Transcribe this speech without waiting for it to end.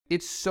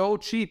It's so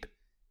cheap.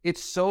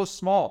 It's so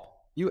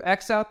small. You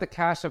X out the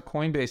cash of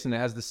Coinbase and it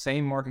has the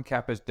same market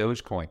cap as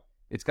Dogecoin.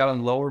 It's got a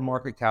lower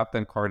market cap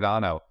than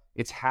Cardano.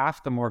 It's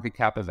half the market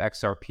cap of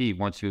XRP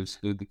once you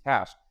exclude the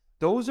cash.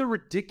 Those are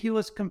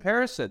ridiculous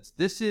comparisons.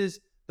 This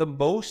is the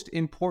most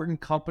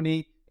important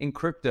company in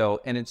crypto,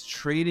 and it's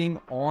trading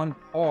on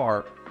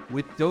par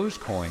with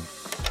Dogecoin.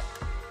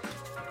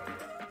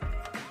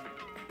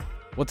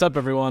 What's up,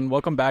 everyone?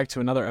 Welcome back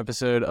to another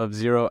episode of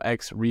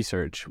 0x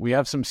Research. We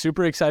have some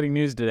super exciting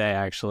news today,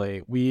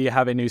 actually. We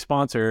have a new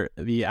sponsor,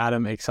 the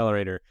Atom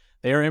Accelerator.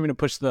 They are aiming to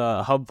push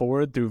the hub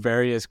forward through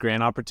various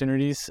grant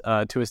opportunities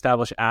to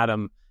establish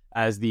Atom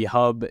as the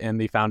hub and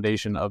the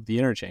foundation of the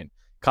interchain.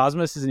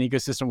 Cosmos is an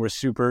ecosystem we're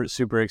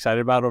super excited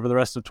about over the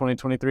rest of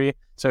 2023.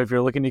 So if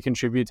you're looking to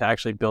contribute to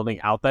actually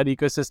building out that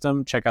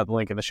ecosystem, check out the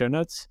link in the show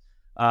notes.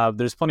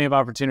 There's plenty of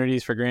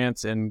opportunities for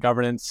grants in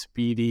governance,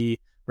 BD,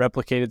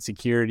 replicated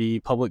security,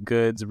 public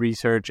goods,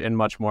 research, and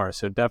much more.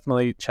 So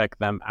definitely check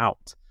them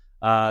out.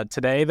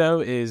 Today,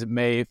 though, is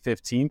May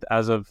 15th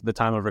as of the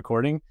time of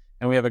recording,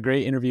 and we have a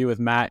great interview with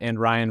Matt and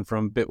Ryan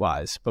from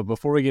Bitwise. But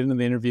before we get into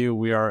the interview,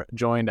 we are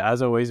joined,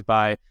 as always,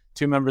 by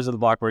two members of the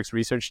Blockworks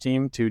research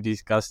team to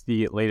discuss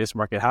the latest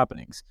market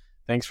happenings.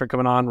 Thanks for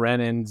coming on,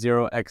 Ren and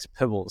 0x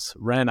Pibbles.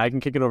 Ren, I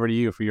can kick it over to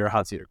you for your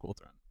hot seat or cool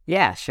throne.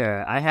 Yeah,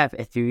 sure. I have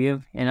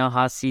Ethereum in our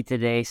hot seat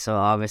today, so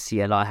obviously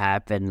a lot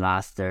happened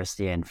last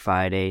Thursday and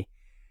Friday.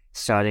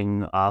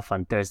 Starting off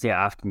on Thursday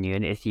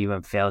afternoon,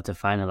 Ethereum failed to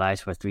finalize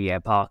for 3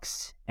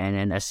 epochs, and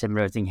then a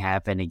similar thing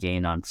happened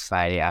again on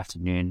Friday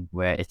afternoon,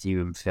 where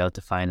Ethereum failed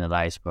to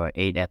finalize for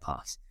 8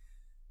 epochs.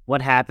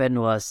 What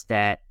happened was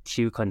that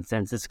 2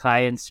 consensus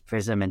clients,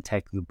 Prism and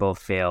TechGroup, both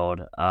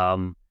failed.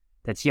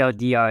 The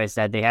TLDR is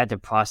that they had to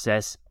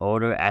process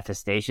older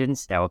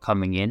attestations that were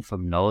coming in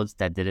from nodes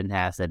that didn't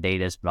have the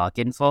latest block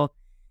info.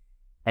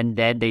 And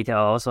then they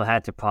also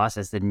had to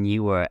process the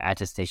newer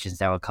attestations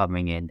that were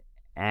coming in.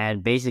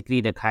 And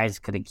basically, the clients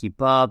couldn't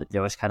keep up.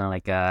 There was kind of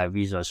like a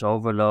resource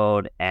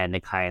overload, and the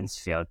clients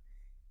failed.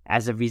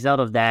 As a result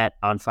of that,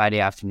 on Friday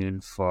afternoon,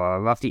 for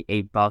roughly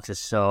 $8 or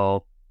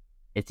so,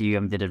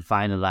 Ethereum didn't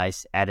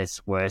finalize. At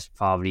its worst,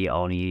 probably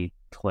only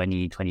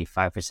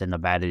 20-25%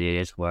 of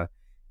validators were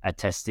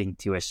attesting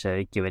to a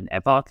certain given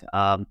epoch.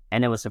 And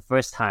it was the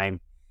first time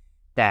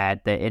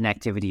that the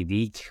inactivity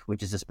leak,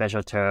 which is a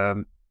special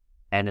term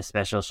and a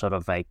special sort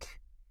of like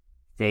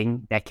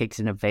thing that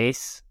kicks into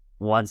place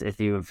once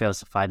Ethereum fails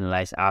to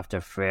finalize after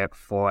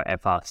 4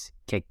 epochs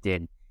kicked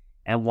in.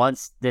 And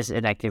once this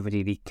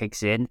inactivity leak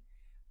kicks in,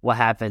 what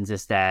happens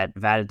is that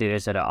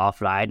validators that are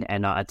offline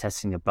and not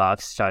attesting the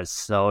blocks start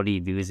slowly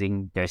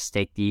losing their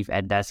stake ETH,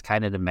 and that's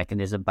kind of the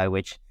mechanism by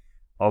which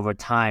over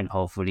time,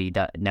 hopefully,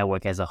 the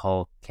network as a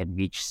whole can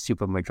reach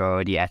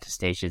supermajority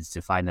attestations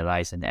to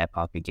finalize an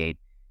epoch again.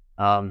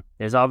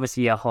 There's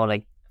obviously a whole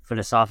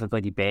philosophical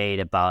debate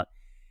about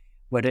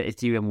whether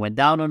Ethereum went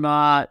down or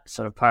not,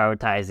 sort of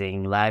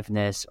prioritizing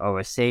liveness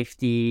over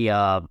safety.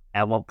 At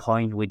what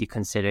point would you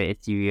consider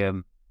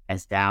Ethereum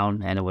as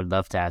down? And I would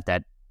love to have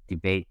that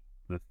debate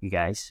with you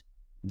guys.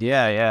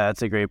 Yeah,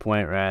 that's a great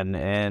point, Ren.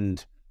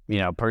 And,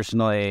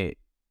 personally,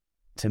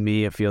 to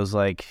me, it feels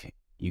like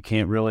you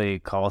can't really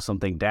call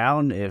something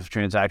down if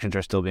transactions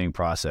are still being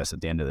processed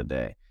at the end of the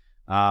day.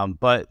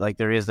 But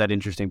there is that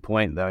interesting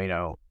point,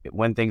 though,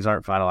 when things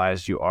aren't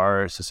finalized, you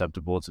are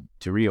susceptible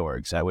to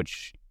reorgs,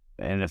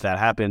 and if that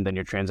happened, then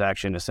your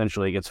transaction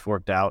essentially gets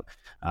forked out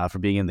for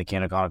being in the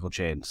canonical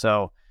chain.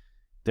 So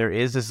there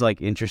is this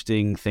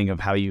interesting thing of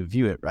how you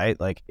view it, right?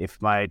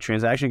 If my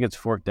transaction gets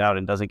forked out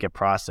and doesn't get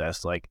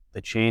processed,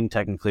 the chain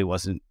technically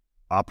wasn't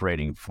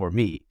operating for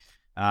me.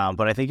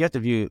 But I think you have to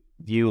view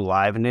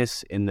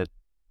liveness in the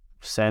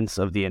sense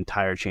of the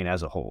entire chain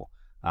as a whole.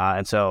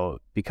 And so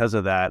because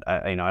of that,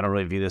 I don't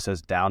really view this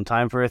as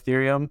downtime for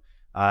Ethereum.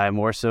 I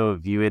more so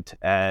view it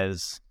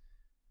as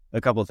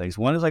a couple of things.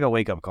 One is a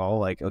wake-up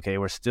call, okay,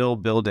 we're still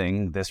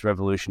building this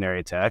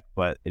revolutionary tech,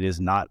 but it is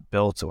not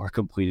built or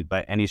completed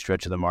by any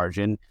stretch of the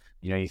margin.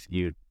 You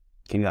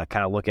can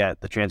kind of look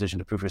at the transition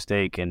to proof of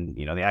stake and,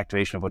 the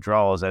activation of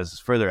withdrawals as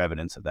further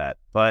evidence of that.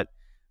 But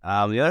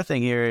the other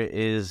thing here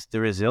is the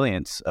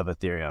resilience of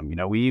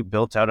Ethereum. We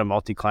built out a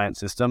multi-client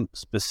system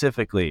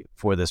specifically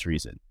for this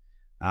reason.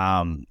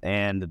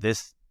 And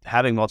this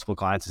having multiple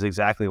clients is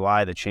exactly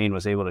why the chain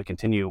was able to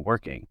continue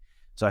working.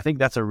 So I think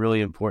that's a really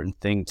important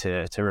thing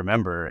to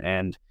remember.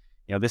 And,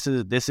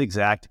 this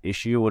exact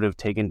issue would have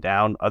taken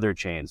down other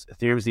chains.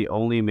 Ethereum is the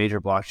only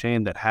major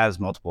blockchain that has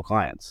multiple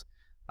clients.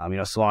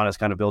 Solana is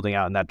kind of building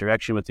out in that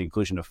direction with the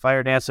inclusion of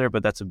FireDancer,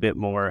 but that's a bit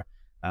more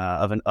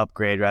of an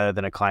upgrade rather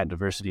than a client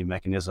diversity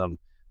mechanism.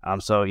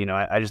 So,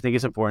 I just think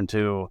it's important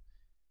to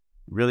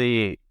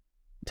really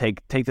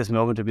take this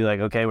moment to be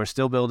okay, we're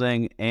still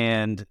building,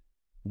 and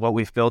what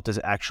we've built is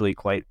actually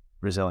quite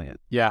resilient.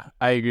 Yeah,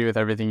 I agree with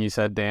everything you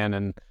said, Dan.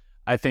 And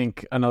I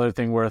think another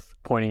thing worth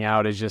pointing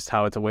out is just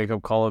how it's a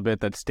wake-up call a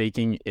bit that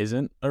staking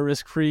isn't a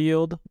risk-free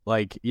yield.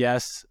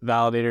 Yes,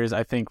 validators,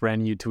 I think,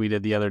 Ren, you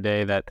tweeted the other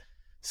day that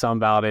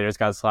some validators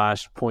got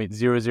slashed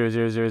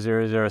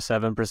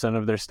 0.000007%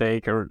 of their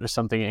stake or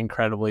something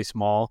incredibly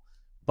small.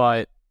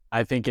 but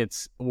I think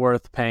it's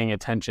worth paying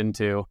attention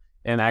to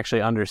and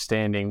actually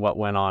understanding what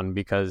went on,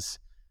 because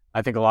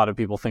I think a lot of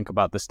people think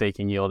about the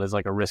staking yield as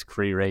like a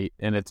risk-free rate,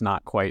 and it's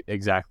not quite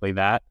exactly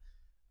that.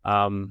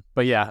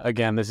 But yeah,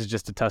 again, this is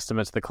just a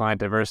testament to the client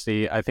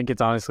diversity. I think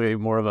it's honestly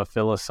more of a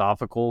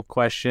philosophical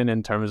question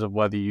in terms of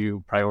whether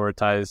you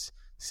prioritize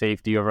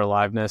safety over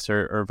liveness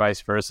or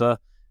vice versa.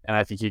 And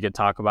I think you could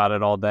talk about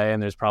it all day.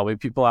 And there's probably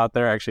people out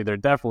there, actually, there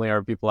definitely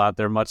are people out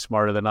there much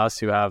smarter than us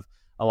who have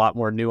a lot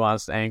more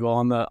nuanced angle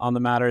on the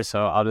matter.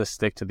 So I'll just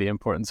stick to the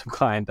importance of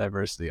client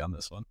diversity on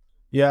this one.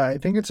 Yeah, I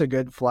think it's a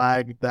good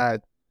flag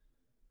that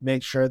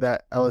make sure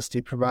that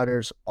LSD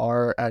providers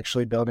are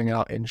actually building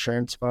out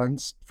insurance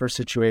funds for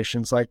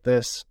situations like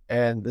this.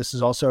 And this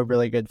is also a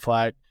really good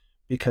flag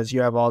because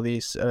you have all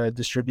these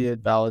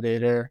distributed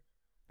validator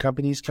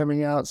companies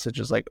coming out, such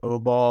as like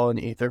Obol and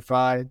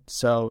EtherFi.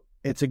 So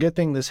it's a good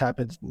thing this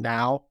happens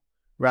now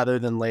rather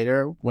than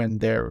later when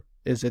there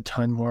is a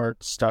ton more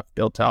stuff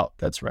built out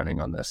that's running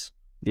on this.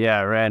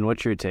 Yeah, Ren,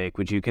 what's your take?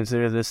 Would you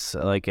consider this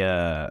like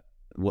a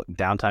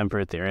downtime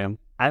for Ethereum?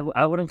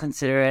 I wouldn't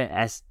consider it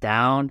as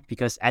down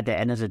because at the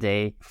end of the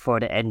day, for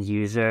the end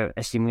user,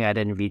 assuming I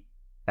didn't read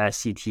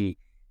CT,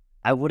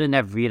 I wouldn't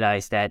have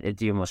realized that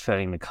Ethereum was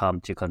starting to come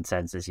to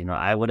consensus.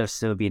 I would have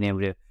still been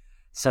able to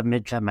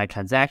submit my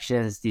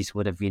transactions. These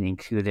would have been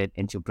included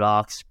into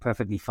blocks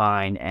perfectly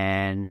fine,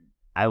 and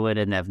I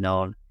wouldn't have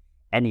known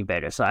any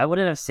better. So I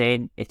wouldn't have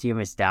said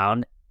Ethereum is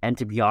down. And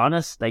to be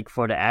honest, like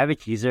for the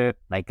average user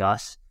like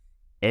us,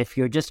 if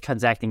you're just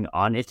transacting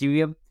on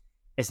Ethereum,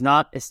 it's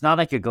not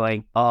like you're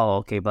going, oh,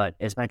 okay, but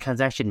is my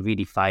transaction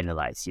really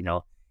finalized,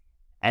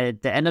 And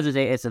at the end of the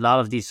day, it's a lot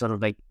of these sort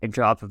of like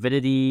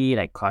interoperability,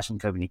 like cross-chain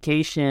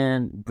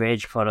communication,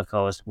 bridge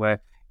protocols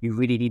where you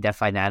really need that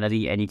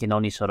finality, and you can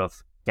only sort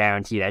of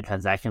guarantee that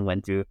transaction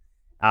went through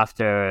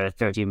after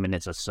 13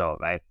 minutes or so,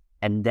 right?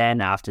 And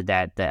then after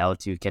that, the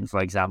L2 can,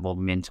 for example,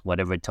 mint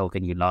whatever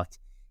token you locked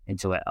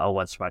into an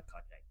L1 smart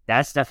contract.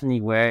 That's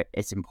definitely where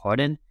it's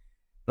important.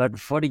 But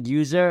for the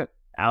user,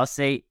 I'll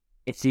say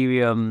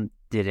Ethereum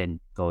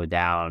didn't go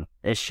down.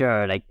 It's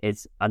sure, like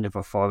it's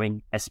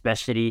underperforming,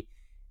 especially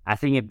I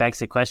think it begs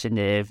the question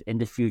if in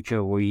the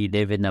future we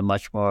live in a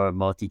much more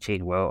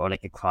multi-chain world or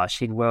like a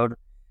cross-chain world,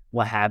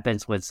 what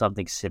happens when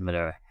something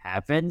similar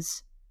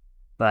happens?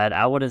 But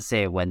I wouldn't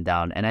say it went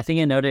down. And I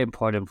think another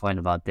important point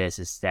about this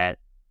is that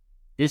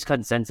this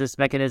consensus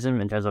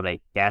mechanism in terms of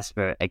like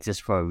Gasper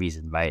exists for a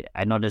reason, right?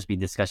 I know there's been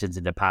discussions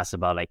in the past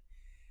about like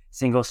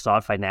single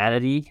slot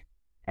finality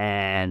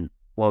and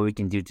what we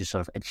can do to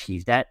sort of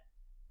achieve that.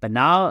 But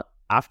now,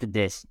 after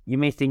this, you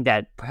may think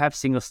that perhaps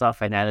single slot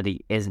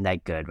finality isn't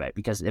that good, right?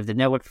 Because if the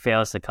network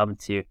fails to come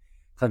to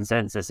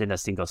consensus in a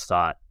single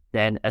slot,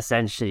 then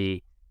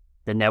essentially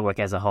the network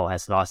as a whole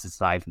has lost its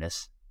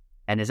liveness.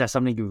 And is that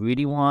something you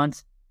really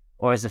want?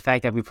 Or is the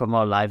fact that we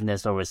promote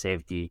liveness over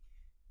safety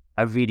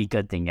a really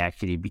good thing,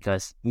 actually?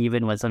 Because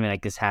even when something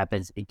like this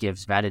happens, it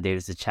gives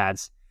validators a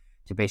chance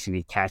to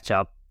basically catch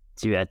up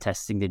to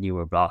testing the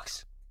newer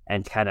blocks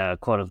and kind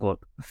of, quote unquote,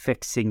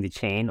 fixing the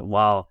chain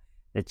while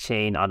the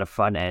chain on the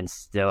front end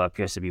still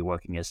appears to be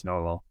working as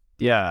normal.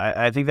 Yeah,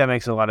 I think that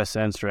makes a lot of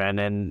sense, Ren.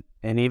 And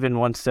even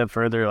one step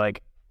further,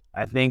 like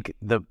I think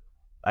the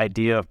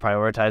idea of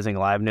prioritizing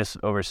liveness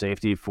over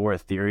safety for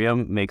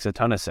Ethereum makes a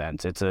ton of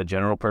sense. It's a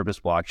general purpose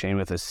blockchain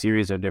with a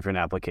series of different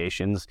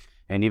applications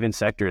and even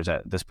sectors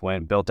at this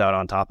point built out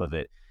on top of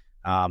it.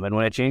 And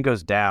when a chain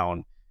goes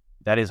down,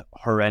 that is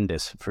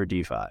horrendous for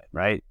DeFi,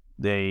 right?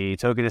 The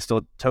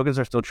tokens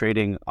are still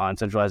trading on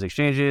centralized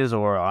exchanges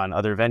or on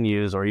other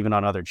venues or even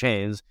on other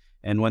chains.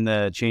 And when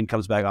the chain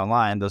comes back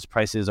online, those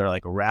prices are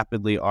like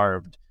rapidly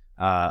arbed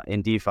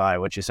in DeFi,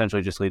 which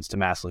essentially just leads to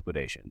mass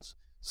liquidations.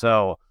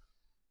 So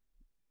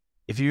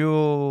if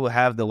you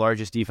have the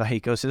largest DeFi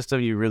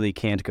ecosystem, you really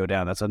can't go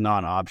down. That's a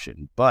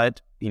non-option.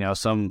 But,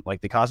 some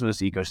like the Cosmos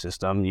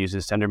ecosystem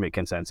uses Tendermint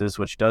consensus,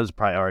 which does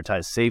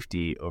prioritize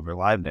safety over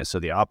liveness. So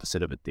the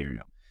opposite of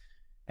Ethereum.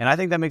 And I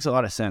think that makes a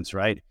lot of sense,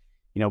 right?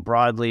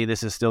 Broadly,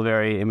 this is still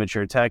very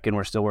immature tech and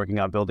we're still working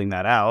on building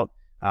that out.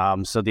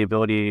 So the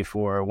ability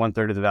for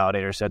 1/3 of the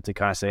validator set to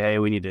kind of say, hey,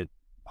 we need to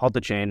halt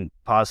the chain,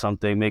 pause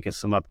something, make it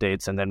some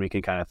updates, and then we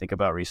can kind of think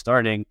about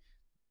restarting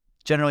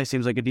generally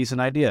seems like a decent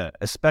idea,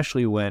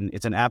 especially when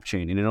it's an app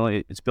chain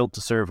and it's built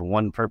to serve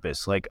one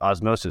purpose, like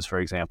Osmosis, for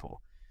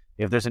example.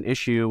 If there's an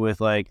issue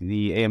with like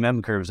the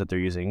AMM curves that they're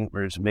using,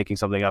 we're just making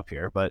something up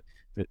here, but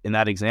in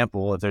that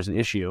example, if there's an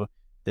issue,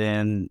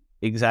 then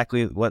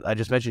exactly what I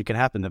just mentioned can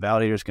happen. The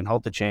validators can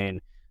halt the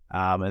chain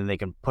and they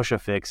can push a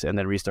fix and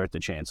then restart the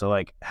chain. So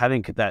like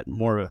having that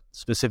more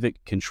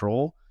specific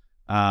control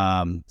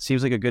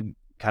seems like a good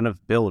kind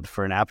of build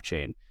for an app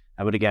chain.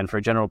 But again, for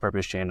a general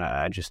purpose chain,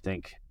 I just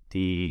think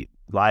the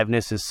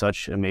liveness is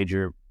such a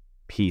major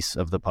piece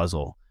of the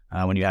puzzle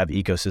when you have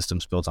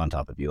ecosystems built on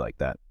top of you like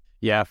that.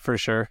 Yeah, for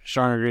sure.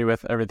 Strong agree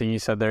with everything you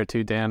said there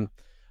too, Dan.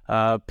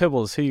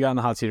 Pibbles, who you got in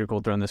the hot seat or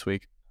cold throne this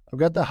week? I've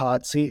got the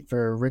hot seat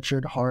for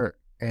Richard Hart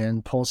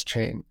and Pulse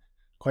Chain.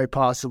 Quite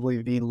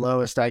possibly the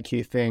lowest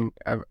IQ thing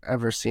I've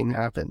ever seen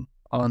happen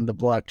on the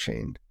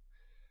blockchain.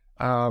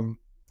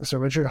 So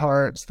Richard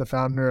Hart's the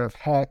founder of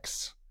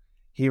Hex.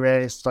 He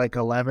raised like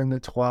 11 to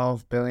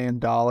 12 billion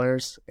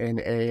dollars in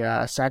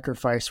a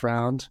sacrifice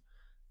round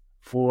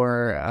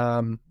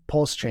for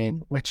Pulse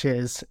Chain, which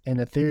is an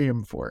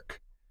Ethereum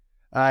fork.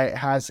 It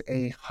has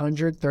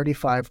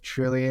 135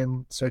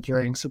 trillion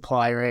circulating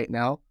supply right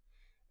now,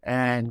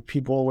 and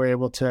people were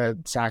able to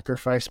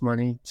sacrifice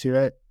money to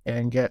it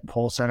and get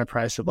Pulse at a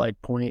price of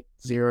like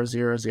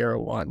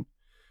 0.0001.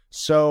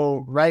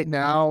 So right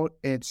now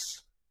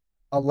it's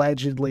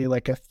allegedly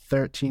like a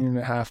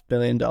 $13.5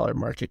 billion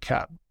market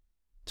cap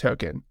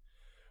token.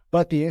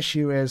 But the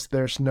issue is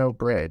there's no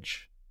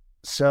bridge.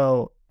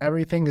 So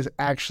everything is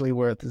actually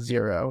worth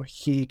zero.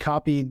 He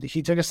took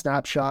a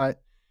snapshot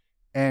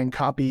and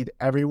copied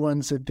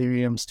everyone's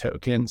Ethereum's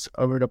tokens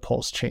over to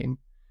Pulse Chain.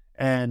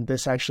 And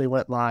this actually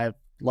went live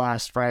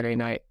last Friday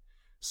night.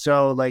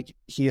 So like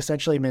he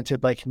essentially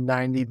minted like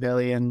 $90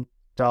 billion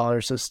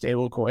of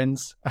stable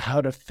coins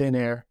out of thin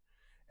air.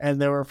 And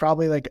there were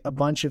probably like a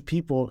bunch of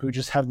people who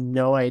just have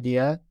no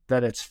idea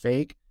that it's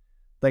fake.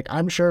 Like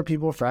I'm sure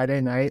people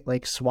Friday night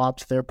like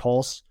swapped their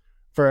Pulse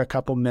for a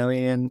couple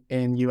million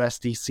in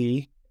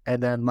USDC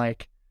and then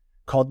like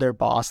called their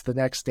boss the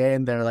next day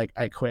and they're like,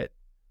 I quit.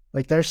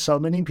 Like there's so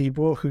many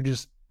people who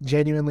just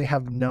genuinely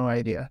have no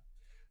idea.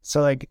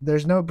 So like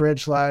there's no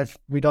bridge live.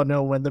 We don't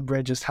know when the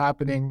bridge is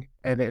happening.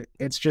 And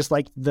it's just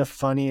like the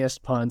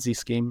funniest Ponzi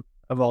scheme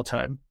of all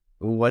time.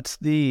 What's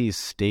the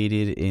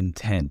stated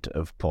intent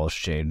of Pulse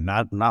Chain?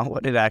 Not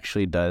what it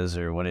actually does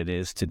or what it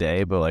is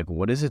today, but like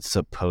what is it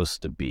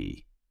supposed to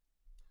be?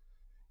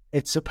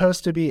 It's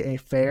supposed to be a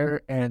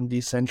fair and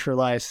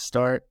decentralized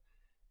start,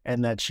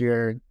 and that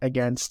you're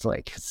against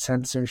like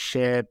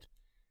censorship,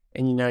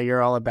 and you know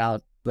you're all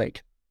about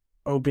like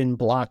open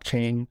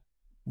blockchain,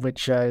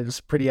 which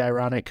is pretty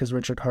ironic because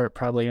Richard Hart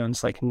probably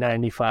owns like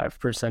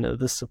 95% of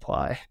the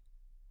supply.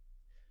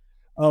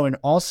 Oh, and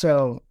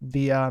also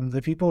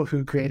the people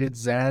who created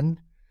Zen,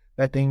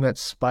 that thing that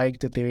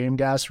spiked Ethereum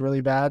gas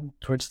really bad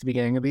towards the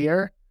beginning of the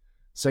year.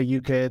 So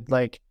you could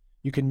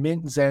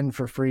mint Zen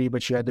for free,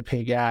 but you had to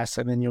pay gas,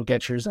 and then you'll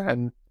get your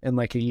Zen in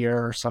like a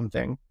year or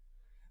something.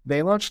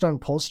 They launched on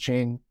Pulse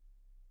Chain,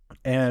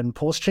 and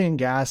Pulse Chain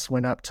gas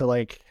went up to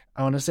like,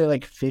 I want to say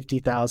like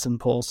 50,000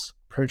 pulse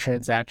per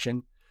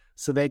transaction.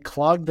 So they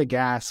clogged the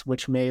gas,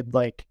 which made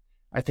like,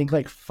 I think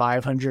like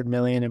 500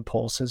 million in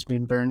pulse has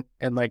been burnt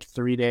in like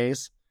 3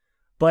 days.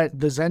 But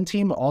the Zen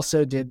team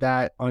also did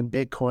that on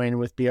Bitcoin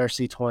with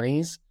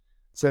BRC20s.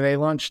 So they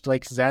launched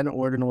like Zen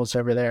ordinals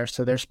over there.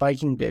 So they're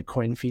spiking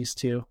Bitcoin fees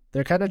too.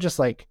 They're kind of just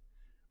like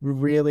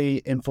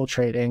really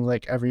infiltrating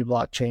like every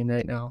blockchain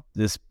right now.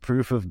 This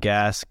proof of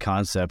gas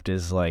concept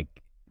is like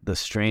the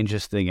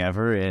strangest thing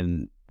ever.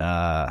 And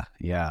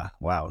yeah,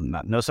 wow.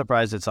 No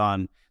surprise it's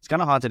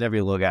kind of haunted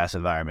every low gas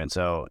environment.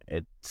 So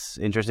it's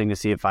interesting to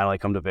see it finally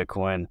come to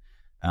Bitcoin.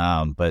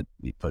 But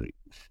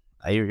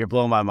you're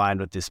blowing my mind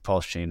with this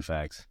Pulse Chain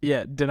facts.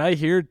 Yeah. Did I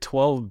hear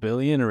 12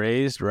 billion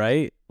raised,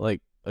 right?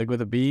 Like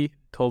with a B,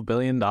 $12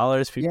 billion,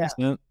 50%?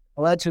 Yeah,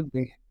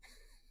 allegedly.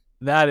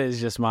 That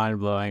is just mind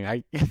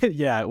blowing.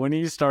 Yeah, when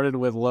you started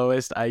with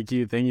lowest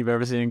IQ thing you've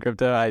ever seen in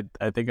crypto,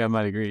 I think I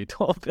might agree.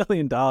 $12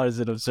 billion is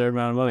an absurd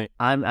amount of money.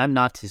 I'm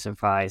not too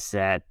surprised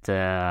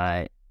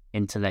that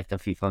intellect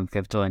of people in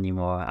crypto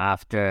anymore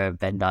after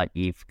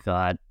Ben.eth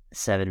got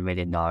 $7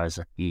 million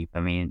of ETH. I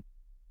mean,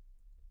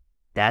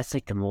 that's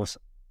like the most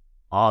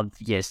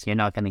obvious. You're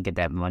not gonna get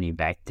that money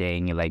back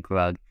thing, like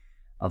rug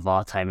of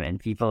all time, and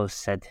people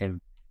sent him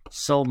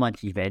so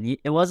much ETH. And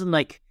it wasn't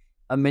like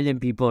a million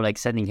people like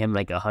sending him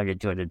like $100,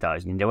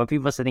 $200. There were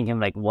people sending him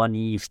like 1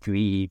 ETH,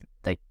 3 ETH.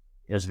 Like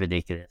it was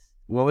ridiculous.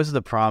 What was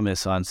the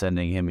promise on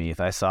sending him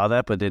ETH? I saw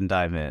that, but didn't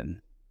dive in.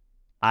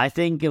 I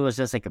think it was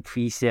just like a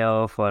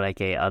pre-sale for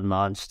like a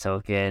unlaunched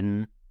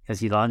token,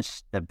 because he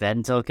launched the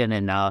Ben token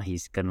and now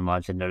he's gonna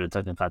launch another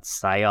token called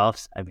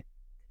Psyops. I mean,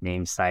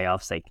 named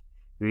Psyops, like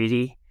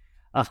really.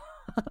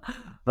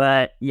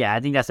 But yeah, I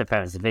think that's the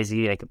premise. It's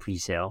basically like a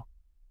pre-sale.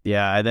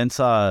 Yeah, I then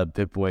saw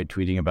BitBoy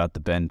tweeting about the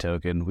Ben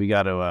token. We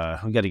got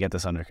to get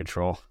this under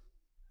control.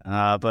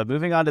 But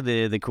moving on to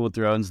the cool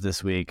thrones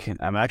this week,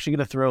 I'm actually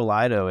going to throw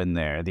Lido in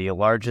there, the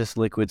largest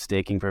liquid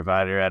staking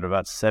provider at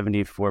about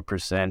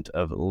 74%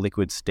 of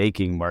liquid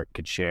staking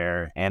market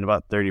share and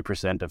about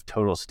 30% of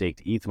total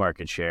staked ETH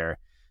market share,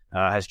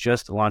 has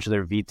just launched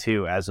their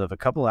V2 as of a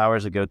couple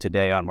hours ago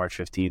today on March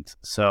 15th.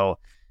 So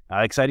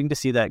exciting to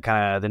see that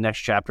kind of the next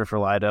chapter for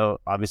Lido.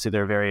 Obviously,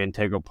 they're a very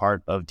integral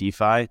part of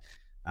DeFi.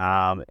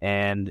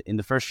 And in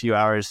the first few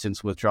hours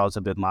since withdrawals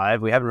have been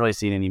live, we haven't really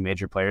seen any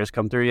major players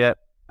come through yet.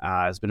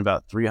 It's been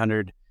about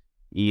 300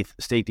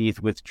 staked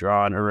ETH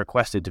withdrawn, or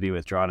requested to be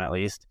withdrawn at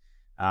least.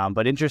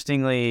 But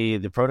interestingly,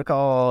 the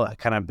protocol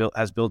kind of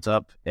has built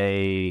up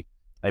a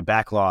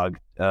backlog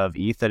of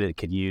ETH that it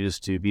could use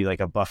to be like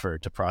a buffer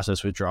to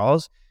process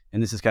withdrawals.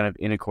 And this is kind of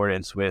in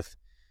accordance with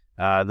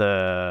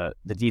the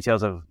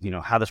details of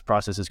how this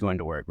process is going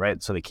to work,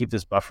 right? So they keep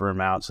this buffer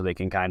amount so they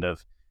can kind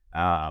of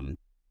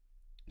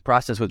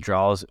process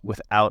withdrawals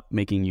without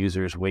making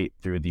users wait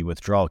through the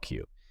withdrawal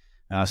queue.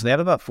 So they have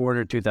about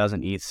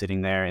 402,000 ETH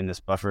sitting there in this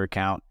buffer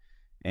account.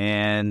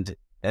 And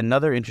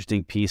another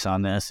interesting piece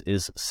on this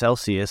is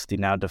Celsius, the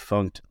now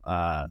defunct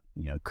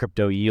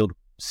crypto yield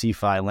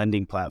CeFi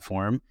lending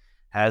platform,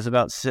 has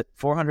about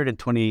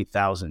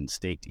 420,000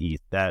 staked ETH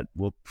that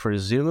will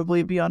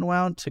presumably be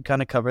unwound to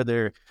kind of cover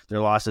their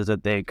losses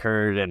that they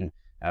incurred and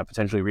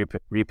potentially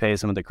repay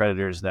some of the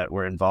creditors that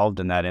were involved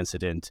in that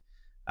incident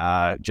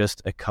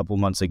just a couple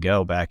months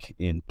ago back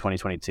in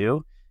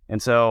 2022.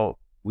 And so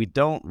we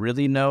don't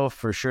really know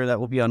for sure that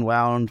will be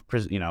unwound.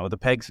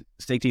 The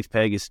staked ETH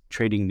peg is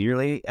trading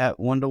nearly at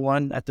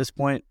 1-to-1 at this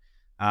point.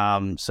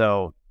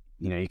 So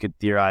you could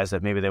theorize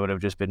that maybe they would have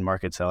just been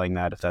market selling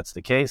that if that's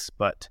the case,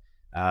 but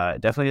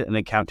definitely an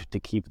account to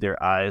keep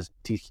your eyes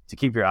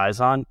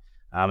on,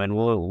 and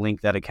we'll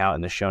link that account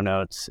in the show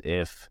notes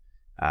if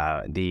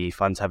the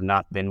funds have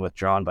not been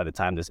withdrawn by the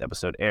time this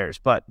episode airs.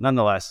 But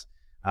nonetheless,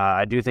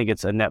 I do think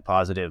it's a net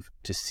positive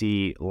to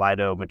see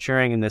Lido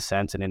maturing in this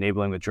sense and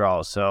enabling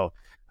withdrawals. So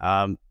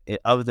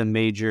of the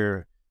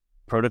major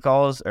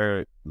protocols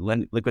or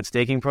liquid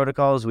staking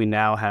protocols, we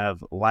now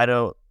have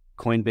Lido,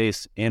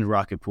 Coinbase, and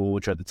Rocket Pool,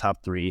 which are the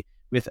top three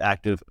with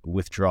active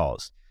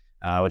withdrawals.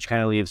 Which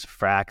kind of leaves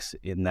Frax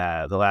in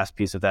the last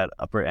piece of that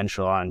upper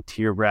echelon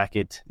tier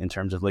bracket in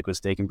terms of liquid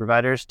staking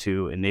providers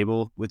to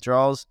enable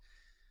withdrawals.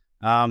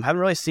 Haven't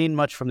really seen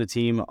much from the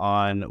team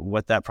on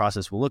what that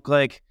process will look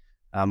like.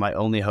 My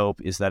only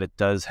hope is that it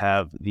does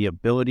have the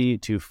ability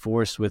to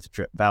force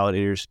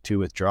validators to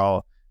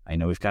withdraw. I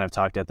know we've kind of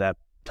talked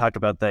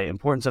about the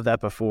importance of that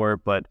before,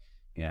 but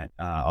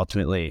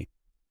ultimately,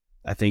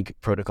 I think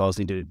protocols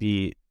need to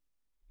be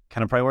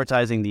kind of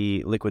prioritizing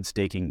the liquid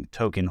staking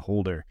token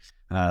holder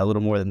a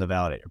little more than the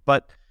validator.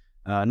 But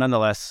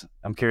nonetheless,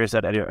 I'm curious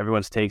at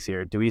everyone's takes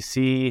here. Do we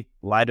see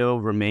Lido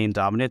remain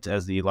dominant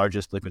as the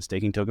largest liquid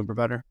staking token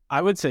provider?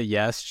 I would say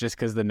yes, just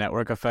because the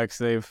network effects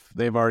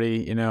they've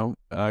already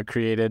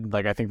created.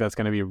 Like, I think that's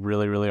going to be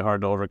really, really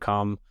hard to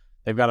overcome.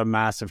 They've got a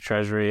massive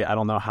treasury. I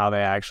don't know how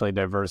they actually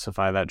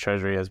diversify that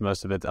treasury, as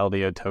most of it's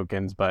LDO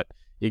tokens, but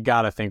you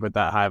got to think with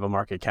that high of a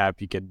market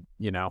cap,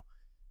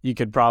 you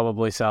could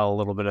probably sell a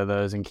little bit of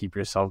those and keep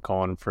yourself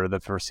going for the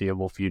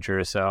foreseeable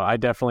future. So I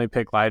definitely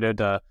pick Lido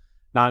to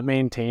not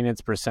maintain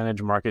its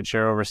percentage market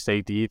share over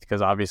staked ETH,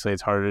 because obviously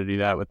it's harder to do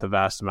that with the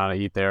vast amount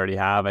of ETH they already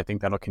have. I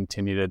think that'll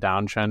continue to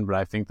downtrend, but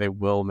I think they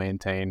will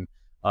maintain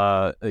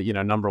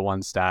number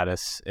one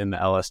status in the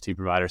LST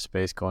provider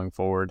space going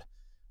forward.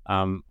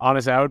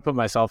 Honestly, I would put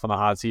myself on the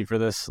hot seat for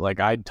this. Like,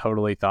 I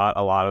totally thought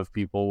a lot of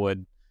people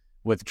would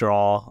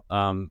withdraw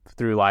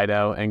through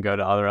Lido and go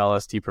to other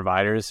LST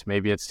providers.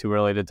 Maybe it's too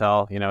early to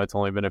tell. It's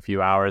only been a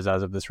few hours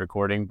as of this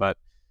recording, but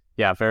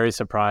yeah, very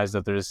surprised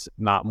that there's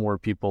not more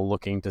people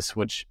looking to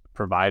switch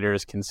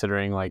providers,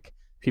 considering like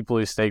people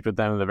who staked with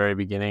them in the very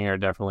beginning are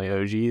definitely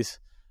OGs.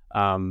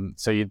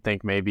 So you'd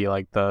think maybe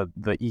like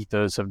the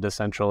ethos of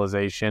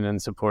decentralization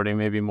and supporting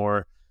maybe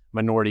more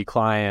minority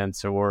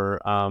clients, or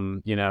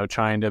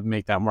trying to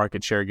make that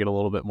market share get a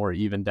little bit more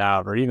evened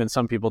out, or even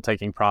some people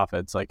taking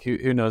profits. Like,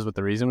 who knows what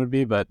the reason would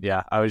be, but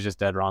yeah, I was just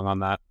dead wrong on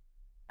that.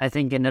 I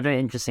think another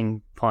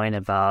interesting point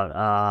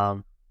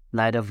about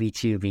Lido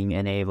V2 being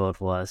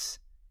enabled was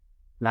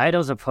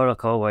Lido's a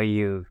protocol where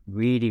you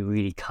really,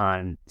 really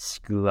can't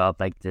screw up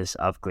like this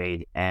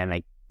upgrade and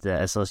like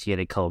the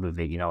associated code with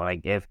it.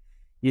 Like if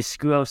you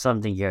screw up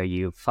something here,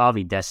 you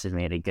probably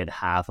decimate a good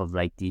half of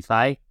like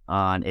DeFi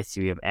on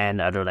Ethereum and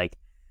other like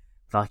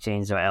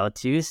blockchains or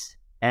L2s.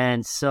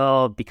 And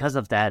so because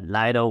of that,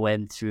 Lido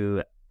went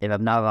through, if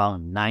I'm not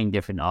wrong, 9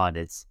 different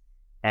audits.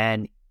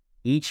 And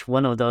each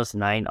one of those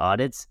 9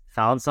 audits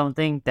found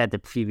something that the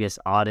previous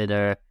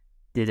auditor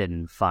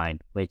didn't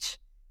find, which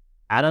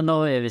I don't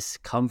know if it's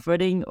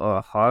comforting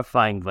or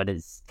horrifying, but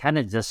it's kind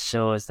of just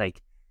shows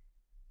like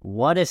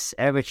what is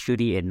ever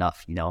truly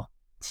enough,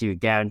 to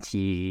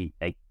guarantee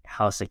like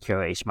how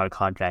secure a smart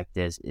contract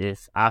is.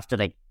 If after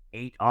like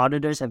 8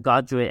 auditors have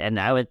gone through it, and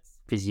I would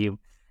presume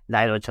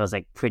Lido chose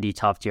like pretty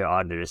top tier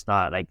auditors,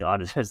 not like the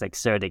auditors like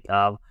Certic.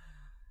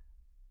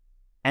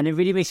 And it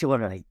really makes you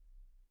wonder, like,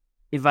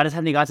 if by the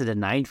time they got to the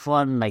 9th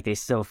one, like they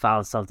still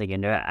found something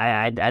in there.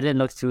 I didn't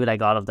look through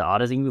like all of the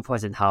auditing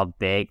reports and how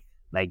big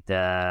like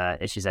the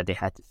issues that they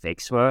had to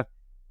fix were,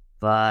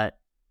 but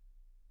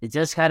it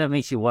just kind of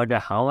makes you wonder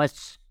how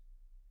much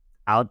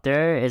out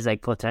there is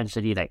like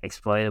potentially like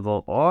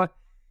exploitable, or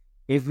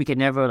if we can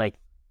never like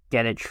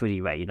get it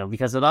truly right,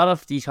 because a lot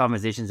of these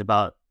conversations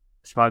about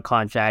smart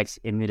contracts,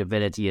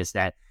 immutability, is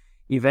that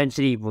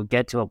eventually we'll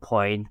get to a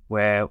point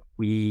where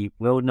we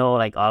will know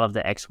like all of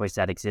the exploits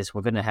that exist.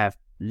 We're going to have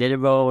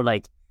literal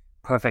like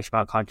perfect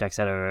smart contracts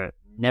that are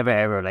never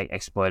ever like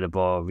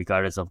exploitable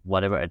regardless of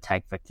whatever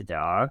attack vector there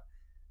are.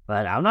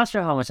 But I'm not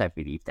sure how much I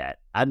believe that.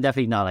 I'm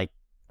definitely not like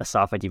a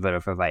software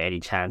developer by any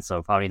chance,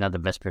 so probably not the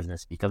best person to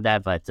speak of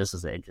that, but this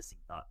was an interesting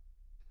thought.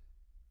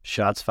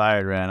 Shots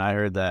fired, Ren. I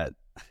heard that.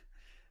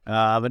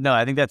 But no,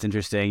 I think that's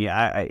interesting. Yeah,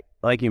 I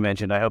like you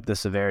mentioned, I hope the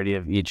severity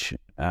of each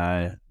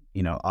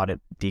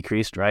audit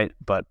decreased, right?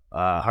 But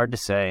hard to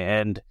say.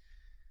 And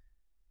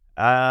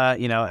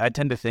I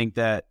tend to think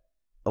that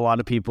a lot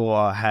of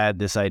people had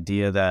this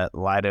idea that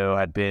Lido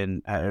had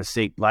been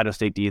Lido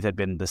Stake ETH had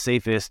been the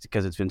safest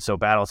because it's been so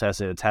battle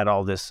tested. It's had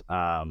all this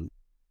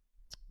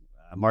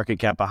market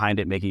cap behind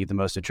it, making it the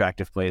most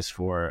attractive place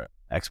for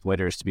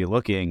exploiters to be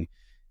looking.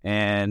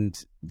 And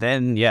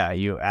then,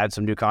 you add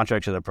some new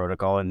contracts to the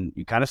protocol and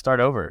you kind of start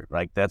over.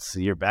 Like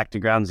you're back to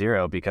ground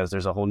zero because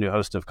there's a whole new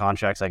host of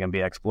contracts that can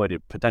be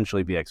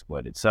potentially be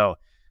exploited. So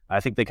I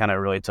think they kind of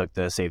really took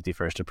the safety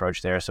first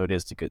approach there. So it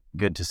is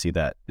good to see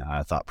that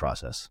thought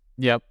process.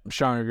 Yep,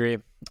 strong agree.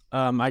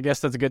 I guess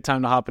that's a good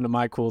time to hop into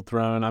my cool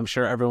throne. I'm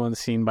sure everyone's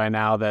seen by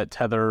now that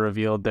Tether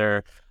revealed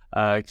their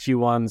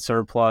Q1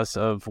 surplus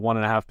of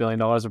 $1.5 billion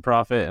of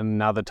profit, and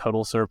now the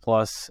total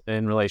surplus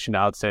in relation to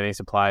outstanding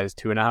supply is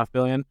 $2.5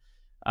 billion.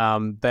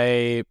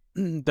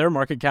 Their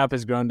market cap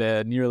has grown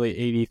to nearly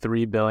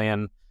 $83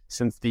 billion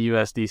since the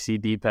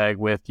USDC DPEG,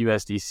 with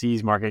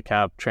USDC's market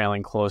cap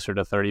trailing closer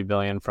to $30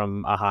 billion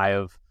from a high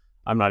of,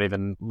 I'm not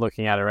even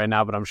looking at it right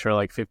now, but I'm sure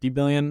like $50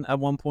 billion at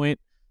one point.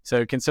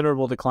 So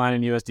considerable decline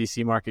in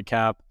USDC market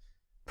cap.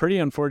 Pretty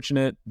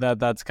unfortunate that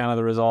that's kind of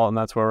the result, and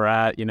that's where we're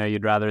at.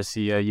 You'd rather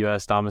see a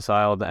U.S.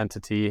 domiciled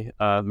entity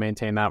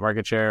maintain that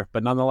market share.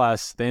 But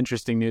nonetheless, the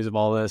interesting news of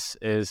all this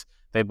is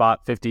they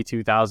bought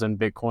 52,000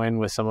 Bitcoin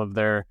with some of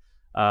their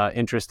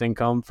interest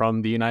income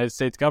from the United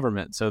States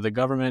government. So the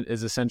government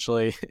is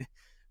essentially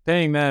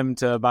paying them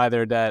to buy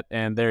their debt,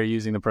 and they're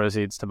using the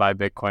proceeds to buy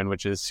Bitcoin,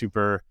 which is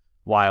super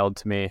wild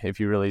to me if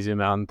you really zoom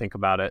out and think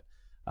about it.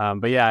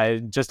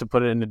 But just to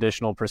put it in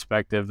additional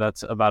perspective,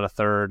 that's about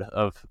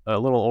a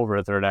little over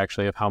a third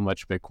actually, of how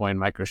much Bitcoin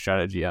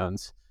MicroStrategy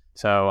owns.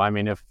 So, I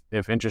mean,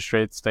 if interest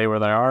rates stay where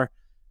they are,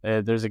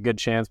 there's a good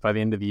chance by the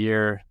end of the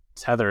year,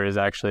 Tether is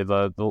actually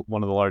the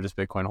one of the largest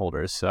Bitcoin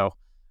holders. So,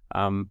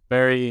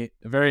 very,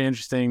 very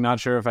interesting. Not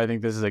sure if I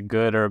think this is a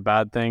good or a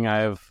bad thing.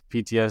 I have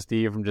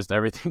PTSD from just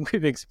everything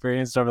we've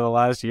experienced over the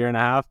last year and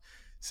a half.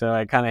 So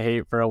I kind of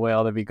hate for a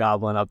whale to be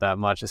gobbling up that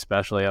much,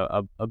 especially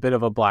a bit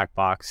of a black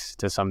box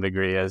to some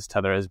degree, as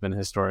Tether has been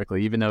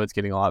historically, even though it's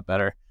getting a lot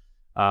better.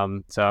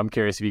 So I'm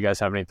curious if you guys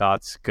have any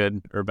thoughts,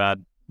 good or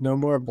bad. No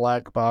more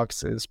black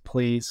boxes,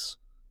 please,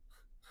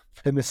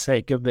 for the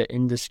sake of the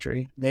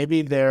industry.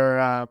 Maybe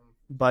they're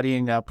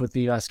buddying up with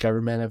the U.S.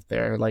 government if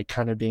they're like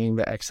kind of being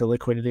the extra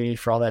liquidity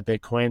for all that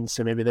Bitcoin.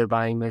 So maybe they're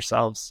buying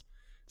themselves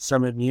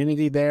some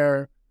immunity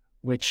there,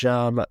 which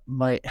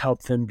might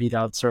help them beat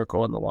out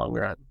Circle in the long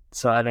run.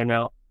 So I don't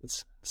know.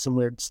 It's some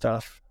weird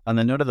stuff. On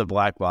the note of the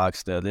black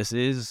box, though, this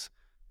is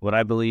what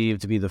I believe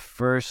to be the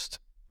first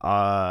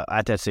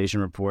attestation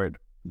report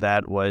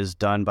that was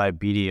done by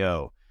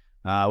BDO,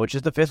 which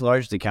is the 5th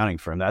largest accounting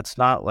firm. That's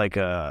not like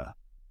a,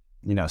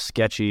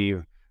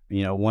 sketchy,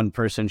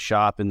 one-person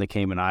shop in the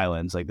Cayman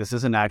Islands. Like, this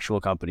is an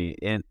actual company.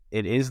 And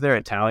it is their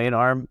Italian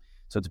arm.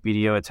 So it's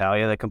BDO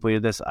Italia that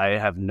completed this. I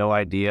have no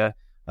idea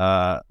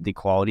the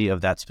quality of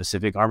that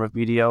specific arm of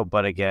BDO.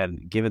 But again,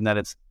 given that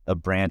it's a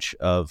branch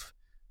of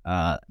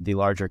the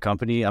larger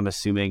company, I'm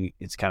assuming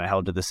it's kind of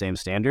held to the same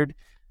standard.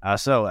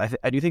 So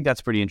I do think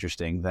that's pretty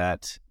interesting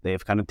that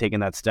they've kind of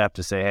taken that step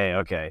to say, hey,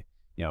 okay,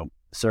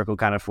 Circle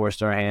kind of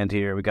forced our hand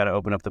here. We got to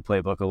open up the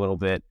playbook a little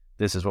bit.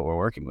 This is what we're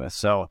working with.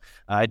 So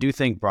I do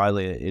think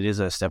broadly it is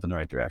a step in the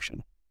right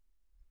direction.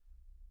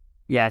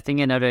 Yeah, I think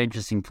another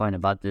interesting point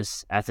about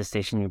this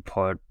attestation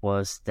report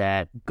was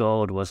that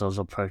gold was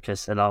also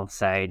purchased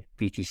alongside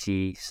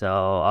BTC. So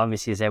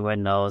obviously, as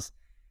everyone knows,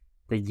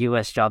 the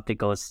US dropped the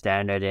gold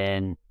standard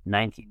in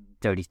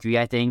 1933,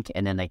 I think,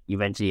 and then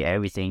eventually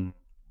everything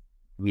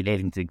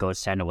relating to the gold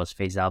standard was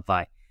phased out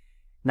by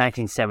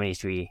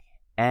 1973.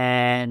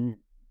 And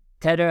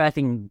Tether, I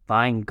think,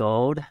 buying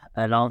gold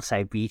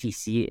alongside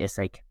BTC is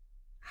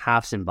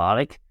half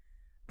symbolic,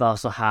 but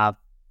also half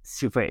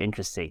super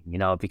interesting,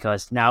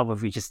 because now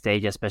we've reached a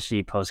stage,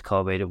 especially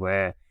post-COVID,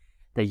 where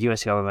the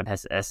US government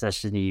has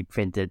essentially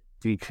printed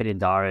 $3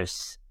 trillion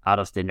out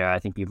of thin air. I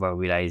think people are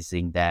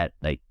realizing that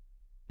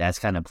that's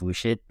kind of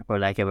bullshit, for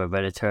lack of a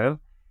better term.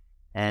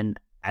 And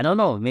I don't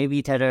know,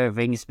 maybe Tether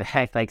brings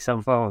back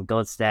some form of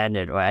gold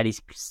standard, or at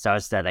least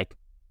starts that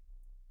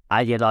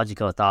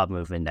ideological thought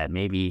movement that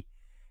maybe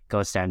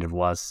gold standard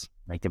was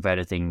the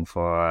better thing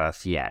for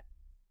fiat.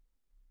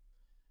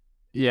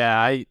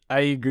 Yeah, I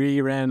agree,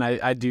 Ren.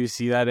 I do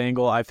see that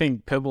angle. I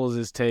think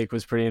Pibbles' take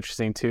was pretty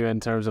interesting too, in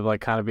terms of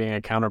kind of being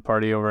a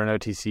counterparty over an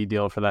OTC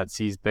deal for that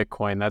seized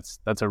Bitcoin.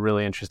 That's a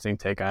really interesting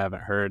take I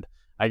haven't heard.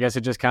 I guess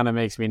it just kind of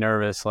makes me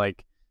nervous.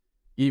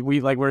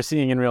 We're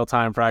seeing in real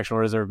time,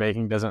 fractional reserve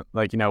banking doesn't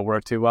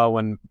work too well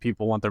when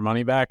people want their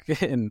money back,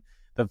 and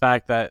the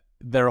fact that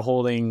they're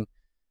holding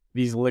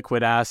these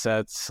liquid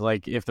assets,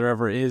 if there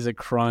ever is a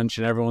crunch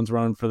and everyone's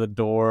running for the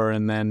door,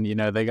 and then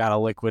they got to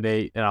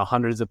liquidate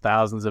hundreds of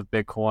thousands of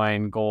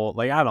Bitcoin, gold.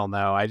 I don't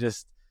know.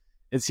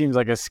 It seems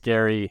like a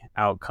scary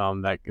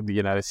outcome that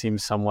it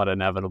seems somewhat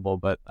inevitable.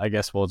 But I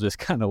guess we'll just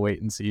kind of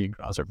wait and see and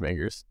cross our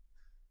fingers.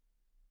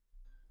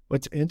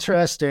 What's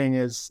interesting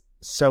is,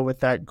 so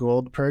with that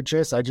gold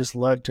purchase, I just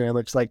looked and it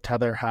looks like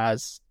Tether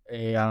has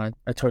a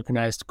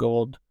tokenized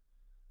gold,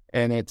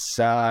 and it's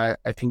I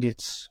think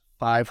it's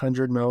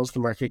 500 mils, the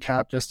market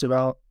cap just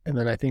about. And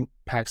then I think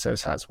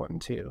Paxos has one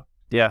too.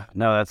 Yeah,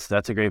 no,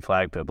 that's a great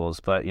flag, Pibbles.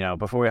 But,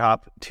 before we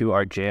hop to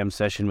our jam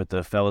session with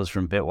the fellas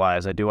from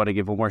Bitwise, I do want to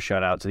give one more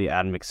shout out to the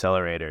Atom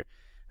Accelerator.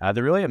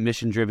 They're really a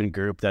mission-driven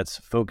group that's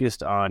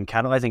focused on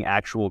catalyzing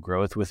actual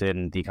growth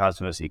within the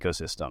Cosmos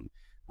ecosystem.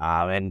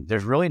 And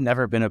there's really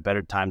never been a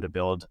better time to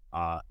build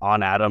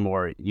on Atom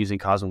or using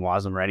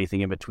CosmWasm or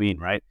anything in between,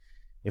 right?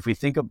 If we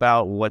think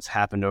about what's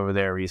happened over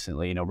there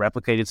recently,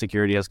 replicated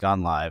security has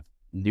gone live.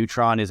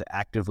 Neutron is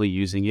actively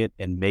using it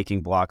and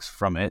making blocks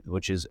from it,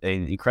 which is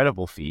an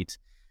incredible feat.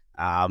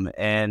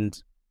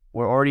 And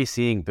we're already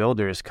seeing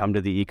builders come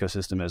to the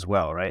ecosystem as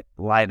well, right?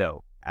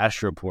 Lido,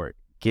 Astroport,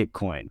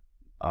 Gitcoin,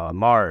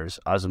 Mars,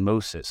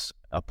 Osmosis,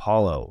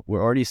 Apollo.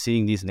 We're already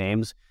seeing these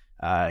names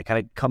kind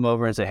of come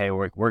over and say, hey,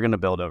 we're going to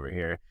build over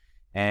here.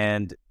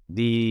 And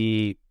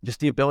the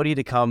ability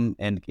to come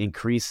and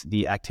increase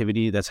the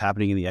activity that's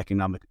happening in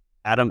the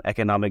Atom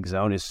economic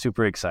zone is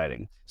super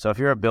exciting. So if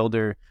you're a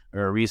builder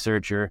or a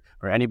researcher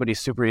or anybody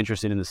super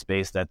interested in the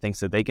space that thinks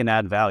that they can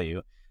add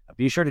value,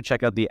 be sure to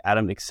check out the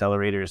Atom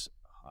Accelerator's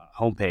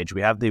homepage.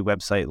 We have the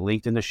website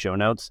linked in the show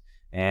notes,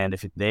 and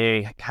if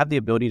they have the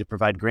ability to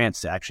provide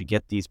grants to actually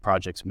get these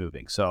projects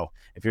moving. So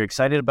if you're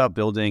excited about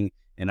building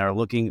and are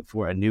looking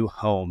for a new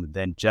home,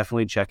 then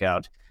definitely check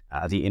out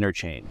the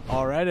Interchain.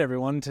 All right,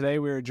 everyone. Today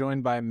we are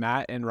joined by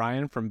Matt and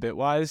Ryan from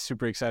Bitwise.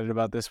 Super excited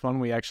about this one.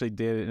 We actually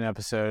did an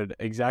episode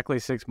exactly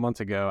 6 months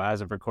ago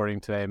as of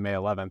recording today, May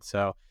 11th.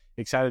 So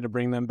excited to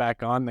bring them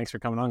back on. Thanks for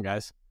coming on,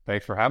 guys.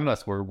 Thanks for having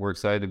us. We're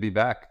excited to be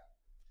back.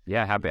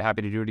 Yeah,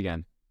 happy to do it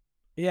again.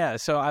 Yeah,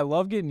 so I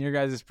love getting your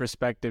guys'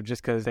 perspective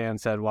just because Dan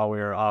said while we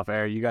were off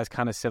air, you guys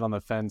kind of sit on the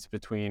fence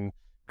between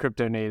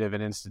crypto native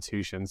and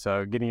institution.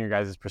 So getting your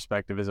guys'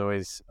 perspective is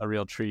always a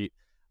real treat.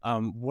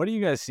 What are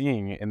you guys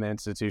seeing in the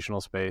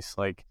institutional space?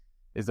 Like,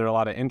 is there a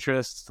lot of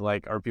interest?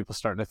 Like, are people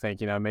starting to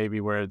think,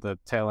 maybe we're at the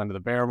tail end of the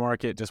bear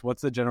market? Just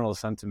what's the general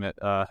sentiment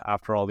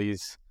after all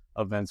these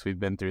events we've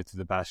been through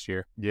the past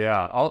year?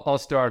 Yeah, I'll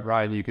start,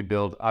 Ryan. You could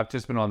build. I've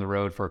just been on the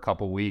road for a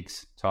couple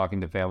weeks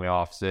talking to family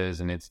offices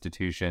and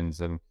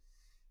institutions, and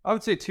I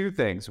would say two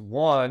things.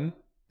 One,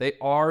 they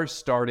are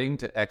starting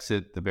to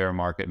exit the bear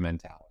market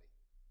mentality.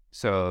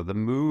 So the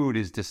mood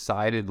is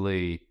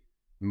decidedly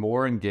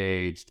more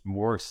engaged,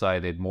 more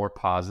excited, more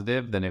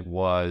positive than it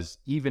was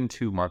even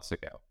 2 months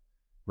ago,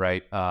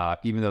 right?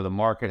 Even though the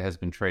market has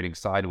been trading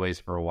sideways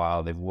for a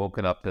while, they've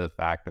woken up to the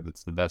fact that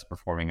it's the best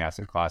performing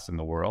asset class in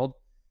the world.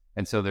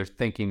 And so they're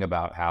thinking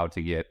about how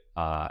to get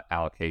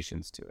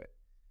allocations to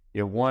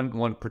it.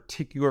 One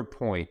particular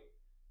point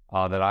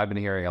that I've been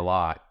hearing a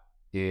lot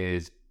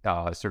is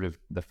sort of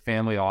the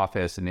family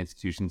office and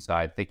institution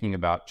side thinking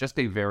about just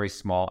a very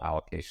small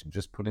allocation,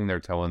 just putting their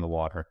toe in the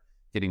water,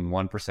 getting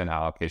 1%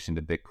 allocation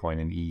to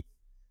Bitcoin and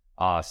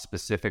ETH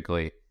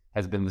specifically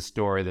has been the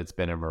story that's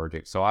been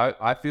emerging. So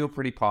I feel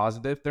pretty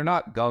positive. They're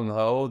not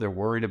gung-ho. They're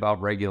worried about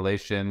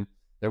regulation.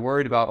 They're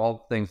worried about all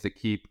the things that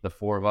keep the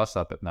four of us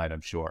up at night,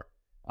 I'm sure.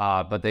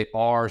 But they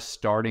are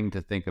starting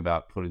to think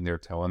about putting their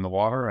toe in the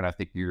water, and I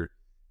think you're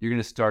going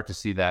to start to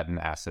see that in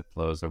asset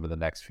flows over the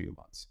next few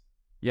months.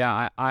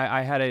 Yeah,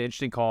 I had an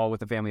interesting call with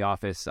the family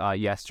office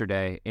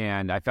yesterday,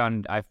 and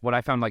what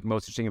I found like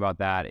most interesting about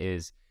that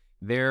is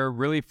they're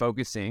really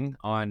focusing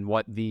on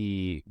what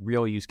the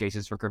real use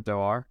cases for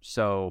crypto are.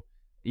 So,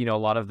 a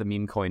lot of the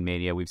meme coin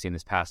mania we've seen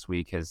this past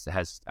week has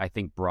I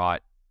think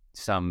brought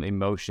some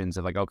emotions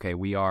of like, okay,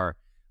 we are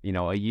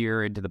a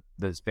year into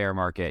the bear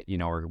market,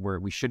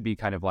 we should be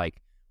kind of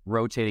like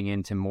rotating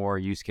into more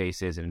use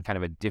cases and kind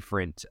of a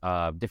different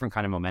kind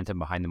of momentum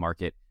behind the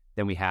market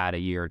than we had a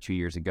year or 2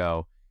 years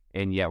ago.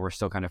 And yet we're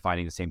still kind of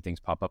finding the same things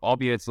pop up,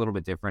 albeit it's a little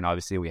bit different.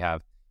 Obviously, we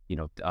have,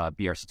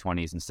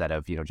 BRC20s instead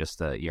of, just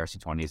the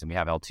ERC20s, and we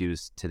have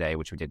L2s today,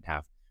 which we didn't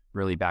have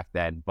really back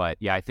then. But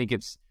yeah, I think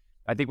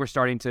we're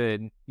starting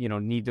to,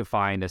 need to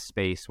find a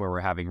space where we're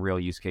having real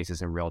use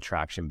cases and real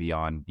traction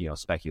beyond,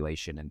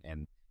 speculation.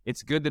 And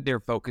it's good that they're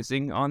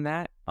focusing on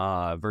that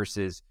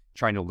versus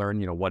trying to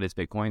learn, what is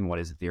Bitcoin, what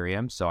is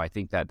Ethereum. So I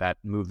think that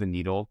moved the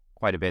needle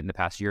quite a bit in the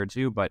past year or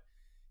two, but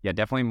yeah,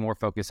 definitely more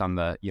focus on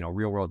the,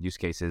 real world use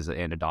cases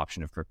and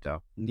adoption of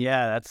crypto.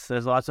 Yeah,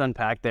 there's lots to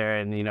unpack there.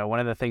 And, one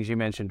of the things you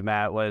mentioned,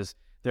 Matt, was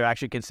they're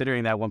actually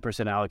considering that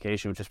 1%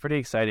 allocation, which is pretty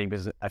exciting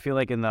because I feel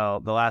like in the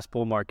last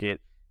bull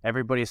market,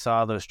 everybody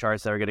saw those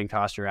charts that were getting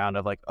tossed around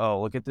of like,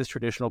 oh, look at this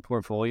traditional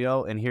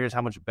portfolio and here's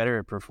how much better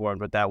it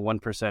performed with that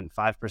 1%,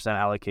 5%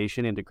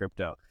 allocation into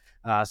crypto.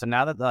 So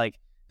now that like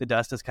the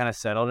dust has kind of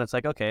settled, it's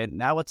like, okay,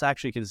 now let's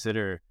actually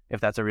consider if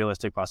that's a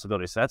realistic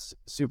possibility. So that's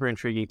super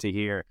intriguing to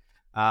hear.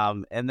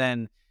 And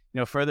then,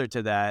 further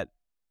to that,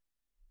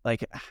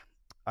 like,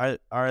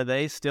 are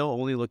they still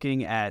only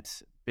looking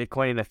at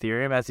Bitcoin and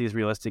Ethereum as these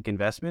realistic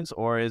investments,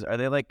 or are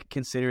they like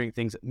considering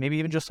things maybe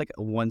even just like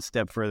one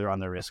step further on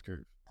the risk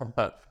curve?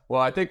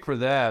 Well, I think for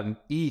them,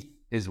 ETH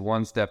is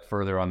one step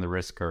further on the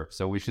risk curve.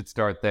 So we should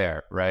start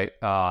there, right?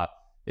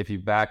 If you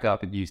back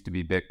up, it used to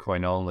be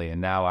Bitcoin only.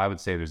 And now I would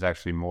say there's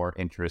actually more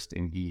interest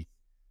in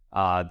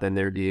ETH than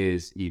there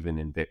is even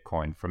in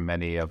Bitcoin from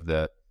many of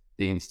the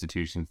the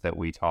institutions that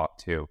we talk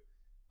to.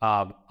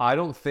 I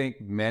don't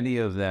think many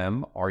of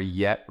them are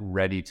yet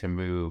ready to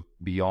move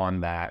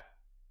beyond that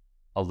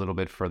a little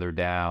bit further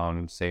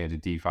down, say into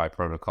DeFi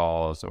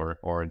protocols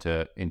or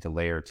into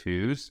layer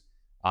twos.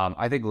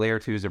 I think layer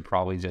twos are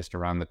probably just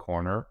around the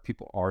corner.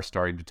 People are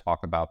starting to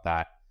talk about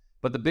that.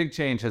 But the big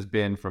change has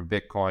been from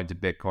Bitcoin to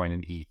Bitcoin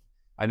and ETH.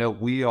 I know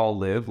we all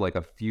live like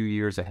a few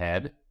years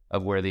ahead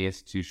of where the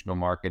institutional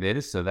market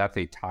is. So that's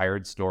a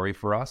tired story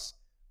for us.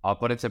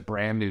 But it's a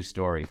brand new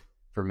story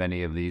for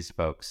many of these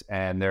folks.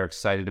 And they're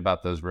excited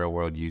about those real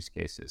world use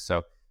cases.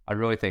 So I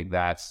really think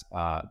that's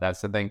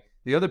the thing.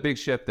 The other big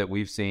shift that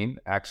we've seen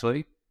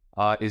actually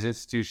is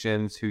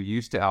institutions who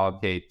used to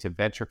allocate to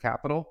venture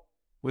capital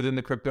within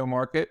the crypto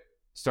market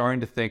starting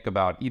to think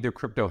about either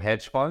crypto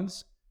hedge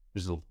funds.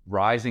 There's a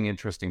rising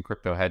interest in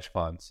crypto hedge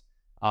funds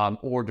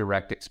or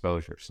direct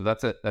exposure. So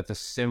that's a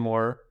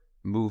similar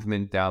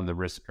movement down the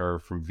risk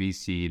curve from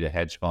VC to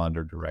hedge fund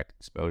or direct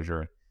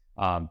exposure.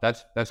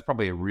 That's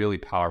probably a really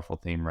powerful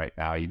theme right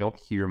now. You don't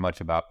hear much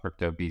about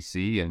crypto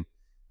VC, and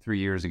 3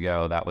 years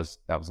ago that was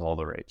all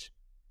the rage.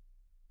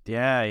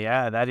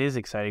 Yeah, that is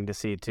exciting to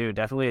see too.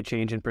 Definitely a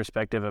change in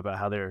perspective about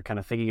how they're kind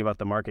of thinking about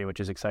the market, which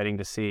is exciting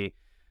to see.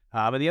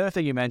 But the other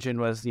thing you mentioned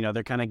was,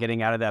 they're kind of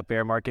getting out of that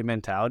bear market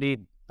mentality.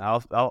 I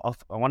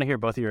want to hear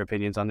both of your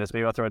opinions on this.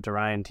 Maybe I'll throw it to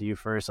Ryan, to you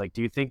first. Like,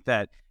 do you think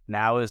that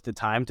now is the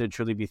time to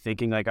truly be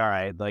thinking like, all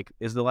right, like,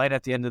 is the light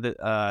at the end of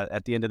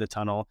the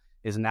tunnel?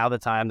 Is now the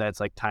time that it's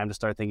like time to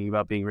start thinking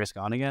about being risk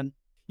on again?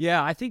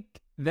 Yeah, I think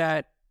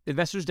that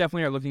investors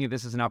definitely are looking at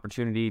this as an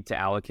opportunity to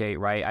allocate,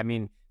 right? I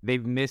mean,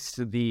 they've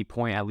missed the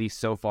point, at least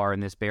so far in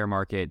this bear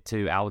market,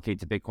 to allocate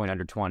to Bitcoin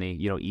under 20,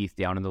 ETH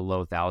down in the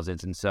low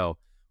thousands. And so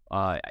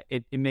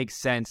it makes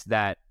sense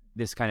that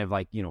this kind of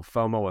like,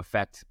 FOMO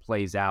effect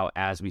plays out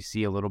as we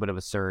see a little bit of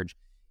a surge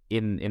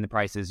in the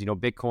prices.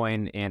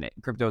 Bitcoin and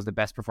crypto is the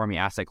best performing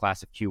asset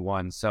class of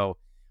Q1. So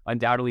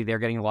undoubtedly they're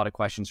getting a lot of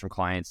questions from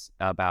clients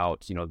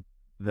about,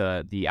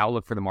 the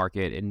outlook for the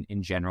market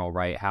in general,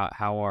 right?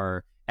 How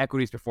are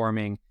equities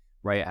performing,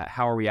 right?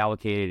 How are we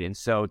allocated? And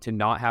so to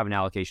not have an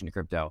allocation to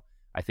crypto,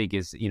 I think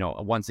is,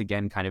 once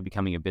again, kind of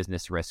becoming a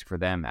business risk for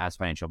them as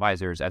financial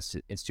advisors, as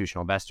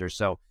institutional investors.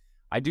 So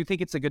I do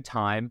think it's a good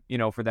time,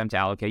 for them to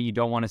allocate. You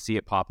don't want to see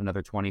it pop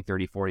another 20,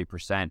 30,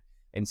 40%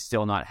 and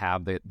still not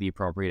have the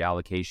appropriate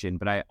allocation.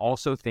 But I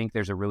also think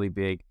there's a really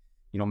big,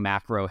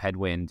 macro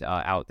headwind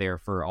out there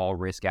for all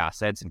risk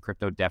assets, and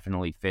crypto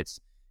definitely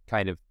fits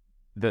kind of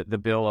the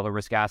bill of a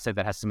risk asset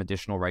that has some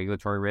additional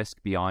regulatory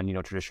risk beyond,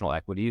 traditional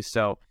equities.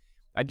 So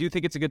I do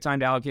think it's a good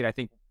time to allocate. I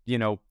think,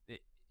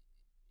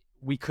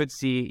 we could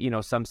see,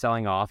 some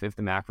selling off if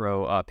the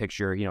macro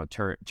picture,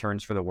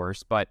 turns for the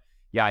worse. But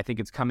yeah, I think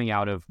it's coming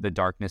out of the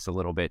darkness a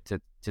little bit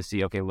to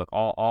see, okay, look,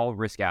 all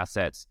risk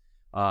assets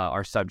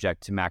are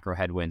subject to macro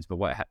headwinds, but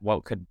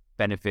what could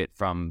benefit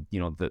from,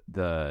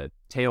 the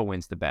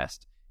tailwinds the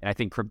best? And I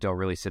think crypto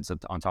really sits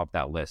on top of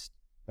that list.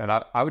 And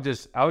I would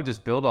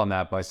just build on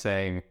that by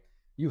saying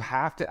you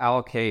have to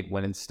allocate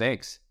when it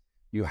stinks.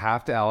 You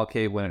have to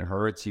allocate when it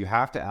hurts. You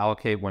have to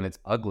allocate when it's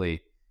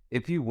ugly.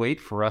 If you wait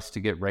for us to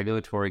get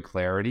regulatory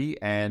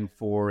clarity and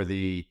for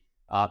the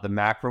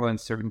macro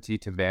uncertainty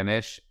to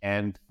vanish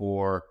and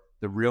for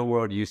the real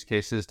world use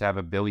cases to have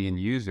 1 billion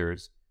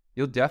users,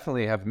 you'll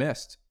definitely have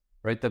missed,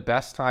 right? The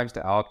best times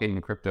to allocate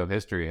in crypto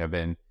history have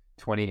been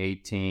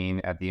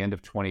 2018, at the end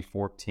of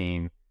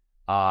 2014.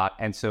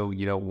 And so,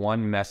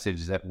 one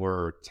message that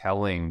we're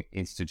telling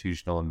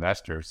institutional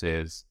investors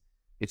is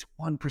it's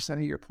 1%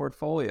 of your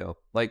portfolio.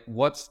 Like,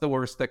 what's the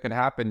worst that could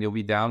happen? You'll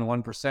be down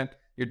 1%.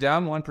 You're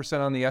down 1%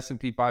 on the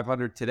S&P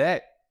 500 today.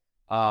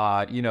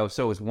 So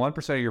it's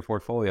 1% of your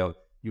portfolio.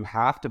 You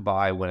have to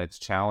buy when it's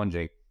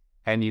challenging,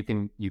 and you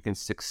can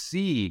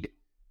succeed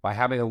by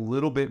having a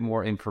little bit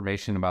more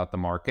information about the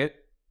market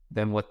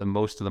than what the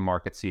most of the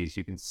market sees.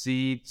 You can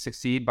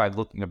succeed by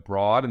looking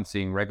abroad and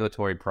seeing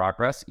regulatory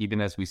progress,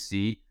 even as we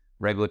see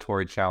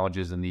regulatory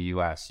challenges in the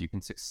US. You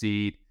can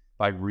succeed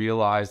by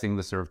realizing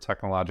the sort of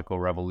technological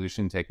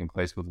revolution taking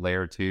place with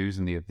layer twos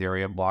and the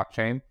Ethereum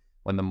blockchain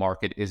when the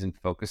market isn't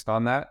focused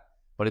on that.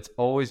 But it's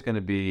always going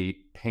to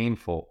be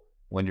painful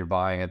when you're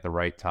buying at the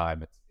right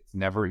time. It's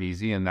never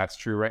easy, and that's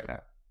true right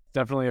now.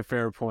 Definitely a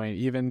fair point.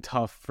 Even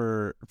tough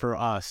for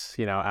us,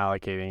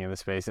 allocating in the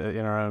space in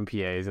our own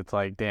PAs. It's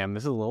like, damn,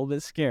 this is a little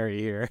bit scary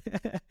here.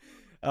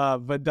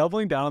 But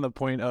doubling down on the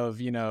point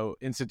of,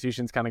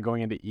 institutions kind of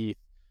going into ETH,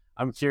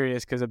 I'm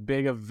curious because a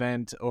big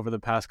event over the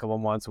past couple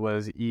of months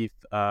was ETH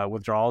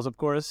withdrawals, of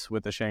course,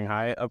 with the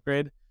Shanghai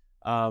upgrade.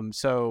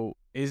 So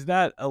is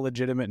that a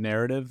legitimate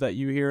narrative that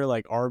you hear?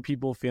 Like, are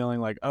people feeling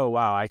like, oh,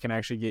 wow, I can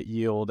actually get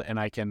yield and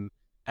I can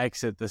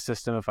exit the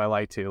system if I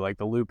like to, like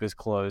the loop is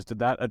closed? Did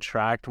that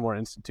attract more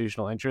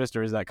institutional interest,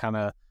 or is that kind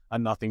of a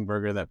nothing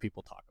burger that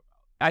people talk about?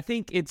 I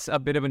think it's a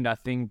bit of a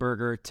nothing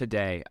burger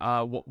today.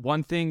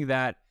 One thing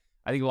that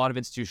I think a lot of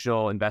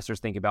institutional investors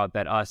think about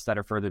that us that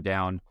are further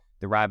down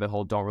the rabbit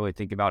hole don't really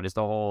think about is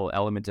the whole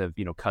element of,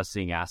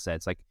 custodying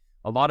assets. Like,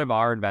 a lot of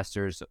our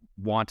investors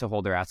want to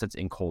hold their assets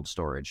in cold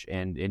storage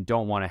and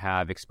don't want to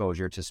have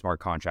exposure to smart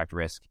contract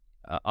risk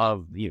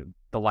of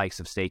the likes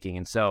of staking.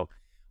 And so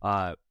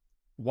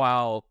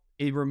while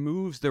it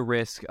removes the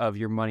risk of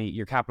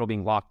your capital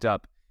being locked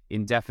up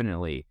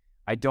indefinitely,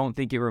 I don't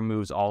think it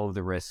removes all of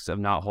the risks of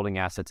not holding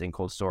assets in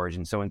cold storage.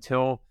 And so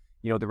until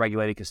the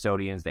regulated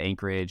custodians, the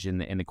Anchorage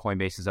and the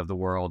Coinbases of the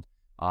world,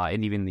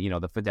 and even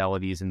the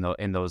Fidelities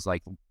and those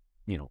like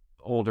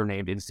older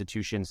named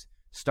institutions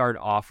start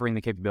offering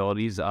the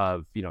capabilities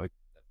of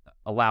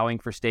allowing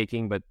for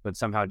staking, but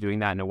somehow doing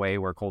that in a way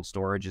where cold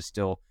storage is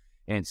still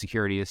and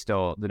security is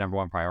still the number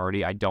one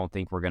priority, I don't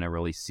think we're going to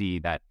really see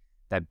that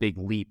big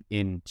leap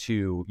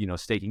into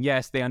staking.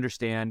 Yes, they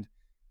understand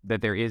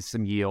that there is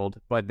some yield,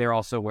 but they're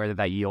also aware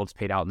that yield's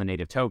paid out in the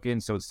native token,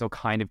 so it still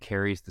kind of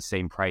carries the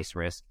same price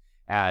risk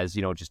as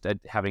just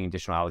having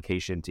additional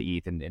allocation to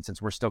ETH. And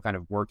since we're still kind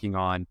of working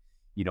on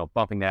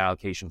bumping that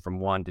allocation from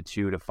 1 to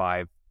 2 to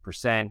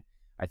 5%,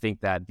 I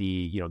think that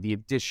the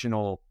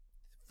additional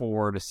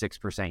 4 to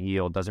 6%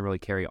 yield doesn't really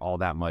carry all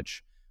that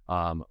much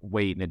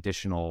weight and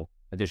additional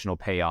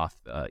payoff.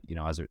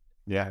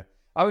 Yeah.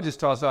 I would just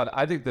toss out,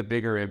 I think the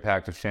bigger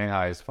impact of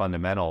Shanghai is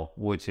fundamental,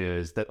 which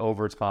is that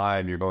over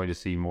time, you're going to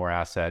see more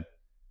asset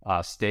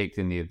staked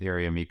in the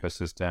Ethereum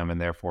ecosystem and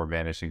therefore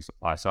vanishing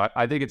supply. So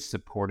I think it's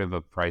supportive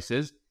of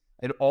prices.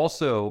 And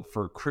also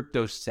for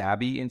crypto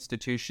savvy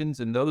institutions,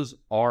 and those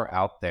are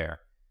out there,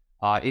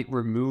 it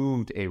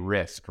removed a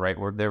risk, right?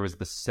 Where there was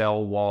the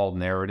sell wall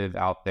narrative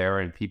out there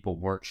and people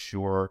weren't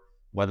sure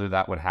whether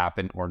that would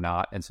happen or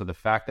not. And so the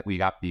fact that we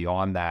got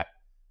beyond that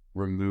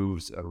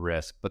removes a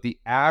risk. But the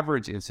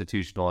average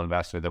institutional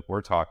investor that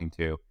we're talking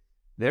to,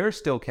 they're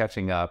still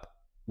catching up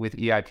with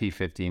EIP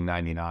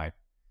 1599,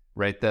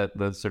 right?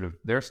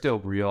 They're still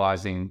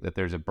realizing that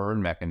there's a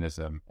burn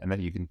mechanism and that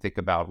you can think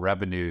about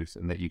revenues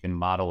and that you can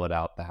model it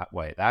out that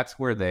way. That's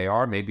where they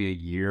are, maybe a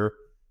year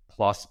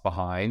plus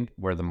behind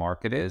where the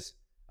market is.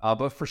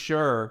 But for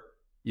sure,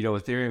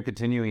 Ethereum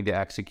continuing to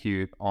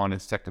execute on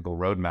its technical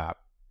roadmap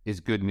is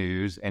good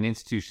news, and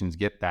institutions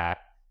get that.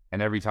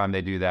 And every time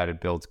they do that,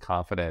 it builds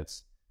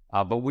confidence.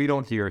 But we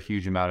don't hear a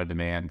huge amount of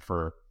demand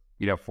for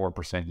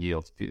 4%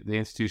 yields. The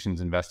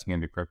institutions investing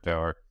into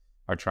crypto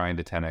are trying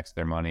to 10x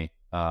their money,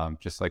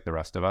 just like the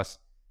rest of us.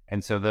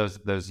 And so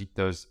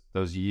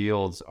those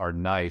yields are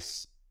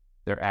nice.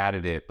 They're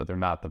additive, but they're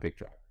not the big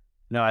driver.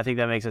 No, I think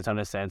that makes a ton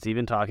of sense.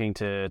 Even talking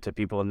to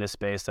people in this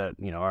space that,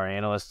 are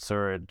analysts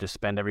or just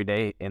spend every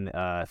day in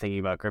thinking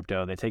about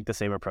crypto, they take the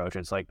same approach.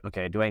 It's like,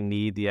 okay, do I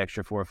need the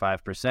extra 4 or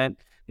 5%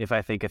 if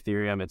I think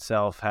Ethereum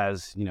itself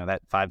has,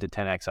 that 5 to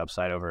 10x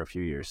upside over a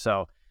few years?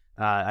 So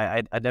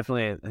I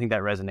definitely think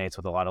that resonates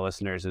with a lot of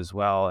listeners as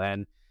well.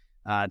 And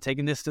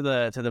taking this to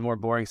the more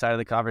boring side of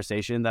the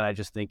conversation that I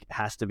just think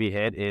has to be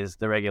hit is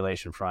the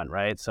regulation front,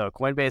 right? So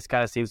Coinbase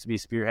kind of seems to be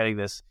spearheading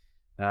this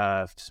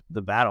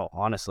the battle,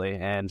 honestly,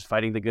 and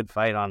fighting the good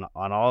fight on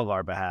all of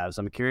our behalves.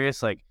 I'm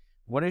curious,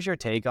 what is your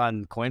take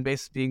on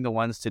Coinbase being the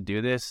ones to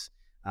do this?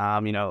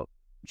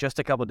 Just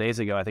a couple of days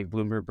ago, I think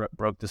Bloomberg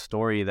broke the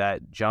story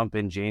that Jump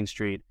and Jane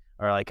Street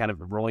are kind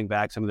of rolling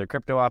back some of their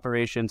crypto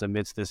operations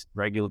amidst this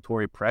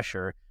regulatory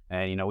pressure.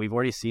 And, we've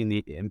already seen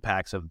the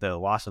impacts of the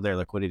loss of their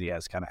liquidity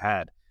has kind of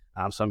had.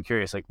 So I'm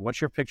curious, what's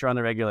your picture on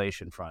the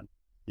regulation front?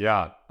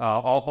 Yeah,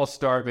 I'll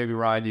start. Maybe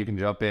Ryan, you can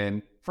jump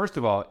in. First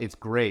of all, it's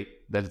great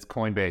that it's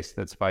Coinbase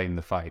that's fighting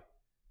the fight.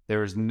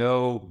 There is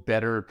no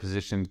better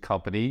positioned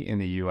company in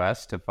the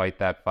U.S. to fight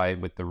that fight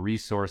with the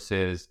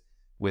resources,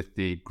 with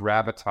the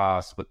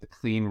gravitas, with the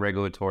clean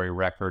regulatory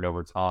record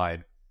over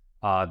time.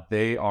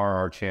 They are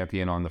our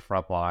champion on the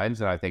front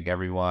lines, and I think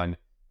everyone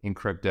in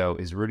crypto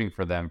is rooting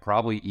for them,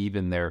 probably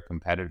even their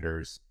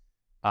competitors.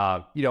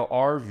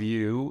 Our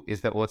view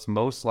is that what's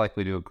most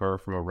likely to occur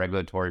from a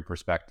regulatory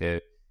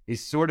perspective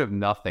is sort of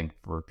nothing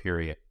for a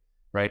period,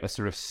 right? A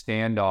sort of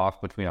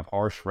standoff between a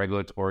harsh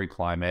regulatory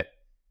climate,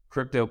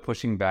 crypto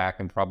pushing back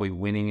and probably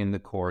winning in the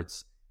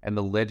courts, and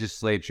the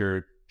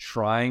legislature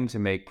trying to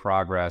make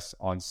progress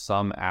on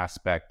some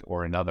aspect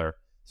or another.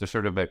 So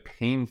sort of a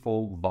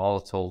painful,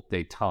 volatile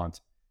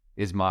détente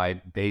is my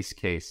base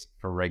case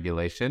for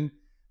regulation.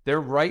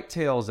 They're right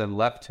tails and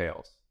left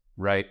tails,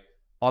 right?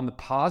 On the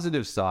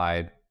positive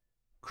side,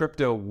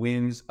 crypto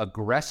wins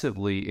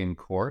aggressively in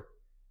court,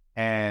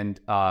 and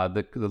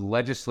the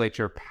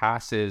legislature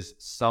passes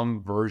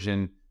some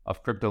version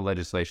of crypto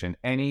legislation.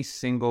 Any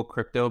single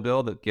crypto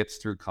bill that gets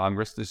through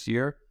Congress this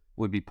year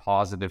would be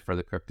positive for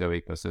the crypto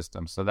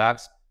ecosystem. So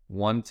that's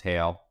one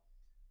tail.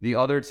 The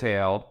other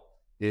tail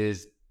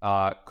is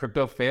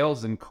crypto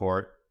fails in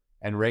court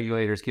and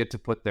regulators get to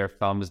put their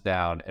thumbs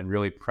down and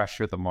really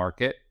pressure the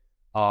market,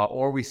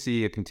 or we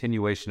see a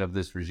continuation of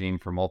this regime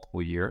for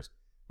multiple years.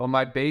 But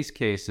my base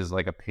case is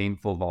a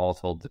painful,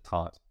 volatile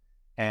détente.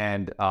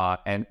 And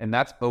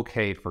that's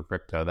okay for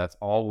crypto. That's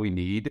all we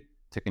need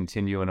to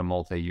continue in a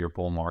multi-year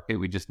bull market.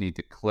 We just need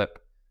to clip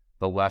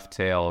the left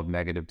tail of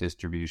negative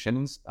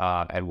distributions,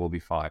 and we'll be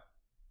fine.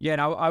 Yeah,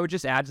 and I would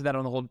just add to that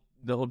on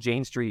the whole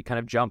Jane Street kind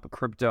of jump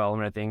crypto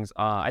element of things.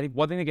 I think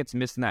one thing that gets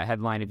missed in that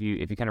headline, if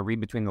you kind of read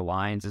between the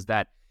lines, is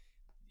that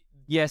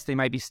yes, they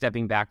might be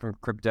stepping back from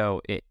crypto,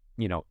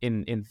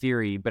 in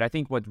theory. But I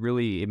think what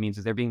really it means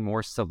is they're being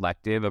more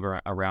selective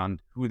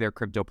around who their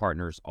crypto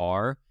partners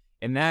are.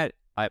 And that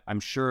I'm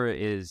sure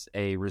is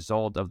a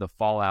result of the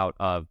fallout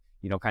of,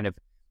 kind of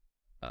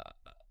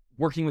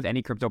working with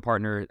any crypto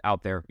partner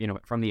out there,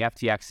 from the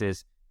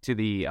FTXs to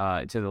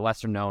the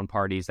lesser known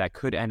parties that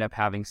could end up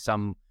having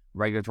some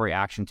regulatory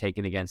action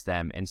taken against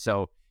them. And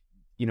so,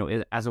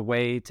 as a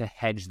way to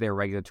hedge their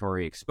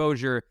regulatory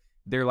exposure,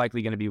 they're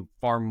likely going to be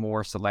far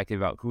more selective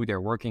about who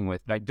they're working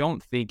with. But I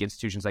don't think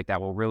institutions like that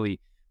will really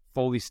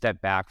fully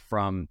step back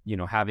from,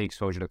 having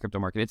exposure to the crypto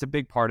market. It's a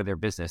big part of their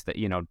business that,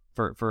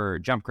 for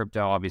Jump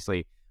Crypto,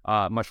 obviously,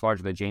 much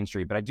larger than Jane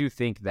Street. But I do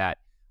think that,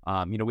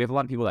 we have a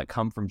lot of people that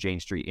come from Jane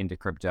Street into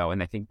crypto.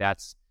 And I think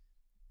that's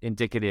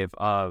indicative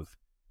of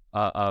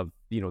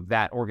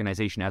that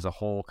organization as a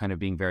whole kind of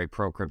being very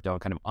pro-crypto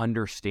and kind of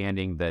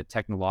understanding the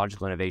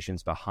technological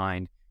innovations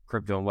behind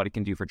crypto and what it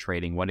can do for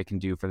trading, what it can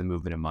do for the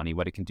movement of money,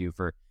 what it can do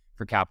for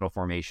capital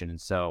formation. And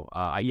so,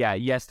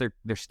 yes,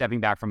 they're stepping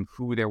back from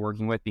who they're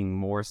working with, being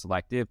more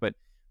selective, but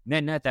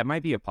net, that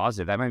might be a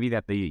positive. That might be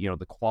that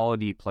the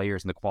quality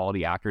players and the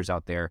quality actors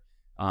out there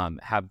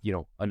have,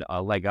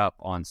 a leg up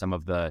on some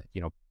of the,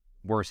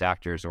 worse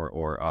actors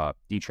or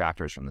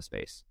detractors from the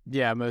space.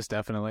 Yeah, most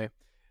definitely.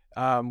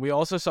 We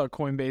also saw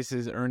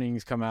Coinbase's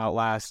earnings come out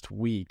last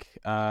week.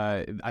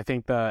 I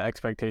think the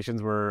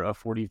expectations were a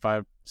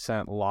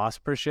 45-cent loss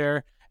per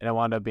share, and it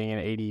wound up being an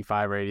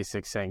 85 or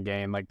 86-cent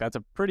gain. Like, that's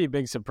a pretty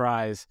big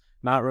surprise.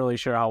 Not really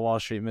sure how Wall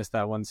Street missed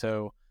that one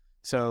so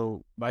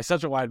by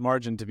such a wide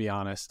margin, to be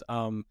honest.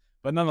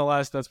 But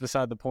nonetheless, that's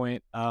beside the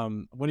point.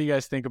 What do you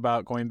guys think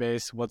about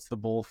Coinbase? What's the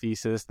bull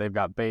thesis? They've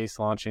got Base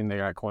launching. They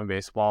got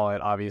Coinbase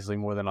Wallet, obviously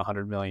more than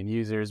 100 million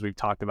users. We've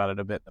talked about it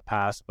a bit in the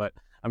past, but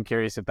I'm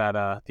curious if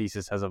that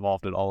thesis has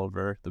evolved at all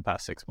over the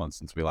past 6 months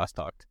since we last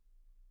talked.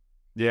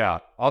 Yeah,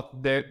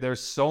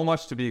 there's so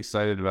much to be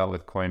excited about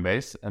with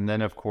Coinbase. And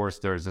then, of course,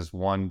 there's this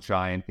one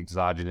giant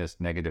exogenous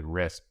negative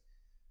risk.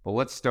 But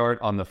let's start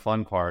on the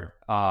fun part.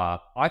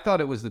 I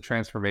thought it was the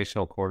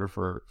transformational quarter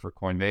for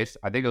Coinbase.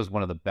 I think it was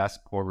one of the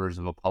best quarters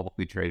of a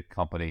publicly traded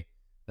company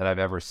that I've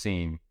ever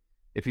seen.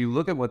 If you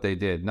look at what they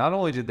did, not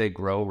only did they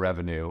grow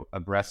revenue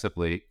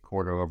aggressively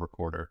quarter over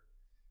quarter,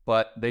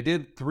 but they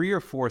did 3 or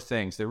 4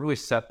 things that really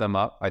set them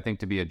up, I think,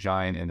 to be a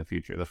giant in the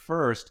future. The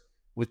first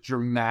was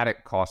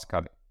dramatic cost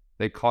cutting.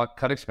 They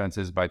cut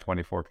expenses by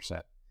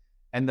 24%.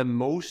 And the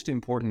most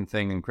important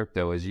thing in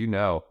crypto, as you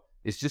know,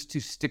 is just to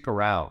stick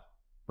around,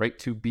 right?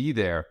 To be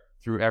there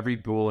through every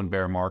bull and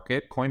bear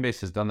market. Coinbase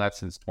has done that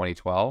since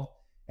 2012.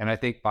 And I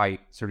think by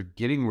sort of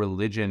getting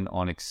religion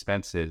on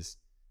expenses,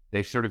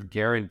 they've sort of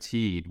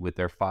guaranteed with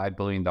their $5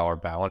 billion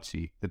balance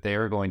sheet that they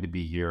are going to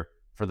be here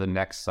for the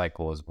next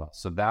cycle as well.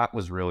 So that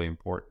was really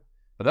important.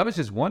 But that was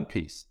just one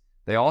piece.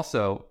 They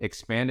also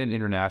expanded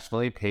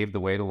internationally, paved the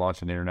way to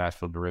launch an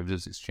international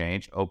derivatives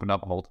exchange, opened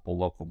up multiple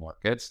local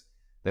markets.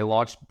 They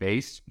launched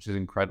Base, which is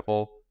an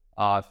incredible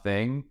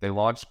thing. They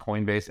launched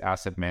Coinbase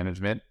Asset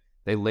Management.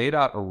 They laid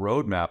out a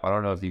roadmap. I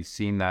don't know if you've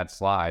seen that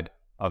slide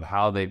of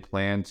how they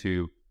plan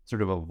to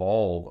sort of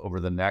evolve over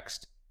the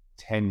next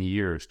 10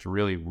 years to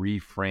really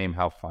reframe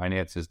how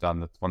finance is done.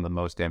 That's one of the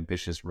most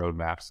ambitious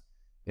roadmaps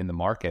in the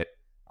market.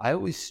 I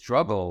always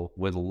struggle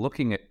with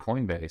looking at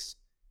Coinbase,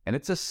 and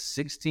it's a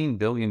 $16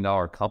 billion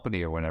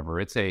company or whatever.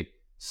 It's a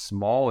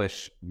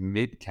smallish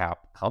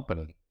mid-cap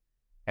company,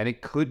 and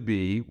it could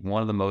be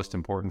one of the most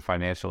important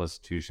financial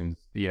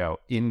institutions,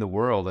 in the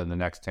world in the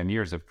next 10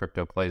 years if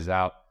crypto plays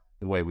out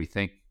the way we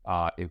think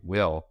it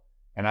will.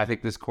 And I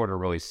think this quarter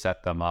really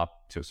set them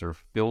up to sort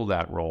of fill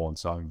that role, and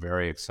so I'm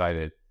very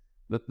excited.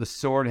 The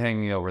sword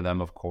hanging over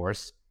them, of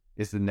course,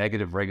 is the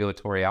negative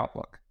regulatory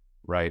outlook,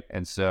 right?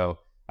 And so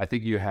I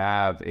think you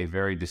have a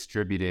very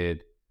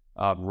distributed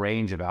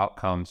range of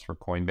outcomes for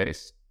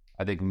Coinbase.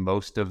 I think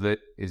most of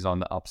it is on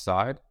the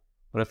upside,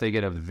 but if they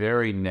get a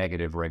very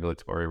negative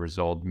regulatory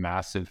result,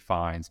 massive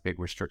fines, big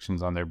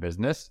restrictions on their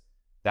business,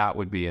 that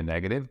would be a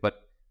negative.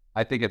 But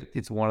I think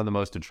it's one of the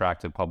most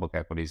attractive public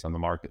equities on the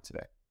market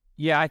today.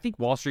 Yeah, I think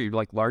Wall Street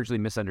largely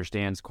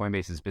misunderstands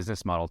Coinbase's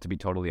business model, to be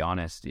totally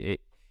honest. It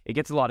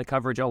gets a lot of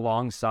coverage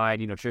alongside,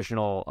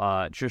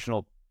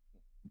 traditional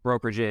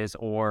brokerages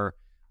or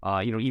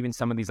even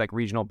some of these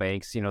regional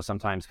banks,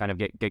 sometimes kind of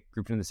get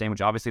grouped in the same,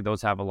 which obviously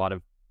those have a lot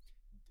of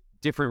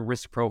different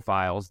risk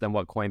profiles than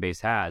what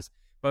Coinbase has.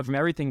 But from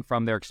everything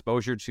from their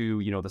exposure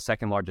to, the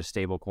second largest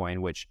stablecoin,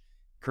 which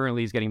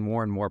currently is getting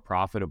more and more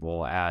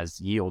profitable as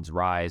yields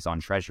rise on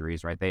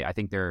treasuries, right? I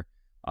think they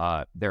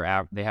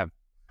have,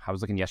 I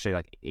was looking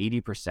yesterday,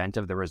 80%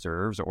 of the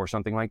reserves or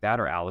something like that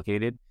are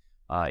allocated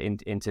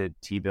into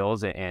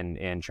T-bills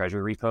and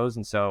treasury repos.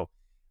 And so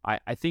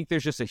I think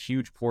there's just a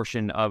huge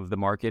portion of the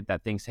market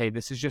that thinks, hey,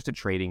 this is just a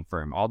trading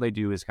firm. All they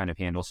do is kind of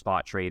handle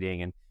spot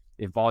trading. And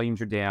if volumes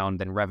are down,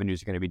 then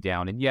revenues are going to be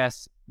down. And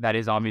yes, that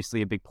is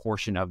obviously a big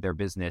portion of their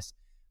business.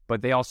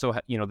 But they also,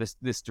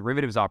 this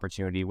derivatives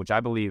opportunity, which I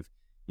believe,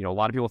 a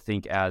lot of people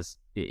think as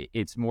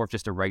it's more of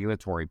just a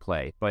regulatory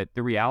play. But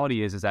the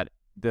reality is that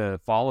the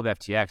fall of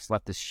FTX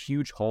left this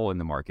huge hole in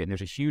the market. And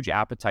there's a huge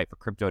appetite for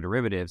crypto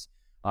derivatives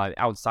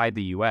outside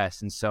the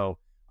U.S. And so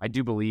I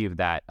do believe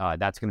that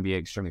that's going to be an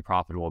extremely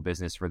profitable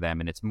business for them,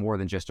 and it's more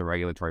than just a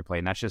regulatory play.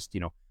 And that's just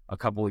a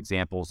couple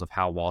examples of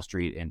how Wall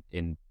Street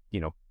and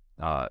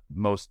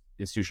most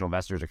institutional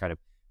investors are kind of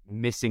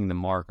missing the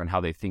mark on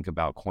how they think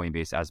about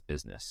Coinbase as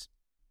business.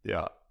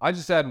 Yeah. I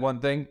just add one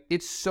thing.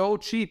 It's so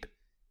cheap.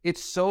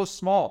 It's so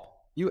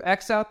small. You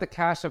X out the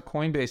cash of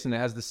Coinbase and it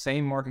has the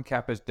same market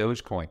cap as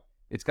Dogecoin.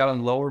 It's got a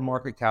lower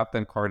market cap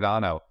than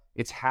Cardano.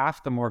 It's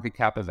half the market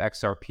cap of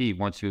XRP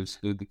once you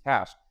exclude the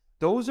cash.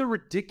 Those are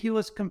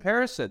ridiculous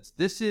comparisons.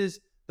 This is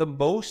the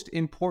most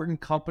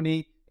important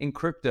company in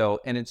crypto,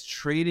 and it's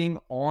trading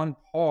on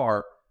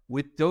par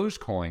with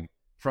Dogecoin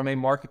from a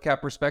market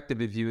cap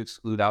perspective if you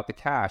exclude out the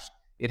cash.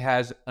 It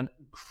has an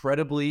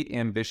incredibly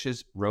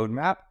ambitious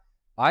roadmap.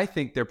 I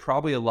think there are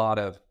probably a lot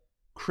of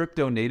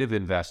crypto native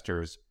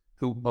investors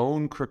who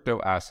own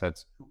crypto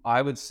assets who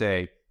I would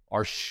say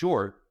are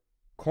short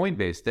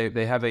Coinbase.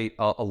 They have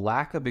a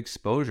lack of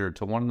exposure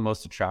to one of the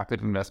most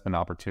attractive investment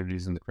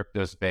opportunities in the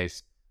crypto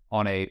space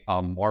on a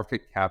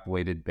market cap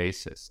weighted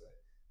basis.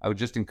 I would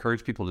just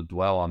encourage people to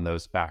dwell on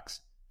those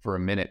facts for a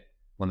minute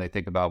when they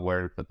think about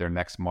where to put their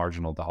next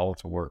marginal dollar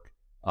to work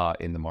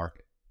in the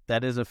market.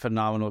 That is a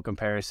phenomenal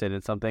comparison.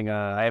 It's something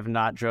I have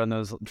not drawn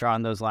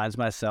those lines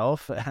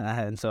myself,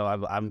 and so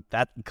I'm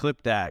that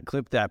clip that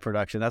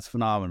production. That's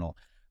phenomenal.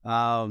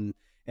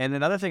 And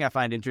another thing I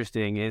find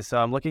interesting is, so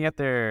I'm looking at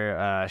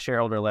their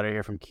shareholder letter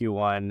here from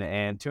Q1,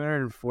 and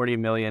 $240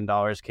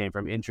 million came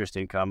from interest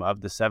income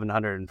of the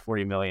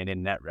 $740 million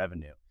in net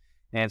revenue.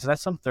 And so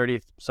that's some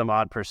 30 some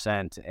odd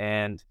percent.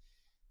 And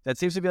that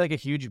seems to be like a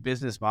huge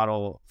business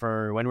model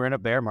for when we're in a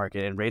bear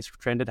market and rates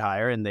trended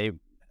higher, and they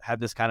have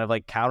this kind of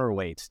like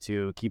counterweight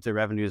to keep the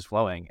revenues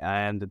flowing.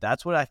 And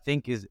that's what I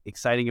think is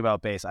exciting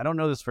about Base. I don't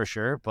know this for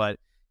sure, but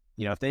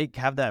if they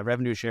have that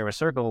revenue share with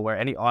Circle where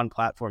any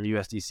on-platform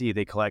USDC,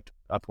 they collect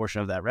a portion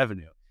of that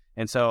revenue.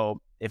 And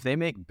so if they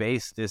make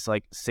Base this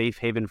like safe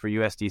haven for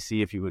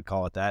USDC, if you would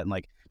call it that, and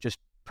like just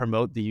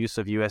promote the use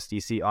of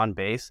USDC on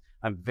Base,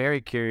 I'm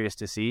very curious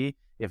to see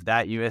if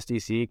that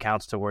USDC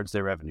counts towards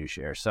their revenue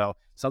share. So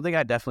something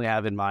I definitely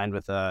have in mind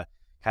with kind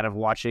of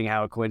watching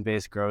how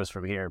Coinbase grows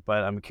from here.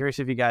 But I'm curious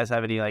if you guys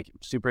have any like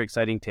super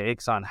exciting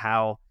takes on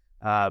how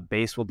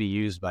Base will be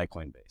used by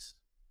Coinbase.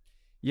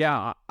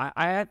 Yeah,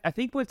 I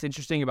think what's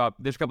interesting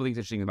there's a couple things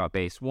interesting about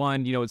Base.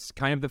 One, it's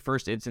kind of the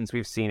first instance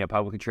we've seen a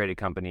publicly traded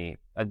company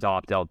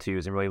adopt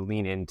L2s and really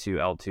lean into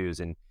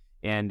L2s.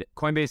 And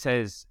Coinbase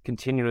has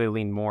continually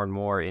leaned more and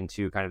more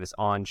into kind of this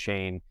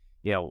on-chain,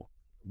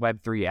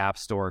 Web3 app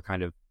store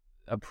kind of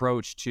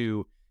approach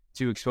to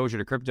exposure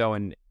to crypto.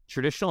 And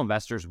traditional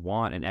investors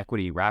want an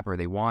equity wrapper.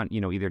 They want,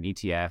 either an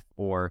ETF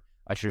or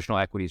a traditional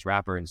equities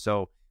wrapper. And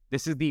so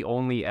this is the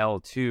only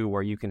L2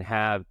 where you can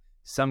have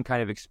some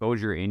kind of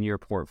exposure in your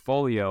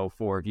portfolio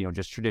for,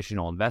 just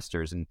traditional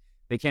investors. And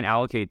they can't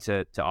allocate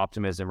to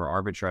Optimism or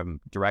Arbitrum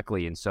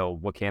directly. And so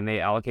what can they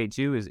allocate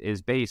to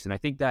is Base. And I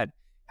think that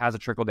has a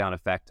trickle down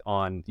effect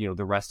on,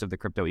 the rest of the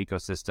crypto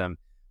ecosystem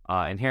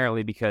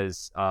inherently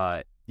because,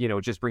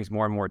 it just brings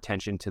more and more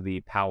attention to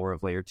the power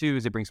of layer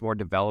twos. It brings more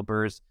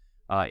developers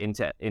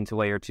into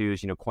layer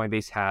twos.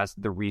 Coinbase has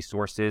the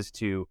resources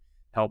to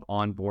help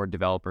onboard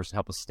developers,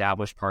 help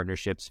establish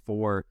partnerships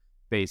for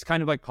Base,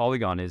 kind of like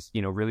Polygon is,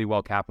 really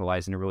well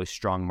capitalized and a really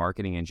strong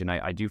marketing engine.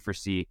 I do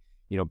foresee,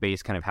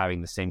 Base kind of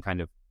having the same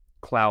kind of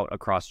clout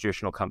across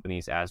traditional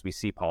companies as we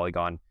see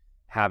Polygon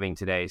having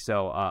today.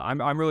 So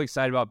I'm really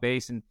excited about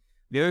Base. And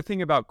the other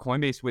thing about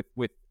Coinbase with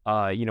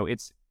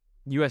its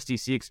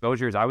USDC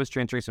exposures, I was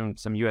transferring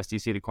some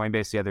USDC to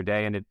Coinbase the other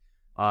day, and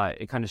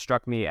it kind of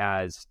struck me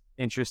as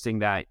interesting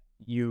that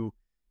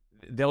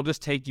they'll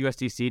just take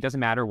USDC. It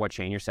doesn't matter what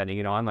chain you're sending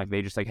it on. Like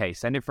they just like, hey,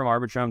 send it from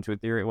Arbitrum to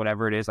Ethereum,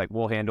 whatever it is. Like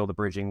we'll handle the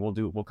bridging.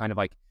 We'll kind of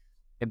like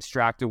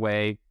abstract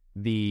away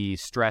the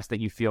stress that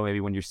you feel maybe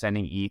when you're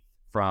sending ETH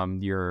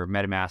from your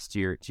MetaMask to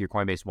your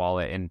Coinbase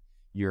wallet, and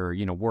you're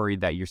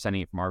worried that you're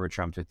sending it from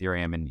Arbitrum to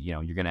Ethereum, and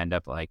you're going to end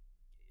up like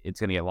it's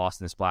going to get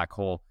lost in this black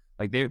hole.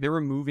 Like they're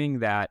removing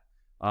that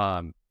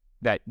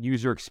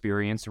user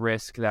experience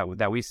risk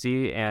that we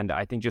see, and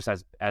I think just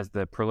as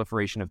the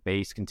proliferation of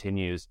Base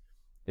continues,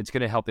 it's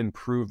going to help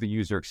improve the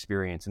user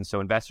experience. And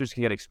so investors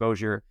can get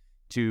exposure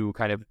to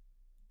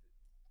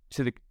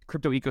the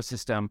crypto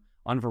ecosystem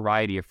on a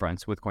variety of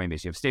fronts with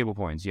Coinbase. You have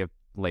stablecoins, you have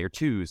layer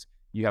twos,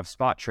 you have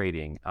spot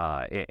trading,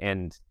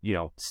 and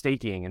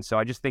staking. And so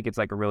I just think it's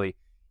like a really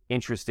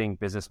interesting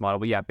business model.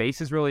 But yeah, Base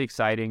is really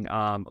exciting.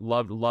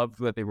 Loved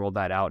that they rolled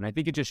that out. And I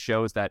think it just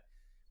shows that,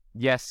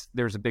 yes,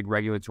 there's a big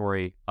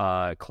regulatory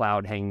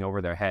cloud hanging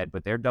over their head,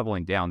 but they're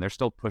doubling down. They're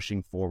still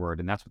pushing forward.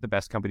 And that's what the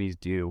best companies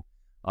do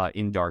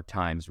in dark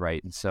times,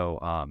 right? And so,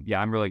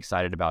 I'm really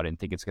excited about it and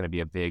think it's going to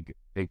be a big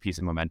piece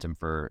of momentum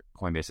for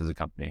Coinbase as a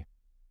company.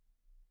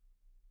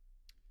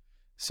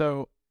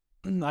 So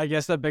I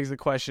guess that begs the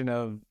question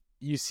of,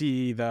 you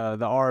see the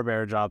Arb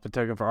airdrop, the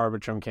token for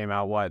Arbitrum came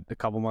out, a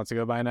couple months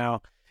ago by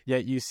now,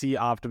 yet you see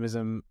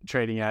Optimism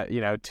trading at,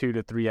 2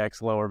 to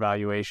 3x lower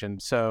valuation.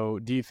 So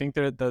do you think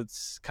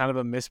that's kind of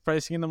a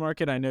mispricing in the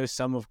market? I know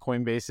some of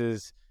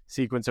Coinbase's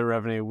sequence of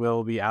revenue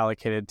will be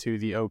allocated to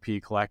the OP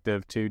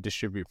collective to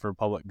distribute for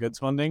public goods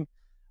funding.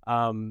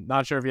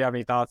 Not sure if you have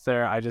any thoughts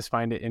there. I just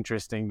find it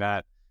interesting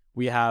that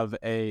we have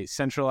a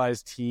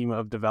centralized team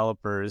of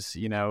developers,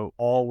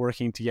 all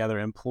working together,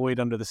 employed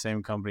under the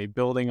same company,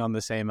 building on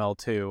the same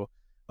L2.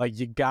 Like,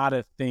 you got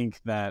to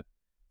think that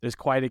there's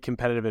quite a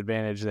competitive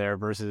advantage there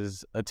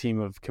versus a team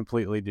of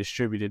completely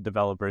distributed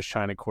developers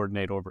trying to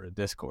coordinate over a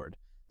Discord.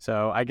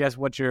 So I guess,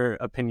 what's your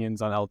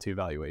opinions on L2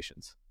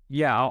 valuations?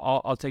 Yeah,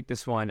 I'll take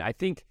this one. I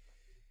think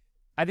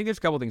there's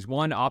a couple of things.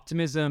 One,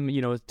 optimism.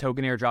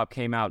 Token airdrop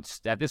came out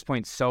at this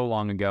point so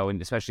long ago,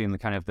 and especially in the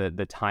kind of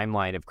the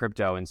timeline of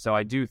crypto. And so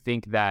I do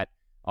think that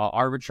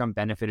Arbitrum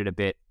benefited a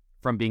bit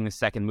from being the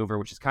second mover,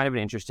 which is kind of an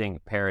interesting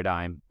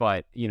paradigm.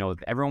 But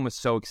everyone was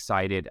so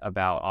excited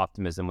about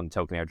optimism when the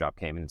token airdrop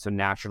came, and so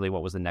naturally,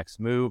 what was the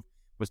next move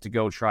was to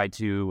go try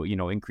to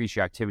increase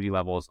your activity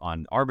levels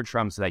on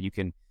Arbitrum so that you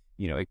can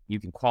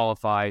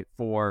qualify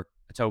for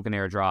a token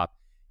airdrop.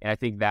 And I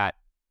think that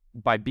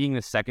by being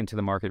the second to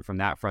the market from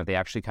that front, they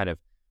actually kind of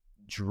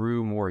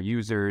drew more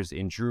users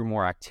and drew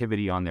more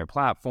activity on their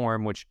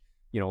platform, which,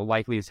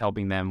 likely is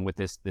helping them with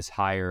this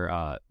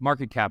higher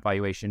market cap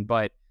valuation.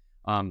 But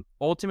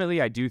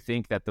ultimately, I do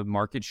think that the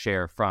market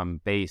share from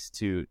base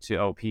to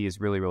OP is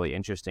really, really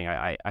interesting.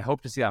 I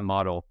hope to see that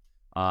model,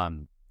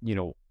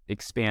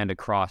 expand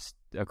across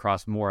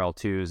more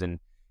L2s and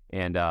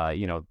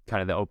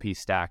kind of the OP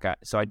stack.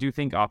 So I do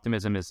think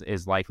optimism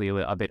is likely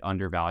a bit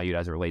undervalued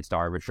as it relates to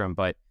Arbitrum,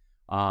 but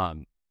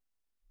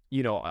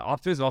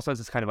Optimism also has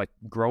this kind of like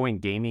growing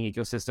gaming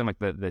ecosystem. Like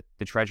the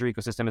treasury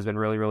ecosystem has been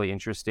really, really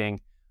interesting.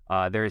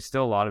 There is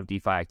still a lot of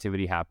DeFi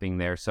activity happening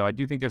there. So I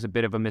do think there's a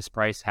bit of a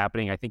misprice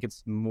happening. I think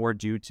it's more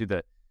due to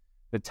the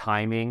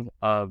timing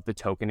of the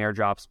token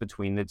airdrops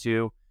between the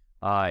two,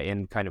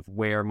 and kind of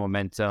where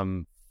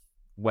momentum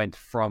went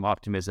from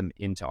Optimism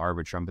into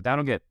Arbitrum. But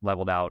that'll get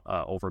leveled out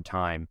over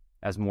time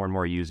as more and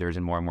more users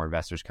and more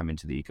investors come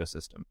into the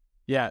ecosystem.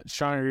 Yeah,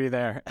 strong agree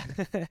there.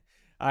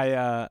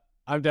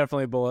 I'm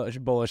definitely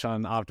bullish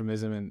on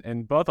Optimism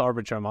and both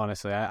Arbitrum,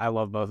 honestly. I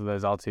love both of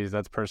those LTs.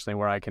 That's personally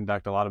where I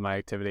conduct a lot of my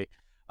activity.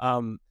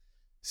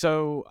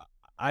 So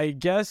I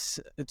guess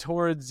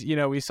towards,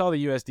 we saw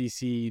the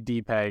USDC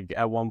DPEG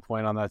at one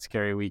point on that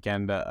scary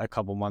weekend a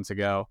couple months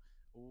ago.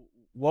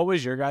 What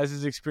was your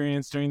guys'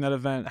 experience during that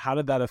event? How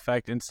did that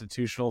affect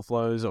institutional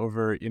flows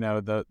over,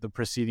 the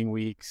preceding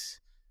weeks?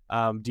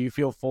 Do you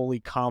feel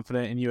fully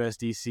confident in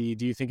USDC?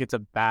 Do you think it's a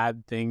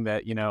bad thing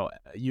that,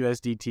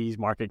 USDT's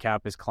market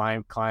cap is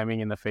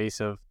climbing in the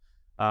face of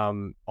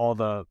all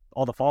the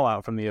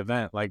fallout from the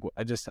event? Like,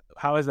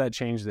 how has that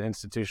changed the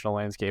institutional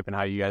landscape and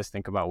how you guys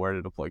think about where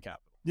to deploy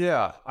capital?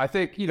 Yeah, I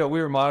think, we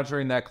were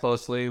monitoring that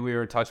closely. We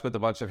were in touch with a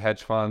bunch of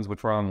hedge funds,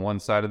 which were on one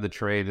side of the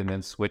trade and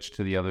then switched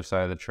to the other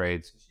side of the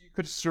trades. You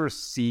could sort of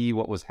see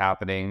what was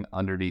happening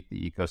underneath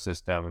the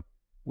ecosystem.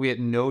 We at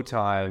no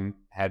time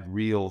had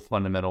real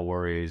fundamental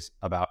worries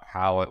about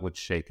how it would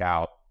shake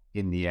out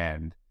in the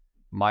end.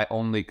 My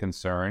only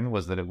concern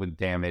was that it would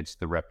damage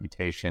the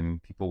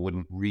reputation. People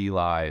wouldn't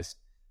realize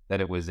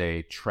that it was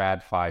a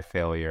TradFi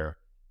failure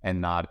and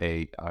not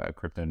a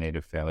crypto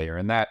native failure.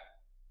 And that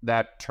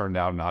turned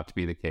out not to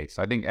be the case.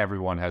 I think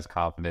everyone has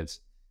confidence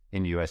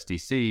in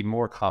USDC,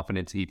 more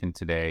confidence even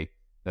today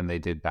than they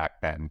did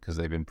back then because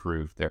they've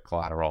improved their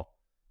collateral.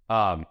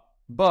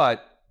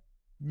 But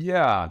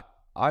yeah,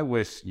 I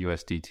wish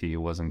USDT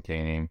wasn't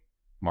gaining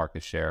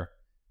market share.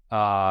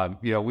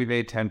 We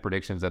made 10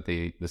 predictions at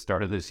the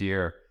start of this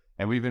year,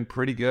 and we've been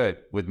pretty good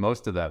with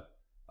most of them.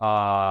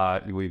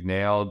 We've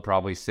nailed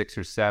probably 6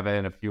 or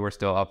 7. A few are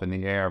still up in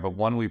the air, but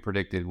one we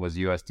predicted was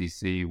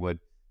USDC would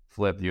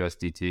flip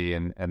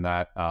USDT, and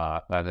that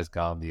has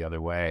gone the other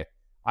way.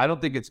 I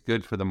don't think it's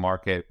good for the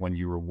market when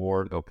you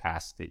reward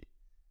opacity,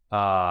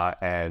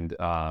 and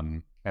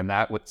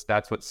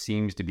that's what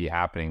seems to be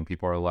happening.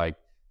 People are like,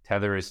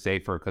 Tether is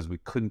safer because we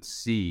couldn't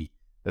see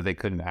that they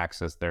couldn't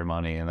access their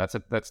money, and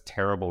that's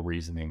terrible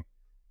reasoning.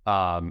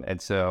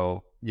 And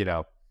so,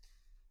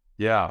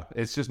 yeah,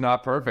 it's just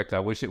not perfect. I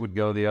wish it would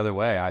go the other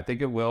way. I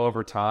think it will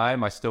over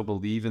time. I still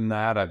believe in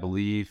that. I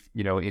believe,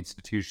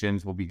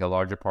 institutions will be a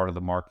larger part of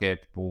the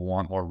market. People will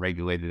want more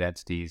regulated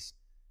entities.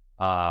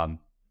 But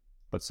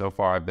so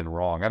far I've been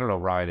wrong. I don't know,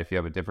 Ryan, if you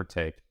have a different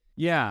take.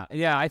 Yeah,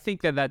 I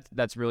think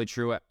that's really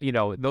true.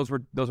 Those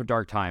were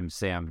dark times,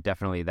 Sam.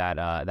 Definitely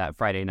that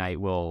Friday night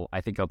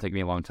I think it'll take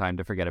me a long time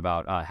to forget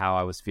about how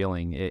I was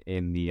feeling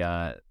in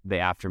the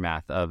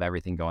aftermath of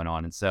everything going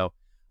on. And so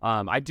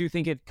I do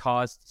think it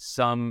caused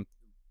some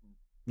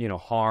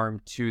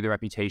harm to the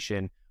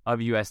reputation of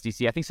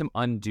USDC. I think some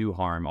undue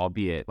harm,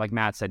 albeit like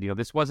Matt said,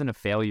 this wasn't a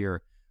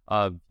failure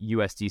of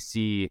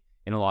USDC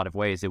in a lot of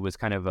ways. It was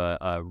kind of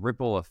a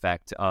ripple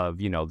effect of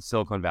the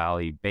Silicon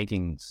Valley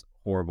banking's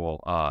horrible,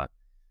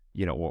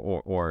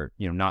 or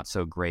not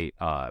so great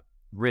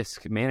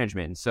risk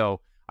management. And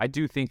so I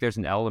do think there's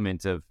an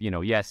element of,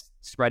 yes,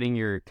 spreading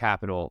your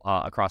capital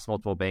across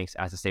multiple banks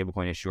as a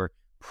stablecoin issuer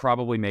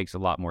probably makes a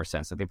lot more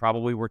sense. That they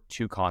probably were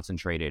too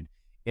concentrated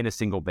in a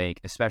single bank,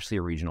 especially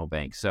a regional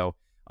bank. So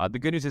The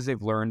good news is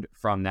they've learned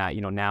from that.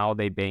 Now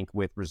they bank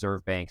with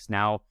reserve banks.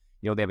 Now,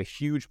 they have a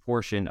huge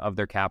portion of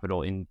their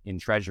capital in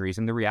treasuries.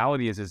 And the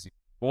reality is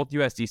both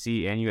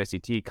USDC and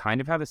USDT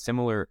kind of have a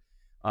similar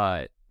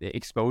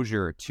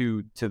exposure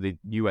to the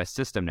US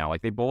system now.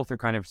 Like they both are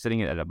kind of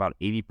sitting at about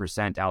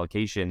 80%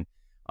 allocation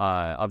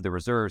of the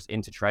reserves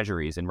into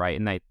treasuries. And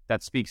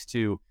that speaks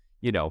to,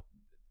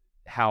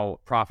 how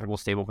profitable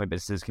stablecoin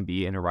businesses can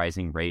be in a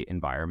rising rate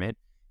environment.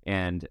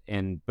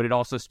 But it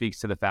also speaks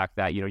to the fact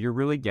that, you're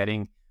really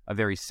getting a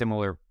very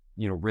similar,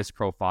 risk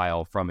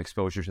profile from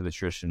exposure to the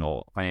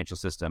traditional financial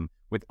system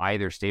with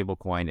either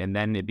stablecoin. And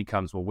then it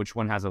becomes, well, which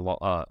one has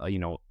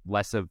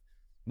less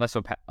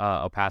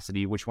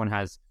opacity, which one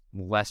has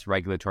less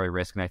regulatory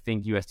risk. And I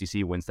think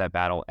USDC wins that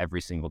battle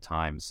every single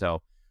time.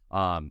 So,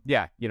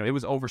 it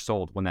was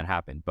oversold when that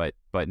happened, but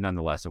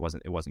nonetheless, it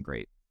wasn't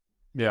great.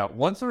 Yeah,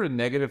 one sort of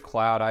negative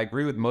cloud, I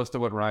agree with most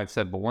of what Ryan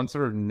said, but one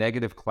sort of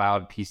negative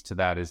cloud piece to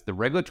that is the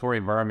regulatory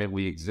environment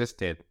we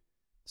exist in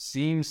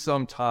seems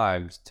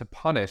sometimes to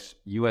punish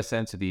U.S.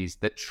 entities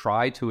that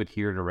try to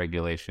adhere to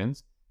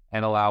regulations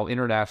and allow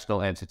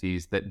international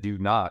entities that do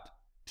not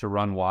to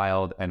run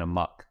wild and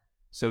amok.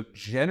 So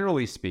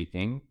generally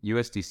speaking,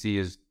 USDC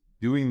is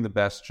doing the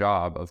best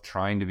job of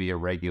trying to be a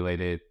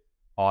regulated,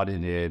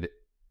 audited,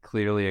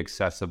 clearly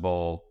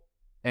accessible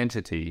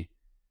entity.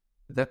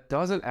 That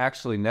doesn't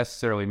actually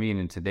necessarily mean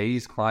in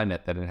today's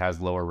climate that it has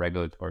lower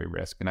regulatory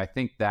risk. And I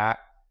think that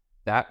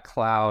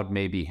cloud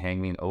may be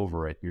hanging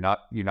over it. You're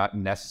not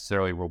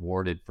necessarily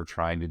rewarded for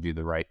trying to do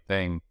the right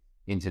thing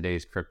in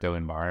today's crypto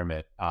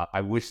environment.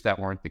 I wish that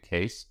weren't the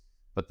case,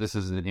 but this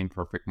is an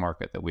imperfect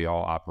market that we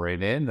all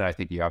operate in. And I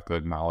think you have to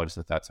acknowledge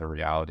that that's a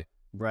reality.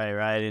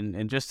 Right.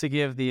 And just to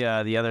give the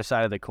other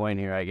side of the coin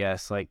here, I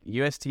guess, like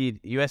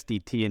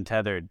USDT and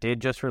Tether did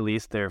just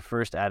release their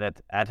first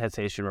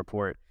attestation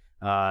report.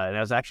 And it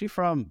was actually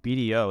from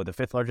BDO, the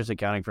fifth largest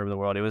accounting firm in the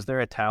world. It was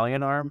their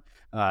Italian arm.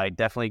 I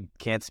definitely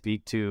can't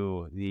speak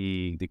to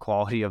the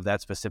quality of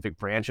that specific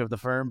branch of the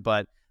firm,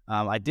 but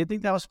I did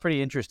think that was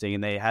pretty interesting.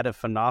 And they had a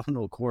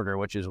phenomenal quarter,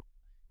 which is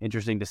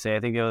interesting to say. I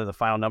think the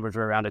final numbers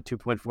were around a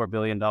 $2.4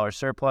 billion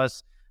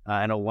surplus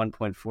and a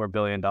 $1.4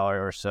 billion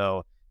or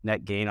so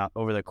net gain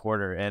over the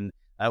quarter. And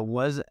it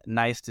was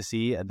nice to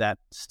see that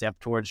step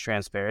towards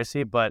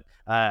transparency. But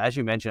as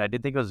you mentioned, I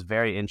did think it was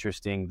very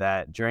interesting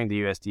that during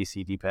the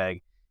USDC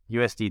depeg,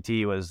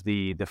 USDT was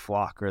the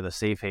flock or the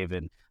safe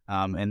haven.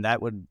 And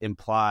that would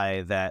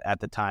imply that at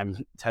the time,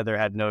 Tether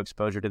had no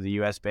exposure to the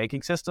U.S.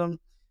 banking system.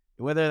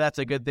 Whether that's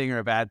a good thing or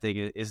a bad thing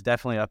is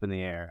definitely up in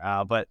the air.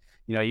 But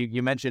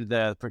you mentioned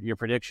your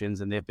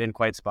predictions, and they've been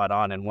quite spot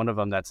on. And one of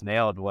them that's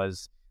nailed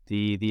was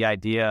the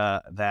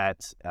idea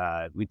that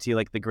we'd see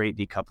like the great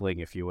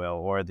decoupling, if you will,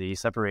 or the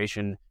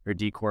separation or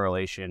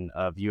decorrelation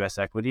of U.S.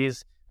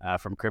 equities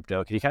from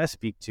crypto. Can you kind of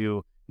speak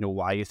to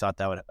why you thought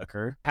that would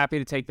occur? Happy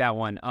to take that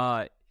one.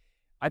 I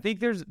think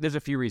there's a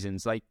few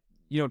reasons. Like,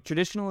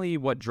 traditionally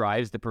what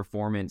drives the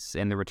performance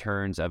and the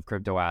returns of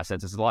crypto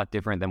assets is a lot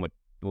different than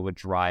what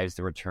drives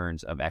the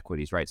returns of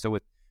equities, right? So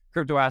with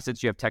crypto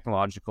assets, you have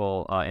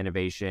technological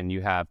innovation,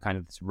 you have kind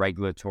of this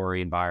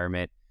regulatory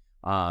environment,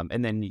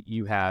 and then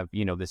you have,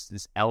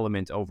 this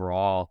element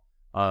overall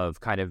of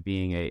kind of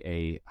being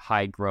a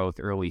high growth,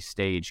 early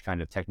stage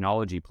kind of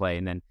technology play.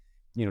 And then,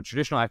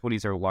 traditional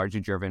equities are largely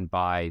driven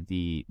by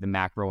the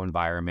macro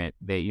environment.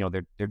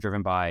 They're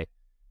driven by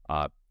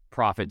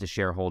profit to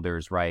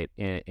shareholders, right?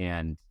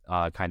 And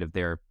kind of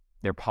their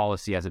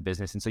policy as a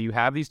business. And so you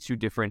have these two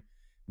different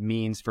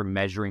means for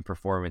measuring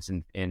performance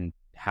and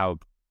how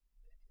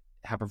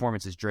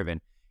performance is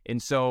driven.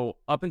 And so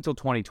up until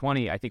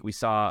 2020, I think we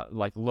saw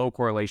like low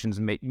correlations,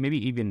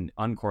 maybe even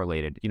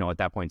uncorrelated, at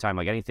that point in time,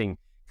 like anything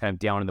kind of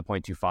down in the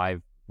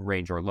 0.25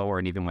 range or lower,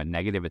 and even went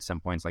negative at some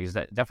points. Like, is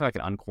that definitely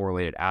like an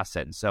uncorrelated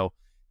asset? And so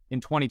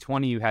in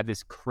 2020, you had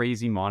this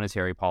crazy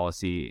monetary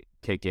policy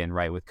kick in,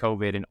 right, with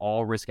COVID, and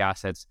all risk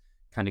assets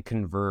kind of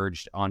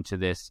converged onto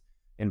this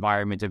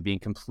environment of being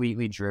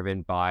completely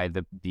driven by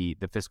the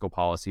fiscal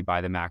policy,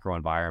 by the macro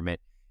environment.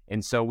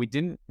 And so we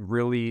didn't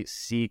really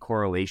see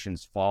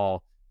correlations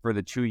fall for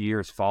the 2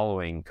 years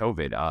following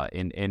COVID.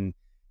 And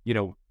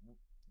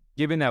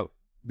given that,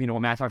 what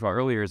Matt talked about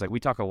earlier is like, we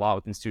talk a lot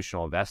with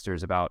institutional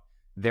investors about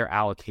their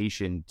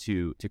allocation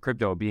to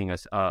crypto being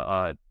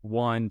a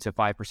 1 to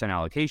 5%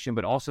 allocation,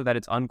 but also that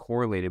it's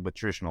uncorrelated with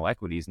traditional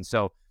equities. And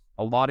so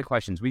a lot of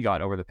questions we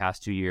got over the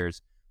past 2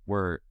 years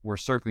were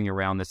circling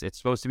around this. It's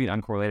supposed to be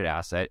an uncorrelated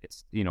asset.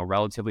 It's,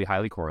 relatively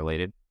highly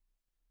correlated.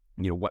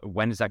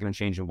 When is that going to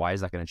change, and why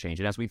is that going to change?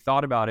 And as we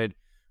thought about it,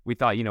 we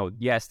thought,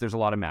 yes, there's a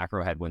lot of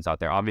macro headwinds out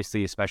there.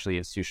 Obviously, especially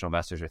institutional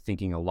investors are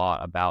thinking a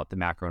lot about the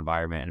macro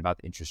environment and about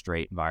the interest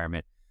rate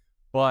environment.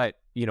 But,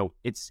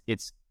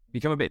 it's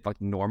become a bit like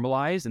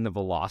normalized, and the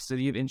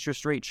velocity of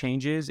interest rate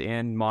changes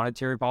and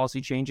monetary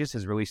policy changes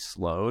has really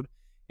slowed.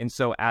 And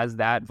so as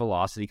that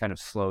velocity kind of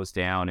slows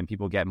down and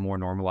people get more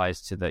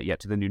normalized to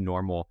the new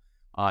normal,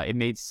 it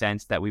made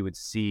sense that we would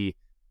see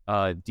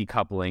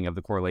decoupling of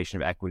the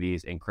correlation of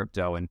equities and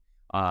crypto. And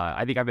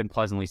I think I've been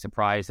pleasantly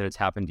surprised that it's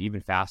happened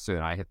even faster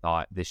than I had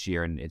thought this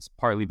year. And it's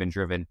partly been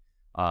driven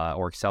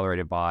or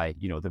accelerated by,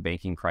 the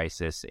banking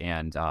crisis.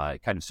 And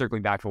kind of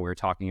circling back to what we were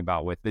talking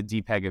about with the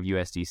depeg of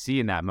USDC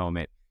in that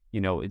moment,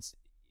 it's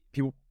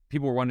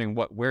people were wondering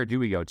where do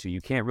we go to?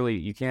 You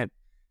can't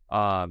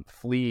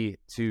flee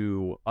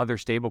to other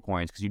stable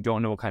coins because you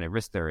don't know what kind of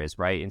risk there is,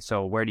 right? And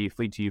so where do you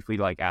flee to? You flee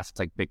to like assets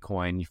like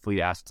Bitcoin, you flee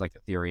to assets like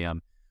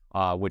Ethereum,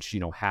 which,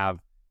 have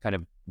kind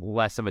of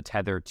less of a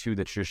tether to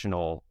the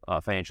traditional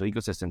financial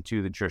ecosystem,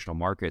 to the traditional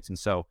markets. And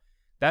so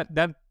that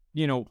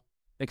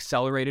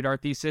accelerated our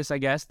thesis, I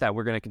guess, that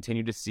we're going to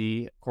continue to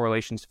see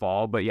correlations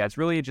fall. But yeah, it's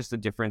really just a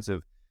difference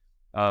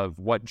of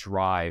what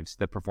drives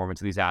the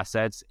performance of these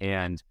assets,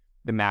 and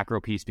the macro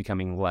piece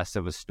becoming less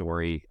of a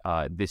story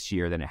this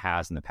year than it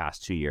has in the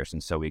past 2 years.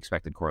 And so we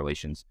expected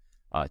correlations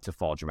to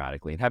fall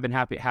dramatically, and have been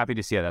happy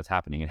to see how that's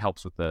happening. It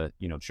helps with the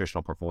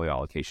traditional portfolio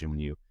allocation when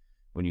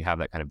you have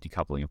that kind of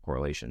decoupling of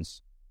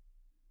correlations.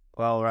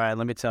 Well, Ryan,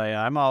 let me tell you,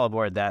 I'm all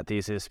aboard that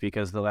thesis,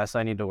 because the less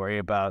I need to worry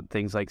about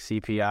things like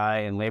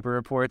CPI and labor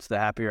reports, the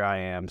happier I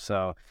am.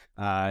 So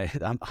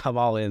I'm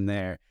all in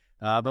there.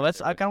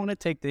 But I kind of want to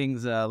take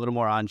things a little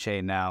more on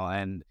chain now.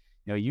 And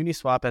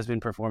Uniswap has been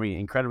performing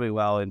incredibly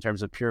well in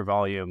terms of pure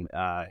volume,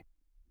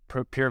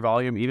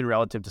 even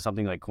relative to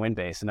something like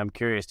Coinbase. And I'm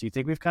curious, do you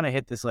think we've kind of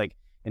hit this like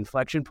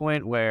inflection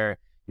point where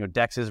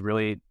DEXs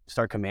really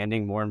start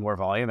commanding more and more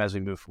volume as we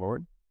move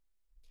forward?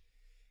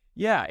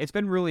 Yeah, it's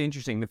been really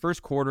interesting. The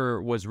first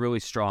quarter was really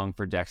strong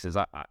for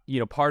DEXs.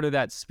 Part of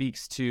that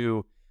speaks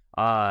to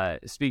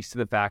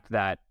the fact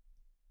that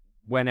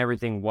when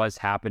everything was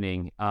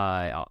happening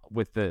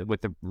with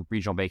the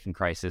regional banking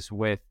crisis,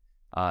 with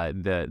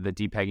the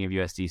depegging of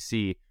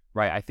USDC,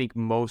 right? I think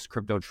most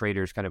crypto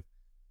traders kind of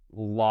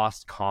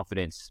lost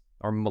confidence,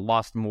 or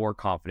lost more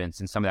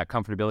confidence in some of that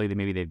comfortability that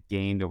maybe they've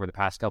gained over the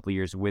past couple of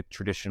years with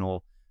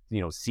traditional,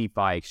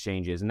 CeFi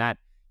exchanges, and that.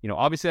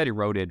 Obviously that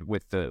eroded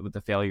with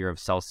the failure of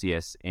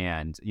Celsius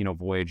and,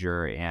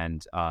 Voyager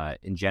and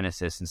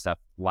Genesis and stuff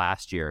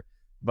last year.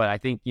 But I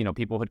think,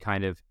 people had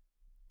kind of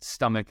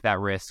stomached that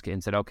risk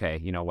and said,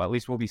 okay, well, at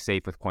least we'll be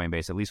safe with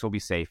Coinbase. At least we'll be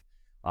safe,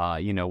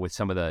 with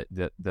some of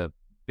the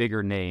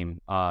bigger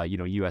name,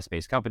 US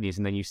based companies.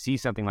 And then you see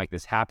something like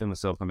this happen with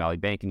Silicon Valley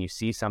Bank, and you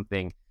see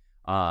something,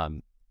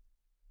 happening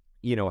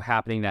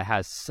that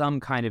has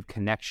some kind of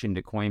connection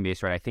to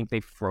Coinbase, right? I think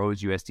they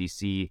froze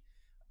USDC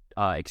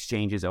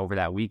exchanges over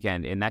that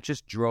weekend, and that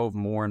just drove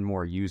more and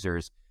more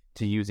users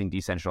to using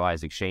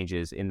decentralized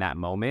exchanges in that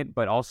moment.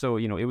 But also,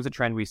 it was a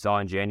trend we saw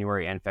in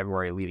January and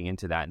February leading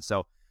into that. And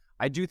so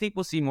I do think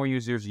we'll see more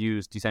users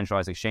use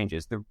decentralized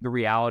exchanges. The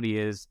reality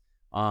is,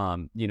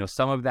 some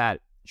of that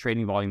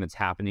trading volume that's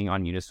happening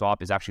on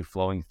Uniswap is actually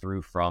flowing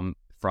through from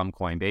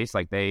Coinbase.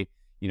 Like they,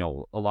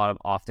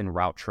 often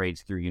route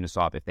trades through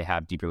Uniswap if they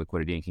have deeper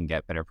liquidity and can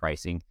get better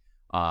pricing,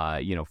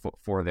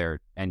 for their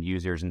end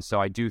users. And so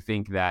I do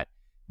think that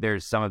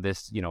there's some of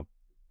this,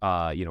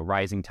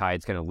 rising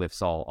tides kind of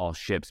lifts all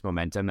ships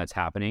momentum that's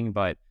happening.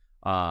 But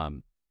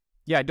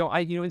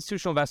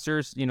institutional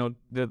investors,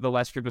 the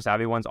less crypto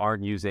savvy ones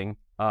aren't using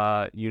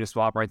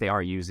Uniswap, right? They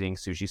aren't using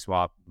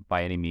SushiSwap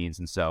by any means.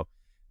 And so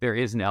there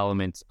is an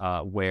element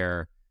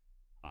where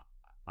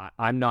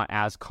I'm not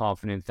as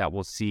confident that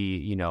we'll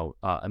see,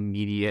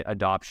 immediate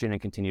adoption and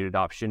continued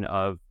adoption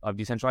of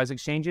decentralized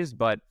exchanges.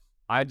 But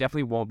I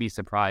definitely won't be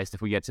surprised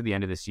if we get to the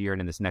end of this year and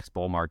in this next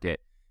bull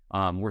market,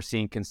 we're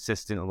seeing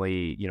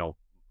consistently,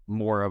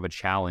 more of a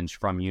challenge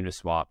from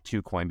Uniswap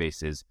to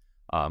Coinbase's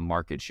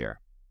market share.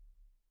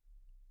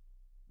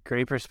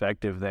 Great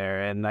perspective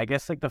there. And I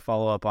guess like the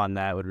follow-up on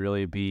that would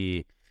really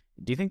be,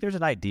 do you think there's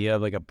an idea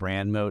of like a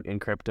brand moat in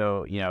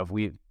crypto? If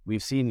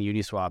we've seen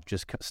Uniswap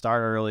just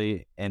start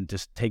early and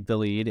just take the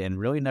lead and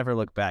really never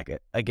look back.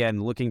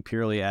 Again, looking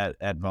purely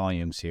at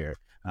volumes here.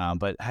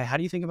 But how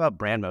do you think about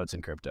brand moats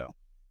in crypto?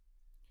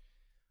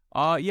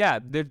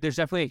 There's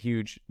definitely a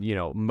huge,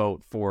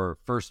 moat for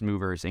first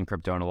movers in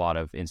crypto in a lot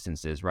of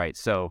instances, right?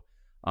 So,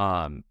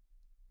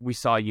 we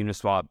saw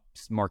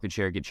Uniswap's market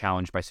share get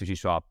challenged by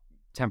SushiSwap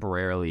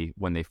temporarily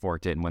when they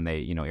forked it and when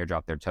they,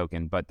 airdropped their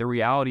token. But the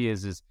reality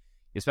is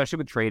especially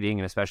with trading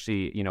and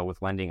especially,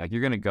 with lending, like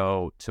you're going to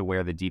go to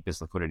where the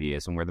deepest liquidity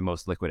is and where the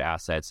most liquid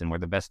assets and where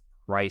the best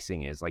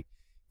pricing is. Like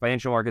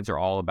financial markets are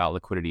all about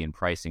liquidity and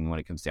pricing when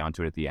it comes down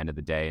to it at the end of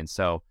the day. And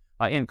so,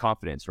 and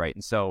confidence, right?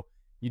 And so,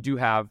 you do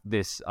have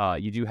this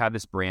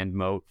brand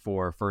moat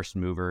for first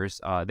movers.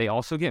 They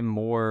also get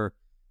more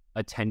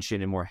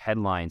attention and more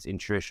headlines in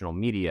traditional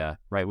media,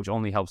 right? Which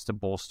only helps to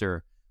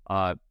bolster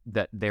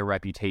their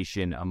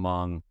reputation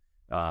among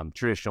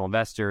traditional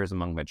investors,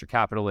 among venture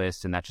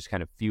capitalists, and that just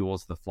kind of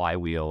fuels the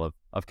flywheel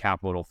of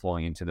capital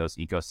flowing into those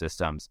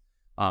ecosystems.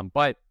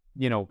 But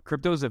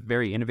crypto is a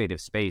very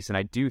innovative space, and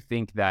I do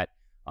think that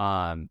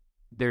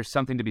there's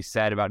something to be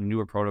said about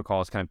newer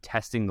protocols kind of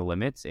testing the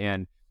limits.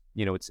 And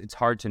it's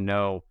hard to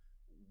know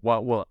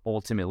what will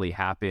ultimately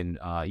happen,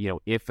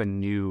 if a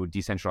new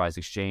decentralized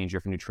exchange or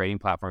if a new trading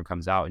platform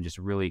comes out and just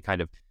really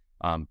kind of,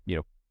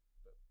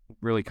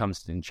 really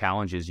comes and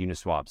challenges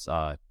Uniswap's,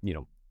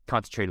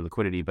 concentrated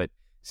liquidity. But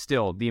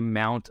still the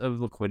amount of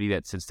liquidity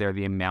that sits there,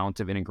 the amount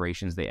of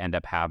integrations they end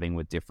up having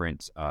with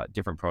different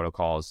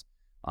protocols,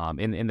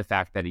 in the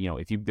fact that,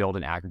 if you build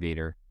an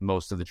aggregator,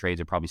 most of the trades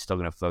are probably still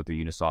going to flow through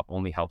Uniswap,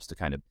 only helps to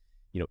kind of,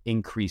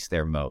 increase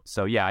their moat.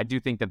 So yeah, I do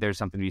think that there's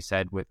something to be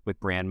said with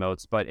brand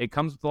moats, but it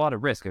comes with a lot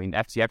of risk. I mean,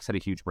 FTX had a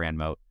huge brand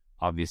moat,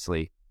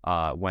 obviously,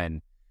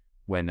 when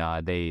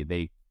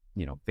they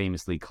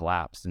famously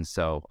collapsed. And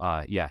so,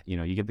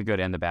 you get the good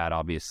and the bad,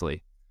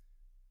 obviously.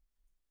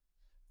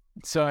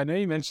 So I know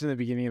you mentioned at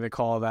the beginning of the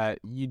call that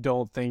you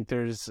don't think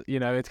there's,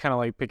 it's kind of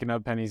like picking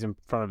up pennies in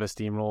front of a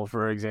steamroll,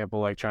 for example,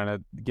 like trying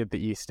to get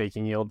the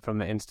staking yield from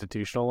the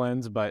institutional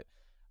lens. But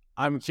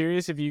I'm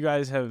curious if you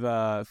guys have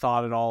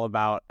thought at all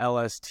about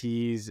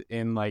LSTs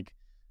in like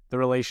the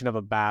relation of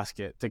a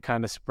basket to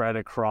kind of spread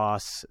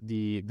across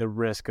the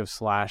risk of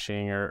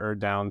slashing or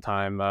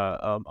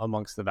downtime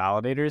amongst the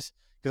validators.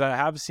 Because I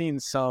have seen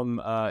some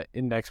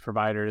index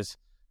providers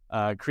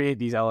create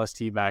these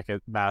LST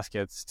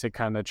baskets to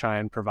kind of try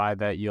and provide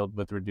that yield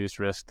with reduced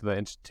risk to the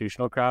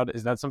institutional crowd.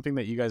 Is that something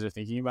that you guys are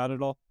thinking about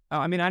at all?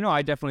 I mean, I know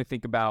I definitely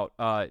think about,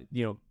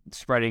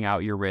 spreading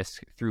out your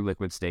risk through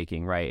liquid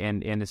staking, right?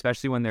 And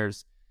especially when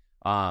there's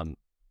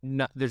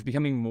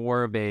becoming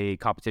more of a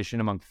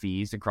competition among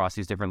fees across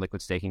these different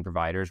liquid staking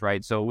providers,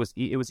 right? So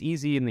it was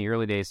easy in the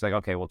early days, like,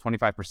 okay, well,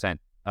 25%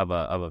 of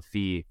a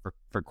fee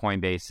for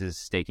Coinbase's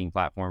staking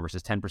platform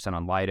versus 10%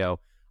 on Lido.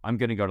 I'm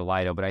going to go to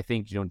Lido. But I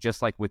think,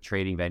 just like with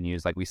trading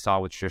venues, like we saw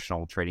with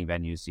traditional trading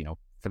venues,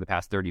 for the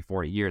past 30,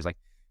 40 years, like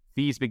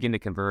fees begin to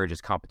converge as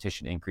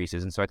competition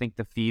increases. And so I think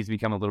the fees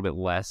become a little bit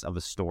less of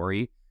a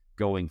story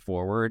going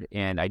forward.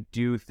 And I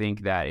do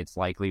think that it's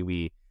likely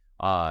we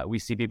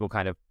see people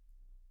kind of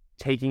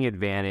taking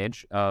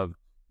advantage of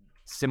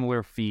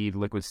similar feed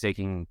liquid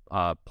staking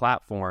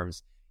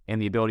platforms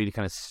and the ability to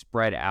kind of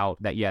spread out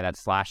that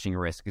slashing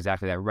risk,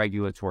 exactly that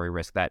regulatory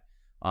risk, that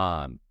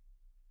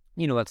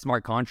that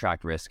smart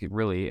contract risk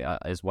really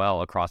as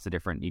well across the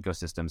different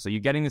ecosystems. So you're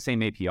getting the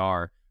same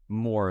APR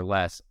more or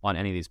less on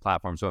any of these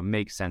platforms. So it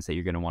makes sense that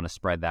you're going to want to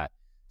spread that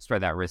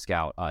risk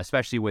out,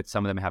 especially with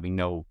some of them having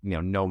no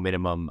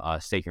minimum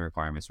staking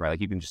requirements, right?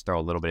 Like you can just throw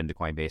a little bit into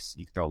Coinbase,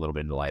 you can throw a little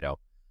bit into Lido.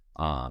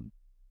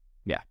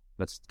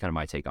 That's kind of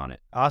my take on it.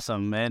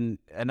 Awesome. And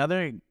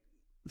another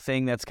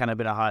thing that's kind of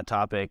been a hot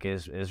topic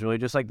is really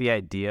just like the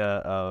idea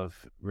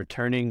of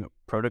returning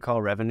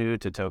protocol revenue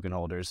to token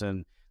holders.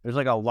 And there's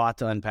like a lot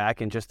to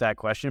unpack in just that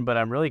question, but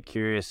I'm really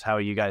curious how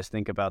you guys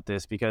think about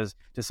this, because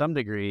to some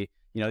degree,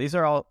 these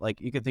are all like,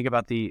 you could think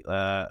about the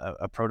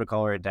a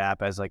protocol or a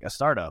dApp as like a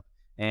startup,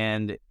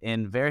 and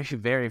in very,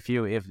 very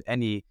few, if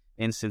any,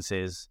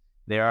 instances,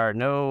 there are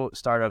no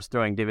startups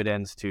throwing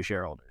dividends to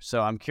shareholders.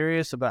 So I'm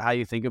curious about how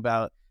you think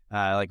about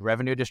like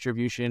revenue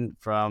distribution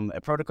from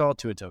a protocol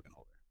to a token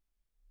holder.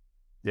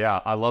 Yeah,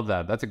 I love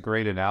that. That's a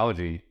great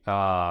analogy.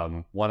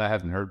 One I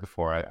haven't heard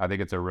before. I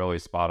think it's a really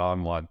spot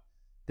on one.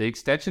 The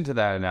extension to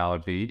that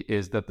analogy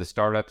is that the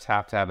startups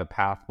have to have a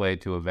pathway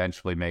to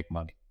eventually make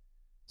money.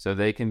 So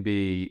they can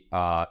be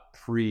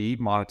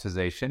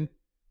pre-monetization,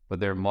 but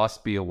there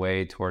must be a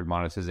way toward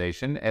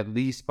monetization, at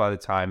least by the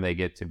time they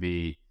get to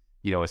be,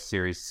 a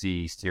Series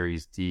C,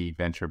 Series D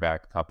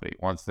venture-backed company,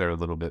 once they're a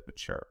little bit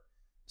mature.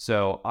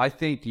 So I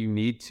think you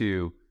need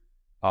to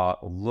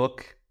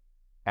look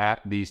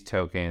at these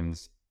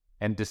tokens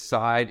and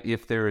decide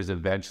if there is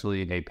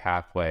eventually a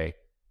pathway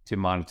to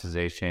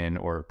monetization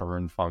or a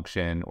burn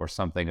function or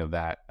something of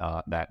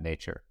that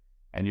nature.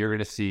 And you're going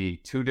to see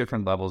two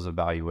different levels of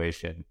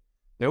valuation.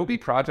 There will be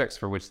projects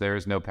for which there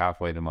is no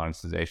pathway to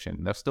monetization.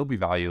 There'll still be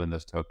value in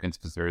those tokens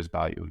because there is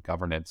value in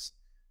governance,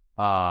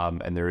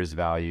 and there is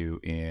value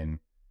in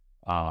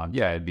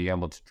being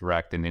able to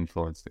direct and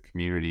influence the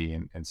community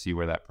and see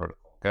where that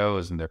protocol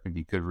goes. And there can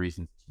be good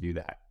reasons to do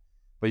that.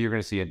 But you're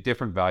going to see a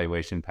different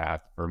valuation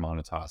path for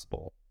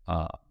monetizable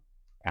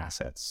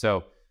assets.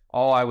 So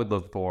all I would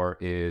look for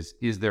is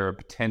there a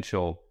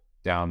potential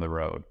down the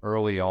road?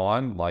 Early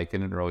on, like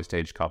in an early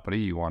stage company,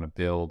 you want to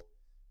build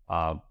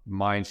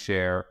mind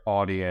share,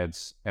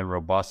 audience, and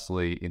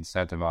robustly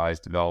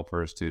incentivize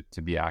developers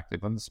to be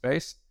active in the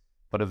space.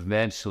 But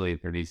eventually,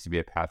 there needs to be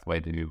a pathway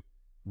to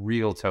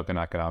real token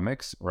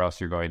economics, or else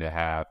you're going to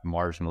have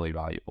marginally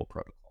valuable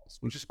protocols,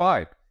 which is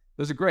fine.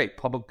 Those are great,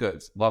 public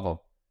goods, love them.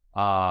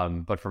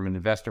 But from an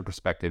investor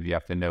perspective, you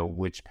have to know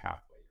which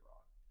pathway you're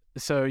on.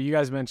 So you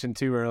guys mentioned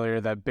too earlier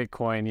that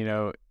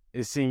Bitcoin,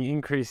 is seeing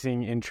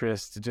increasing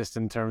interest just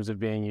in terms of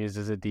being used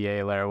as a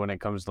DA layer when it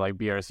comes to like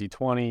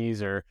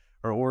BRC20s or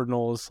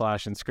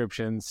ordinals /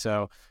 inscriptions.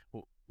 So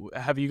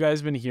have you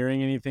guys been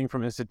hearing anything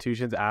from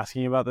institutions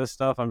asking about this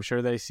stuff? I'm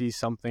sure they see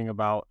something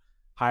about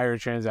higher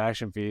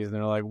transaction fees and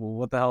they're like, well,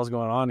 what the hell is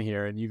going on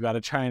here? And you've got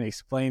to try and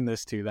explain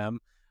this to them.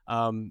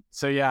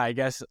 So yeah, I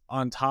guess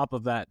on top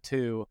of that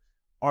too,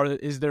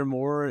 is there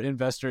more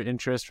investor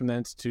interest from the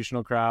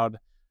institutional crowd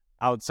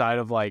outside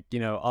of like,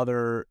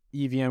 other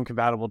EVM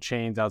compatible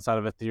chains outside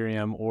of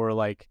Ethereum or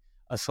like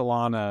a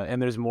Solana,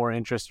 and there's more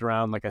interest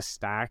around like a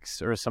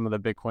Stacks or some of the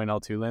Bitcoin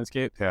L2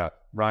 landscape? Yeah.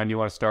 Ryan, you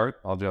want to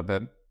start? I'll jump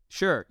in.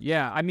 Sure.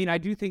 Yeah. I mean, I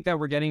do think that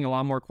we're getting a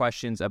lot more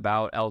questions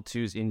about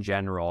L2s in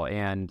general,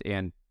 and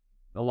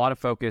a lot of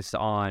focus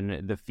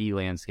on the fee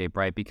landscape,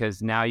 right?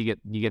 Because now you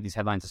get these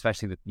headlines,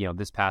 especially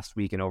this past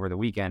week and over the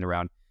weekend,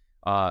 around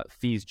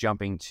fees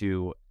jumping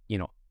to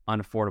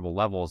unaffordable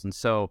levels. And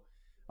so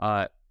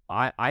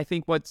I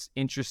think what's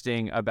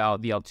interesting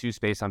about the L2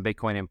 space on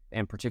Bitcoin,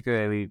 and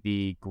particularly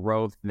the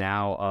growth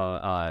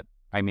now,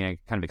 I mean, a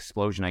kind of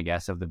explosion, I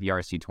guess, of the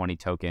BRC20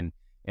 token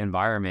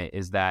environment,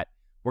 is that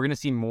we're going to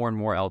see more and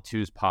more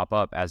L2s pop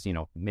up as,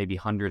 maybe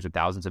hundreds of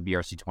thousands of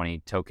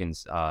BRC20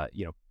 tokens,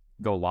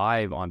 go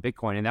live on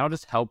Bitcoin. And that'll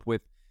just help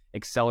with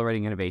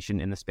accelerating innovation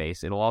in the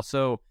space. It'll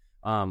also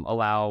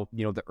allow,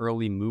 the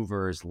early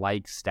movers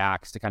like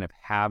Stacks to kind of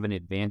have an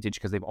advantage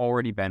because they've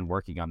already been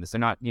working on this. They're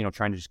not,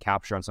 trying to just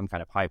capture on some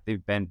kind of hype.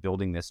 They've been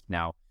building this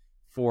now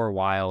for a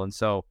while. And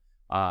so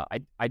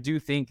I do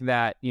think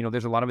that,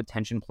 there's a lot of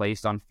attention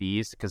placed on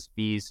fees, because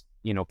fees,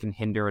 can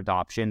hinder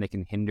adoption. They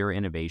can hinder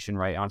innovation,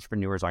 right?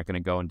 Entrepreneurs aren't going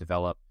to go and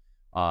develop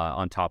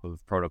on top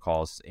of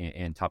protocols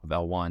and top of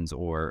L1s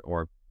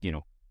or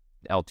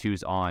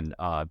L2s on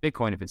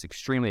Bitcoin if it's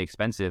extremely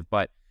expensive.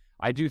 But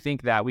I do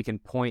think that we can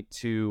point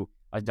to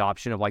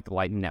adoption of like the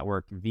Lightning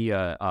Network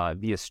via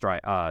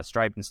Stripe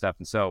and stuff.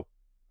 And so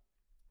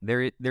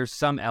there's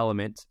some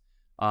element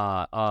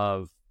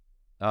of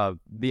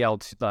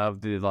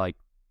the like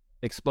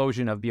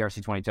explosion of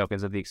BRC20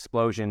 tokens, of the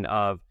explosion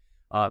of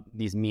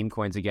these meme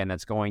coins again,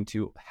 that's going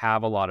to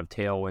have a lot of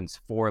tailwinds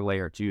for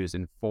layer 2s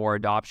and for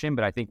adoption.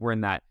 But I think we're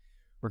kind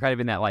of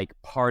in that like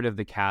part of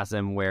the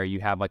chasm where you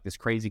have like this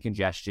crazy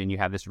congestion, you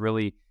have this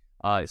really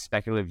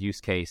speculative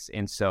use case.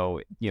 And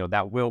so,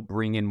 that will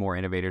bring in more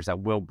innovators, that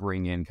will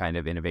bring in kind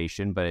of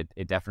innovation, but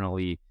it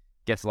definitely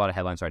gets a lot of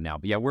headlines right now.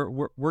 But yeah,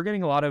 we're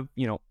getting a lot of,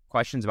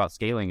 questions about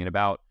scaling and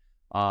about,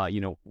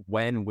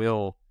 when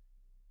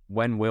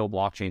will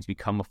blockchains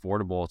become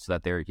affordable so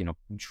that they're,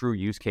 true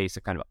use case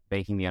of kind of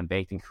banking the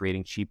unbanked and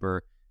creating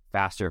cheaper,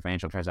 faster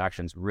financial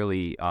transactions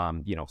really,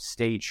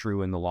 stay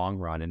true in the long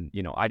run. And,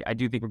 I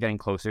do think we're getting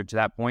closer to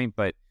that point,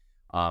 but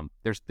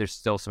there's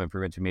still some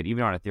improvement to be made.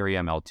 Even on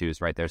Ethereum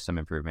L2s, right, there's some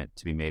improvement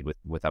to be made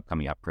with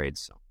upcoming upgrades.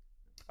 So.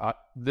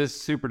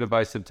 This super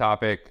divisive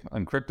topic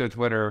on crypto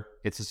Twitter,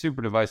 it's a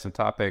super divisive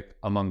topic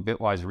among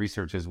Bitwise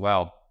research as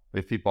well,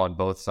 with people on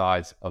both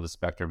sides of the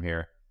spectrum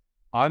here.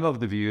 I'm of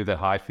the view that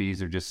high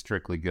fees are just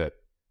strictly good.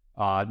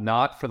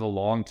 Not for the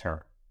long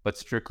term, but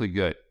strictly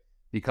good.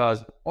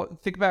 Because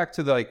think back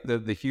to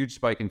the huge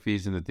spike in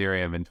fees in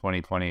Ethereum in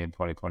 2020 and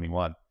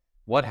 2021.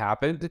 What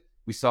happened?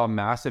 We saw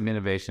massive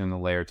innovation in the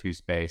layer 2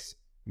 space,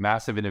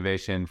 massive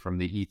innovation from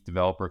the ETH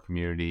developer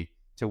community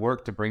to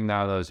work to bring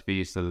down those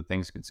fees so that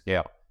things could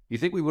scale. You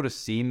think we would have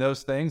seen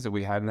those things if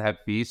we hadn't had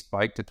fees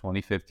spike to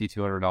 $20, $50,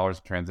 $200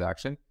 a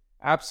transaction?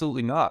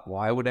 Absolutely not.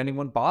 Why would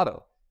anyone bother?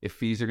 If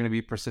fees are going to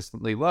be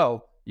persistently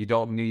low, you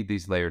don't need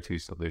these layer 2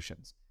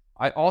 solutions.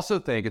 I also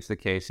think it's the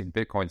case in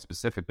Bitcoin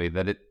specifically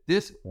that at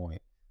this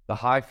point, the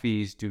high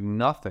fees do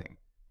nothing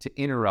to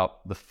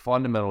interrupt the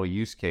fundamental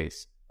use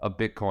case of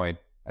Bitcoin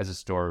as a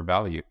store of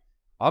value.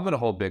 I'm going to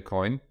hold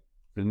Bitcoin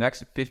for the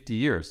next 50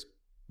 years.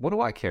 What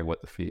do I care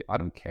what the fee? I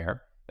don't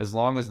care, as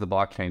long as the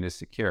blockchain is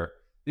secure.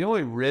 The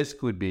only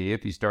risk would be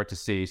if you start to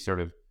see sort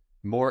of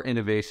more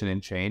innovation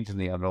and change in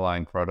the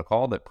underlying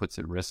protocol that puts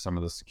at risk some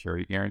of the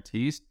security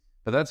guarantees.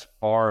 But that's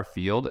far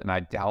afield, and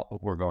I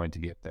doubt we're going to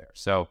get there.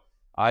 So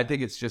I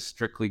think it's just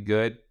strictly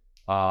good.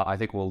 I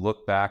think we'll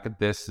look back at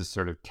this as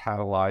sort of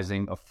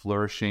catalyzing a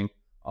flourishing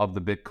of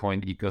the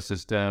Bitcoin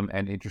ecosystem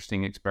and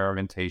interesting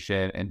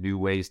experimentation and new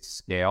ways to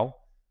scale.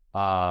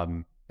 But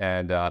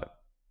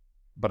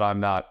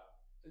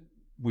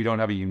we don't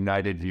have a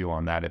united view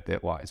on that at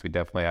Bitwise. We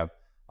definitely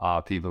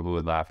have people who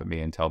would laugh at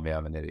me and tell me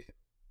I'm an idiot.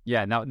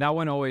 Yeah, now that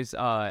one always,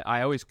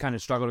 I always kind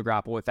of struggle to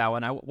grapple with that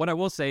one. What I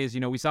will say is,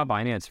 we saw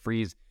Binance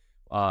freeze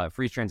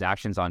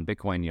transactions on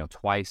Bitcoin,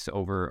 twice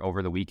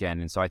over the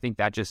weekend. And so I think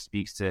that just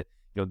speaks to,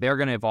 they're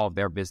going to evolve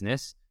their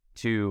business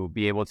to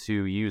be able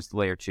to use the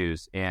layer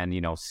 2s and,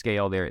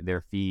 scale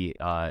their fee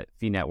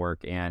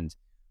network and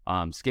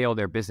scale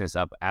their business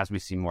up as we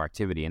see more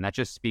activity. And that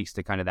just speaks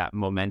to kind of that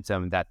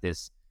momentum that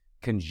this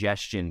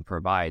congestion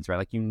provides, right?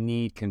 Like you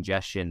need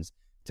congestions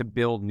to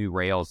build new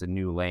rails and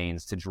new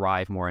lanes to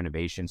drive more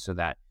innovation so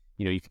that,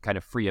 you can kind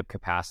of free up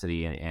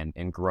capacity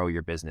and grow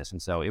your business. And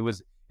so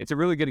it's a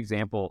really good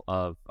example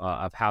of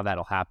how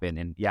that'll happen.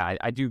 And yeah,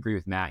 I do agree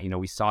with Matt.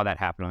 We saw that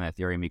happen on the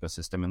Ethereum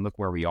ecosystem, and look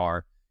where we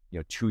are,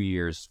 2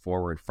 years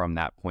forward from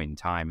that point in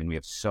time. And we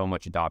have so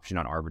much adoption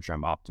on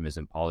Arbitrum,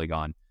 Optimism,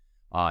 Polygon,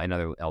 and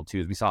other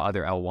L2s. We saw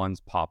other L1s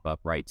pop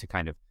up, right, to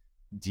kind of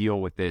deal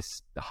with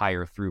this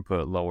higher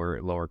throughput,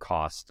 lower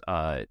cost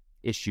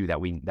issue that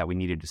we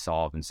needed to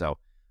solve. And so,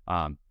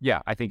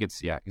 I think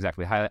it's,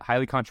 exactly,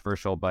 highly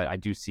controversial, but I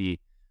do see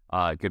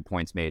good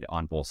points made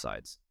on both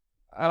sides.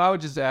 And I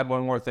would just add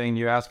one more thing.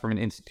 You asked from an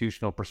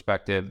institutional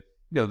perspective,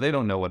 they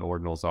don't know what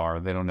ordinals are.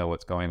 They don't know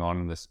what's going on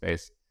in this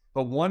space.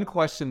 But one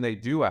question they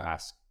do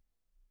ask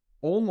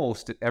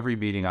almost at every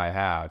meeting I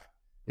have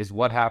is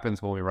what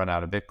happens when we run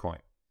out of Bitcoin?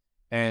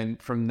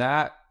 And from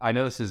that, I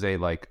know this is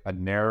a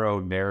narrow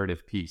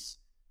narrative piece,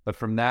 but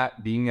from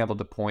that, being able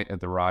to point at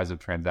the rise of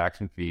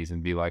transaction fees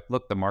and be like,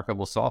 look, the market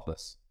will solve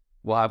this.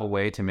 We'll have a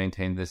way to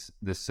maintain this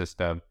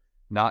system,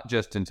 not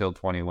just until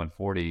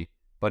 2140,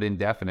 but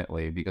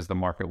indefinitely, because the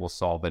market will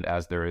solve it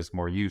as there is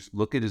more use.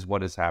 Look at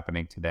what is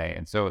happening today.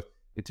 And so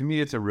to me,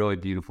 it's a really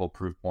beautiful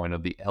proof point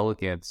of the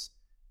elegance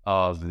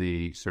of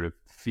the sort of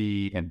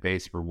fee and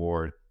base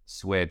reward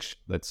switch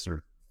that's sort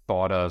of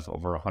thought of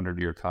over a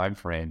 100-year time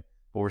frame.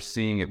 But we're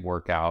seeing it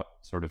work out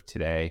sort of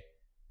today.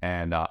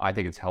 And I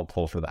think it's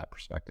helpful for that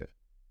perspective.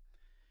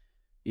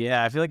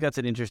 Yeah, I feel like that's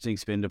an interesting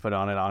spin to put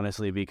on it,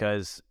 honestly,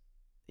 because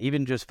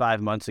even just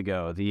 5 months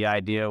ago, the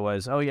idea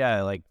was, oh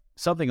yeah, like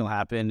something will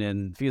happen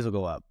and fees will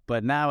go up.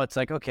 But now it's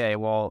like, okay,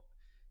 well,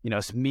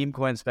 meme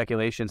coin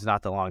speculation is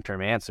not the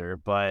long-term answer,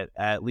 but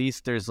at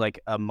least there's like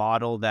a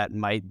model that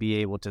might be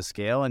able to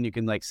scale, and you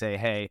can like say,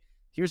 hey,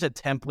 here's a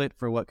template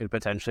for what could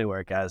potentially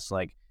work, as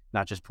like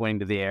not just pointing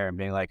to the air and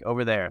being like,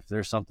 over there, if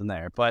there's something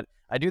there. But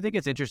I do think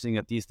it's interesting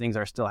that these things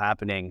are still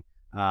happening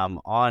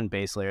on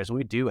base layers.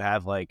 We do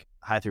have like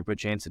high throughput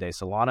chains today.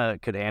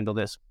 Solana could handle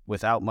this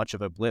without much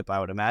of a blip, I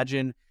would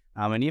imagine.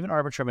 And even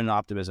Arbitrum and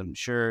Optimism,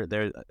 sure,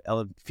 their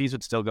fees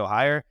would still go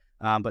higher,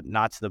 but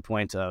not to the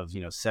point of,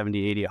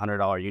 $70, $80, $100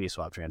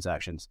 Uniswap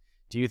transactions.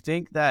 Do you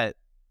think that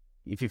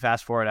if you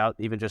fast forward out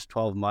even just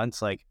 12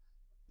 months, like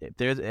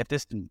if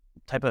this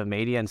type of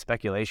media and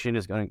speculation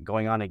is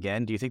going on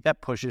again, do you think that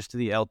pushes to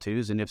the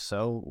L2s? And if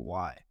so,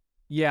 why?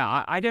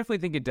 Yeah, I definitely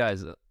think it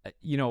does.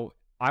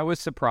 I was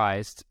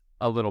surprised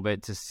a little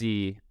bit to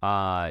see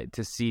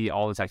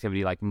all this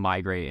activity like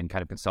migrate and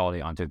kind of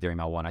consolidate onto Ethereum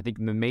L1. I think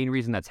the main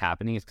reason that's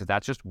happening is because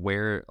that's just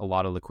where a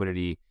lot of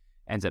liquidity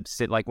ends up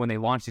sit. Like when they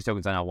launch these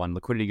tokens on L1,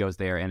 liquidity goes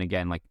there, and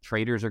again, like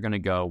traders are going to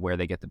go where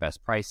they get the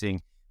best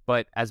pricing.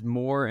 But as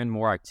more and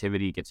more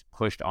activity gets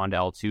pushed onto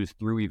L2s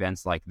through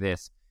events like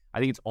this, I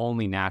think it's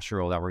only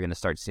natural that we're going to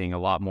start seeing a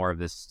lot more of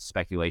this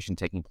speculation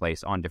taking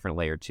place on different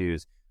layer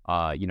 2s.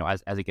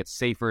 As it gets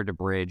safer to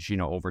bridge,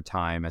 over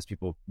time, as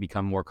people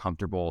become more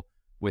comfortable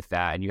with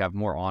that, and you have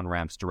more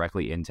on-ramps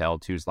directly into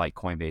L2s like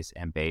Coinbase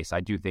and Base,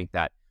 I do think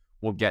that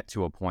we'll get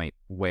to a point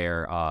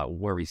where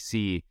we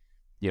see,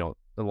 a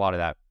lot of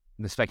that,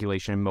 the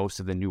speculation and most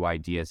of the new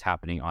ideas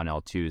happening on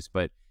L2s.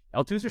 But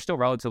L2s are still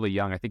relatively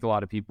young. I think a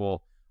lot of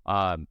people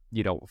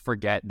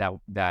forget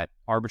that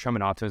Arbitrum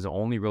and Optimism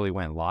only really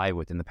went live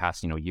within the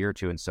past, year or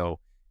two. And so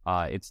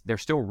they're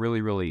still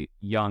really, really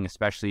young,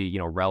 especially,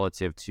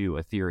 relative to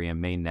Ethereum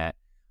mainnet.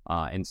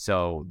 And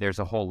so there's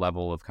a whole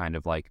level of kind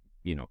of like,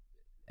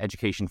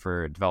 education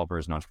for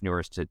developers and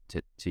entrepreneurs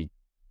to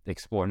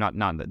explore, not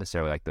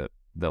necessarily like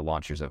the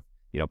launchers of,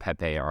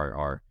 Pepe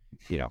are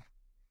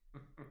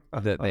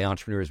the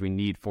entrepreneurs we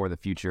need for the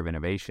future of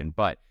innovation.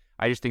 But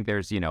I just think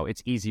there's,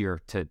 it's easier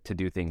to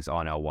do things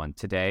on L1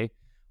 today.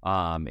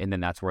 And then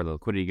that's where the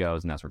liquidity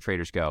goes, and that's where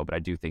traders go. But I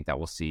do think that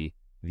we'll see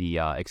the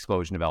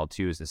explosion of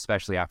L2s,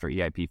 especially after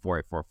EIP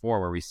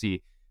 4844, where we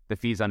see the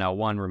fees on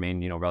L1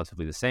 remain,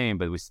 relatively the same,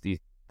 but we see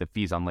the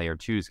fees on layer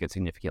 2s get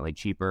significantly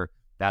cheaper.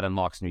 That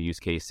unlocks new use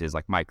cases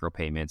like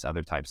micropayments,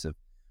 other types of,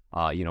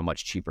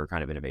 much cheaper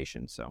kind of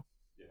innovation. So,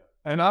 yeah.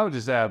 And I would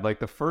just add, like,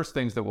 the first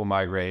things that will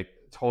migrate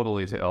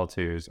totally to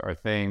L2s are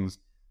things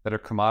that are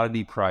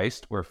commodity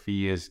priced, where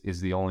fee is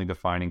the only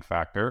defining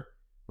factor,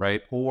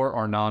 right? Or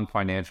are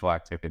non-financial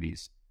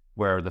activities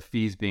where the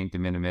fees being de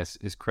minimis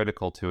is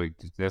critical to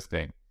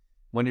existing.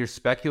 When you're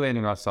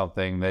speculating on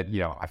something that,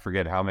 I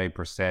forget how many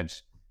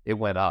percent it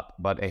went up,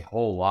 but a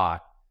whole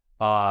lot,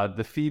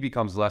 the fee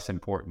becomes less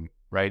important,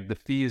 right? The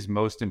fee is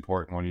most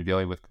important when you're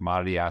dealing with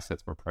commodity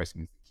assets where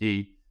pricing is the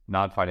key,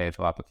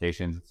 non-financial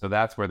applications. So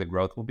that's where the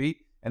growth will be.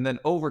 And then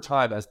over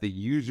time, as the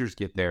users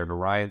get there, to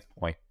Ryan's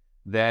point,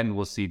 then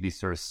we'll see these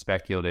sort of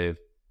speculative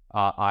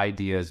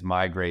ideas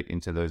migrate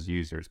into those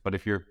users. But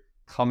if you're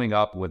coming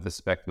up with a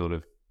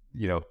speculative,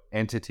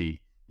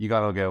 entity, you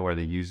got to go where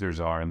the users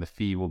are, and the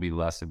fee will be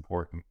less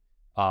important,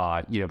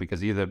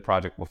 because either the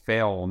project will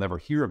fail, we'll never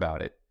hear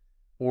about it,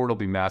 or it'll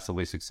be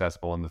massively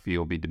successful and the fee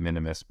will be de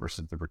minimis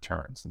versus the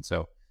returns. And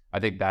so I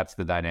think that's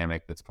the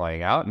dynamic that's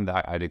playing out, and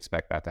I'd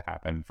expect that to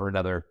happen for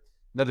another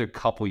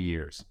couple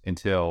years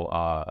until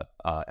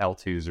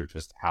L2s are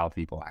just how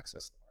people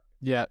access them.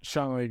 Yeah,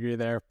 strongly agree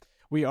there.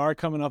 We are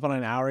coming up on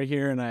an hour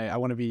here, and I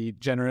want to be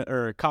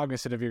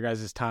cognizant of your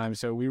guys' time.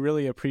 So we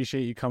really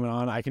appreciate you coming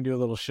on. I can do a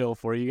little shill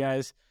for you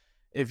guys.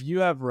 If you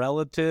have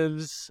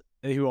relatives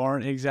who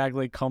aren't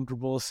exactly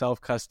comfortable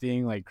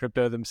self-custodying like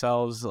crypto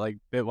themselves, like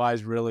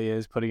Bitwise really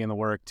is putting in the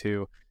work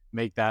to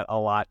make that a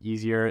lot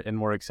easier and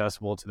more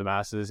accessible to the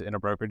masses in a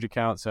brokerage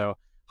account. So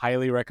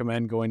highly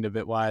recommend going to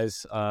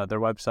Bitwise, their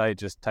website.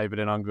 Just type it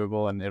in on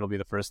Google and it'll be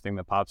the first thing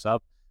that pops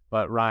up.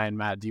 But Ryan,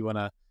 Matt, do you want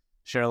to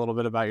share a little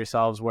bit about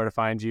yourselves, where to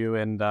find you,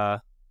 and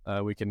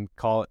we can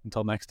call it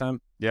until next time?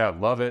 Yeah,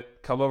 love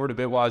it. Come over to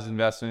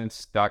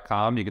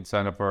bitwiseinvestments.com. You can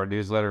sign up for our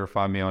newsletter or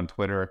find me on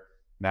Twitter,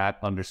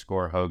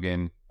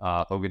 Matt_Hougan.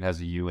 Hougan has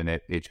a U in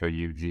it,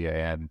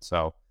 Hougan.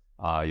 So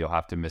you'll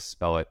have to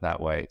misspell it that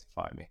way to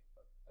find me.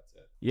 That's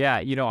it. Yeah,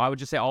 I would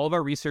just say all of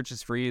our research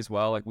is free as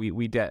well. Like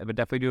we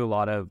definitely do a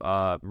lot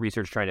of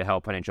research trying to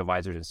help financial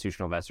advisors,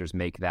 institutional investors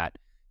make that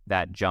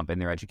jump in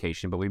their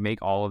education. But we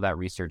make all of that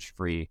research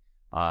free.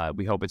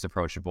 We hope it's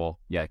approachable.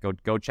 Yeah,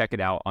 go check it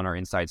out on our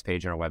insights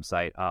page on our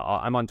website.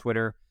 I'm on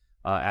Twitter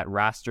at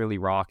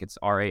RasterlyRock. It's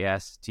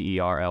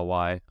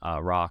RASTERLY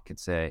Rock.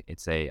 It's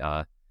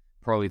a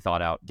poorly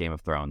thought out Game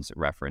of Thrones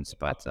reference.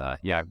 But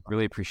yeah,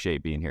 really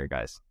appreciate being here,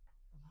 guys.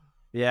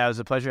 Yeah, it was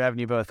a pleasure having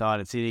you both on,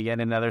 and see you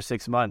again in another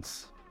 6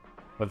 months.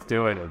 Let's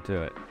do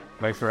it.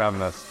 Thanks for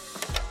having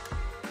us.